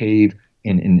to behave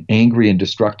in angry and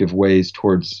destructive ways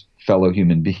towards fellow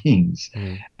human beings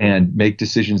and make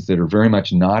decisions that are very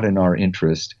much not in our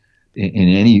interest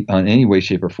in any way,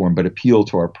 shape, or form, but appeal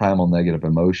to our primal negative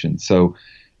emotions. So,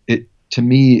 to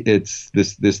me, it's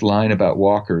this line about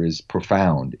Walker is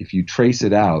profound. If you trace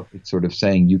it out, it's sort of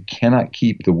saying you cannot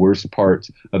keep the worst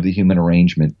parts of the human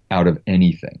arrangement out of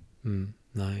anything.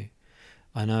 No,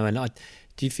 I know. And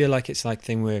do you feel like it's like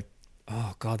thing where,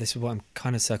 oh God, this is what I'm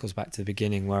kind of circles back to the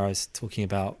beginning where I was talking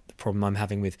about the problem I'm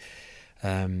having with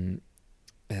Brexit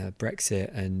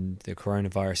and the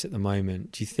coronavirus at the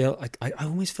moment. Do you feel like I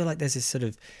almost feel like there's this sort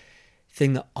of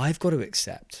thing that I've got to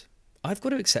accept. I've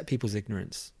got to accept people's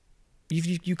ignorance.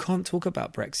 You can't talk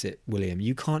about Brexit, William.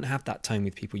 You can't have that tone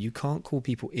with people. You can't call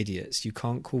people idiots. You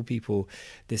can't call people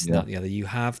this, that, the other. You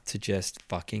have to just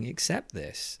fucking accept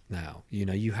this now.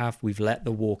 We've let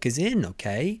the walkers in,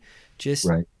 okay? Just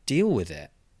deal with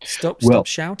it. Stop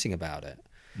shouting about it.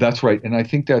 That's right. And I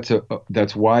think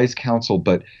that's wise counsel,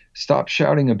 but stop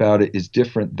shouting about it is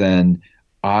different than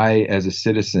I, as a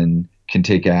citizen, can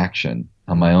take action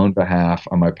on my own behalf,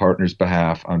 on my partner's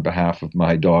behalf, on behalf of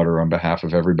my daughter, on behalf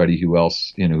of everybody who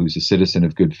else, who's a citizen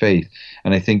of good faith.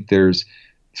 And I think there's,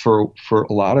 for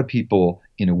a lot of people,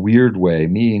 in a weird way,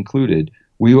 me included,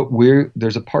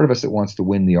 there's a part of us that wants to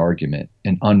win the argument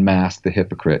and unmask the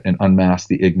hypocrite and unmask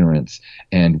the ignorance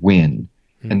and win.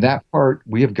 And that part,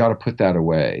 we have got to put that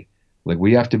away. Like,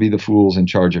 we have to be the fools in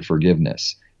charge of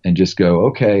forgiveness and just go,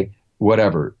 okay,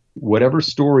 whatever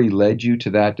story led you to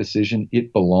that decision,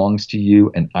 it belongs to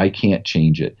you and I can't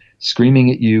change it. Screaming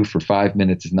at you for 5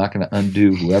 minutes is not going to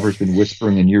undo whoever's been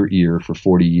whispering in your ear for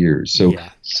 40 years. So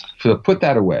put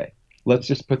that away. Let's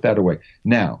just put that away.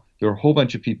 Now, there are a whole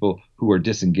bunch of people who are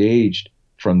disengaged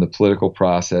from the political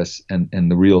process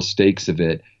and the real stakes of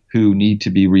it, who need to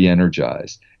be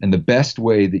re-energized. And the best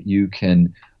way that you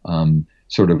can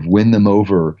sort of win them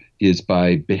over is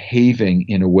by behaving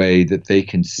in a way that they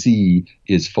can see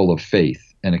is full of faith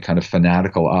and a kind of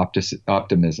fanatical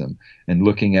optimism, and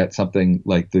looking at something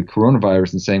like the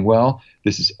coronavirus and saying, well,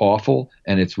 this is awful,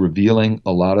 and it's revealing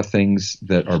a lot of things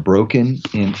that are broken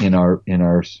in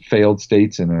our failed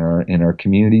states and in our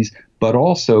communities, but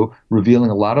also revealing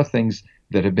a lot of things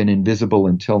that have been invisible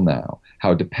until now,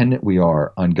 how dependent we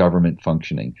are on government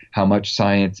functioning, how much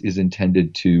science is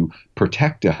intended to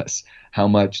protect us, how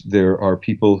much there are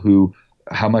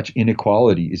how much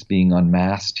inequality is being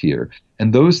unmasked here.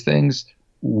 And those things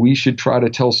we should try to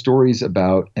tell stories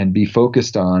about and be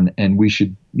focused on, and we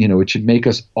should, it should make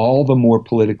us all the more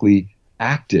politically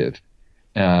active.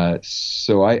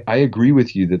 So I agree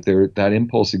with you that that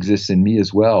impulse exists in me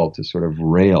as well to sort of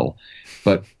rail.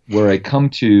 But where I come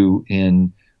to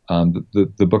in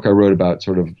the book I wrote about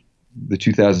sort of the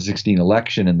 2016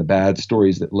 election and the bad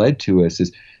stories that led to us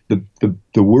is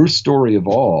the worst story of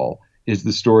all is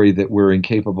the story that we're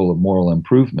incapable of moral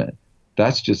improvement.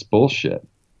 That's just bullshit.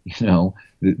 The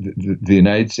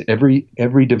United States,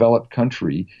 every developed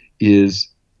country is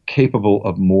capable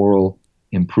of moral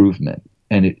improvement,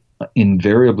 and it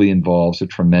invariably involves a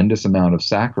tremendous amount of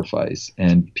sacrifice,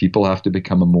 and people have to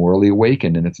become morally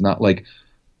awakened. And it's not like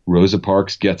Rosa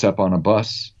Parks gets up on a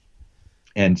bus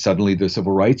and suddenly the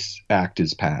Civil Rights Act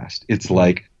is passed. It's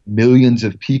like millions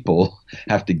of people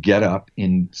have to get up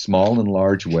in small and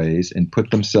large ways and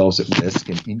put themselves at risk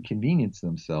and inconvenience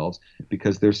themselves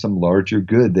because there's some larger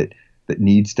good that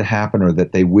needs to happen or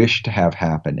that they wish to have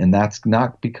happen. And that's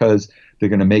not because they're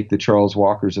going to make the Charles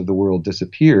Walkers of the world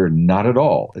disappear. Not at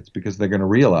all. It's because they're going to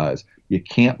realize you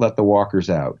can't let the Walkers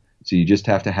out. So you just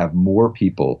have to have more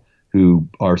people who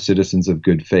are citizens of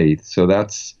good faith. So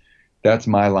that's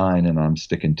my line, and I'm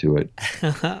sticking to it.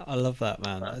 I love that,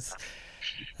 man.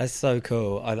 That's so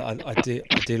cool. I do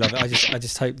love it. I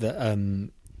just hope that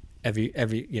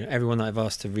everyone that I've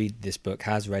asked to read this book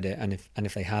has read it, and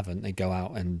if they haven't, they go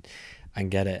out and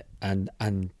get it and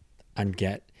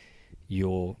get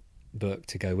your book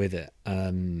to go with it.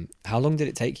 How long did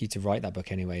it take you to write that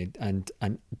book anyway? And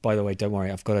by the way, don't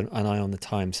worry, I've got an eye on the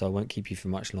time, so I won't keep you for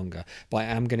much longer. But I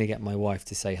am going to get my wife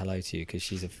to say hello to you because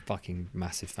she's a fucking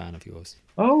massive fan of yours.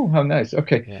 Oh, how nice.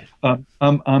 Okay.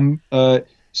 Yeah.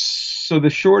 So the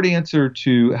short answer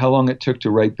to how long it took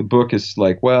to write the book is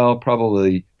like, well,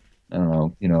 probably, I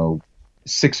don't know,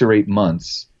 6 or 8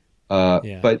 months.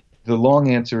 But the long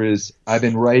answer is I've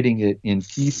been writing it in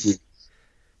pieces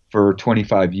for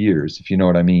 25 years, if you know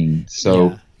what I mean.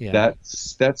 So that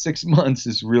 6 months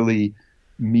is really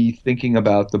me thinking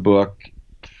about the book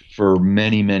for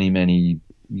many, many, many,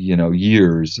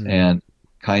 years, and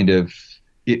kind of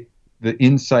the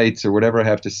insights or whatever I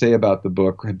have to say about the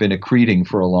book have been accreting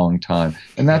for a long time.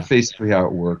 And that's basically how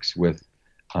it works with,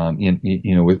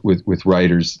 with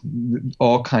writers.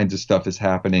 All kinds of stuff is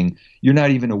happening. You're not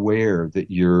even aware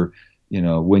that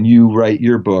when you write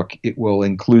your book, it will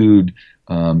include,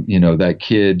 that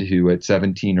kid who at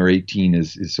 17 or 18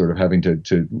 is sort of having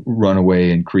to run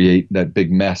away and create that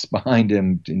big mess behind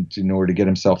him in order to get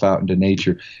himself out into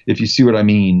nature. If you see what I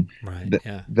mean, right?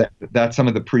 That's some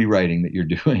of the pre-writing that you're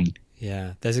doing.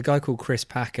 Yeah, there's a guy called Chris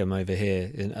Packham over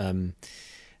here.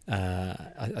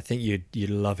 I think you'd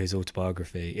love his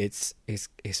autobiography. It's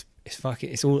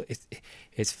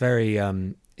very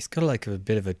it's got like a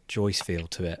bit of a Joyce feel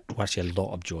to it. Well, actually, a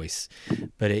lot of Joyce,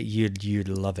 but you'd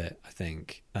love it. I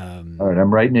think. All right,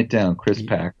 I'm writing it down. Chris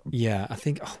Packham. Yeah, I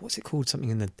think. Oh, what's it called?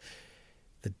 Something in the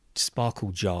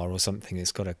sparkle jar or something.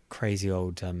 It's got a crazy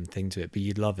old thing to it, but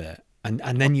you'd love it. And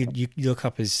then you look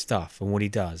up his stuff and what he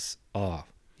does. Oh,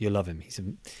 you'll love him.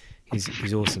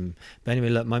 He's awesome. But anyway,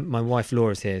 look, my wife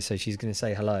Laura's here, so she's going to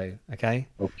say hello. Okay.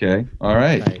 Okay. All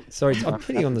right. Okay. Sorry, I'm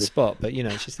putting you on the spot, but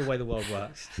it's just the way the world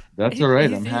works. That's all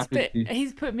right. I'm happy.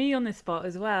 He's put me on the spot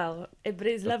as well. But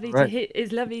it's lovely to hear.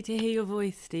 It's lovely to hear your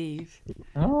voice, Steve.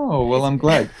 Oh well, I'm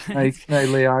glad. Can I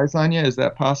lay eyes on you? Is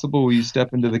that possible? Will you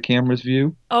step into the camera's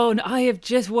view? Oh, no, I have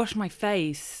just washed my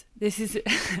face. This is.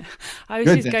 I was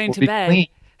Good, just going we'll to bed. Clean.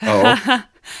 Oh.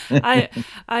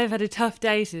 I've had a tough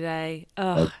day today.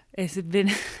 Oh, it's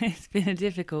been a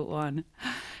difficult one.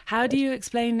 How do you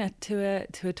explain that to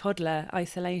a toddler,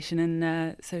 isolation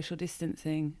and social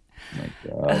distancing?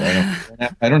 Oh my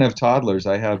God, I don't have toddlers.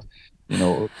 I have,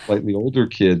 slightly older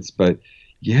kids, but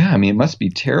yeah, I mean, it must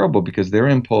be terrible because their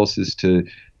impulse is to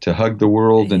hug the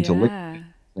world and to lick.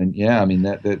 And yeah, I mean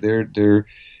that they're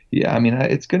yeah, I mean,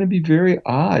 it's going to be very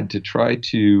odd to try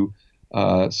to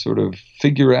sort of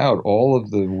figure out all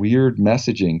of the weird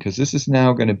messaging, because this is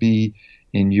now going to be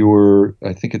in your,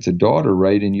 I think it's a daughter,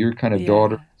 right? In your kind of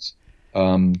daughter's,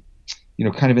 kind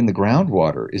of in the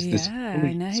groundwater.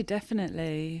 I know,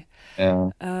 definitely.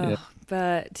 Yeah.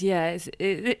 But yeah,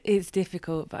 it's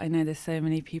difficult. But I know there's so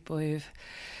many people who've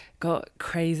got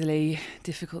crazily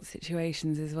difficult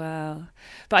situations as well.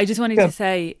 But I just wanted to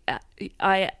say,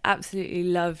 I absolutely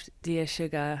loved Dear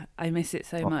Sugar. I miss it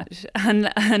so much.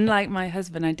 And like my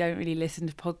husband, I don't really listen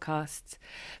to podcasts,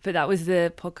 but that was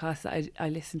the podcast that I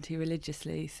listened to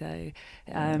religiously. So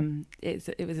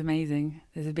it was amazing.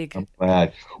 There's a big, I'm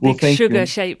glad. Well, big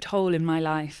sugar-shaped hole in my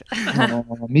life.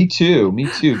 Me too.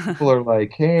 People are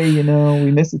like, hey,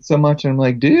 we miss it so much. And I'm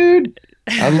like, dude,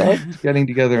 I loved getting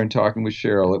together and talking with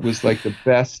Cheryl. It was like the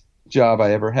best job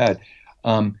I ever had.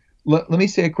 Let me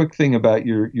say a quick thing about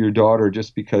your daughter,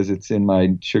 just because it's in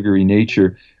my sugary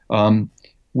nature,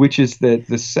 which is that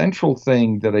the central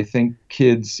thing that I think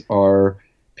kids are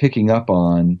picking up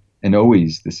on, and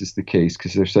always this is the case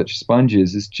because they're such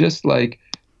sponges, is just like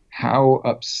how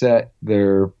upset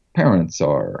their parents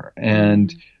are.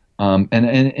 And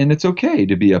it's okay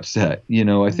to be upset.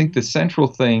 I think the central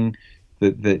thing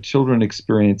that children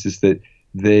experience is that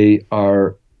they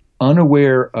are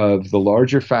unaware of the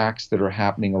larger facts that are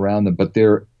happening around them, but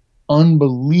they're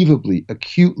unbelievably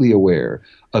acutely aware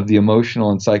of the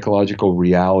emotional and psychological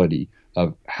reality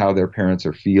of how their parents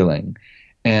are feeling.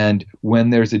 And when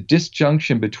there's a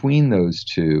disjunction between those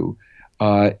two,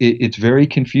 it's very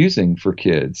confusing for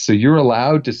kids. So you're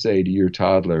allowed to say to your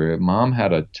toddler, Mom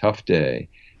had a tough day.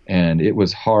 And it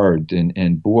was hard,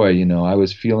 and boy, I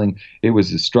was feeling it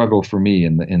was a struggle for me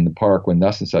in the park when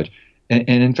thus and such, and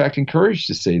in fact encouraged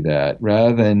to say that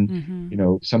rather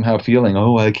than somehow feeling,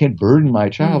 oh, I can't burden my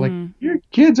child. Like, your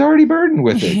kid's already burdened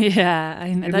with it. Yeah,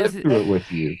 I know. They live through it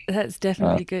with you. That's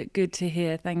definitely good to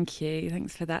hear. Thank you.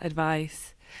 Thanks for that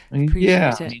advice.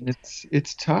 Yeah, I mean,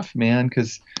 it's tough, man,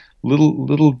 because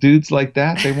little dudes like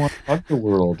that, they want to hug the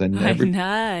world, and I every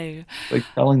know. like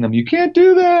telling them you can't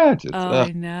do that. It's Oh,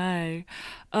 I know.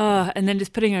 Oh, and then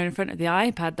just putting her in front of the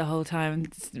iPad the whole time.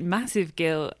 It's massive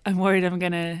guilt. I'm worried I'm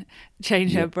going to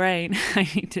change yeah, her brain. I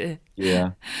need to.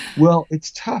 yeah. Well,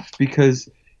 it's tough because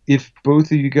if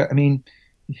both of you got, I mean,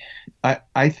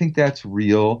 I think that's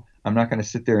real. I'm not going to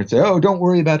sit there and say, oh, don't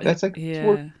worry about that. It's like, let's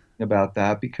worry Yeah. about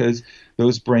that because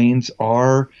those brains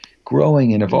are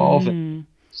growing and evolving. Mm,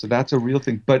 So that's a real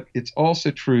thing. But it's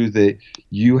also true that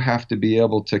you have to be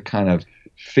able to kind of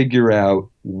figure out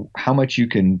how much you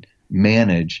can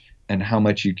manage and how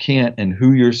much you can't and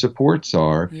who your supports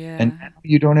are. And yeah. now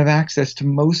you don't have access to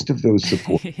most of those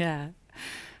supports. Yeah. I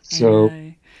So,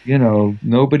 know.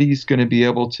 nobody's going to be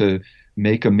able to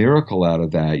make a miracle out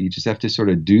of that. You just have to sort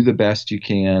of do the best you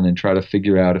can and try to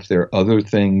figure out if there are other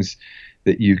things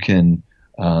that you can,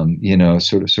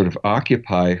 sort of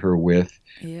occupy her with.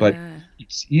 But Yeah.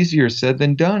 it's easier said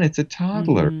than done. It's a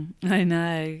toddler. I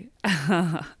know.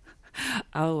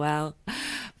 Oh, well.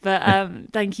 But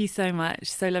thank you so much.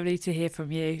 So lovely to hear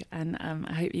from you. And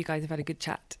I hope you guys have had a good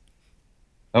chat.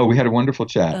 Oh, we had a wonderful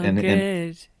chat, Oh, and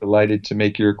good. delighted to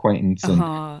make your acquaintance. And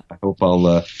Oh, I hope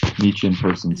I'll meet you in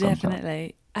person sometime.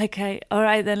 definitely. Okay. All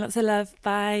right, then. Lots of love.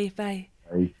 Bye. Bye.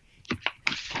 Right?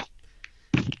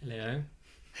 Leo.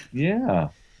 Yeah,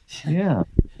 yeah.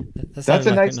 That That's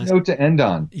sounded a like nice note to end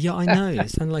on. Yeah, I know. It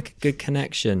sounded like a good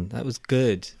connection. That was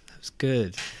good. That was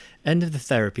good. End of the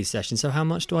therapy session. So how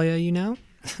much do I owe you now?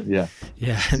 Yeah,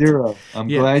 Yeah. 0. I'm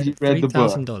glad you read the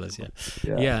book. $3,000. Yeah.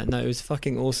 Yeah. Yeah. No, it was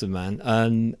fucking awesome,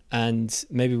 man. And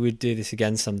maybe we'd do this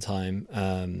again sometime.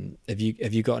 Have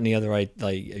you got any other like?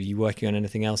 Are you working on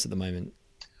anything else at the moment?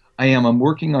 I am. I'm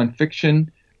working on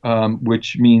fiction,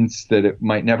 which means that it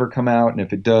might never come out, and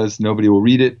if it does, nobody will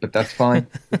read it. But that's fine.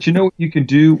 But you know what you can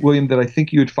do, William, that I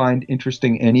think you would find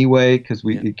interesting anyway, because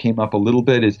Yeah. it came up a little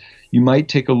bit. Is you might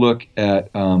take a look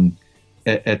at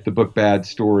the book Bad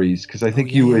Stories, because I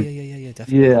think you would. Yeah,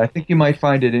 definitely. Yeah, I think you might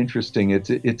find it interesting. It's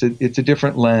a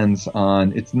different lens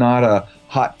on. It's not a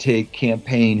hot take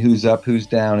campaign. Who's up, who's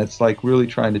down. It's like really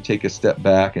trying to take a step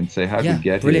back and say, how did we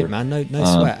get brilliant, here? man. No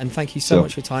sweat. And thank you so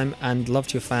much for your time. And love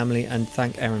to your family. And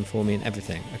thank Erin for me and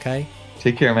everything. Okay.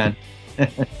 Take care, man.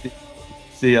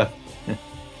 See ya.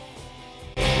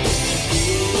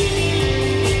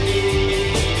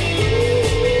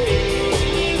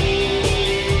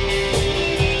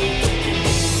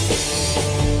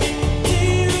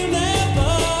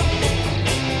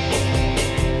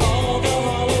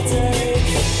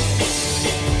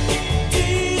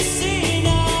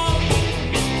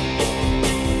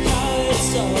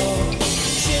 So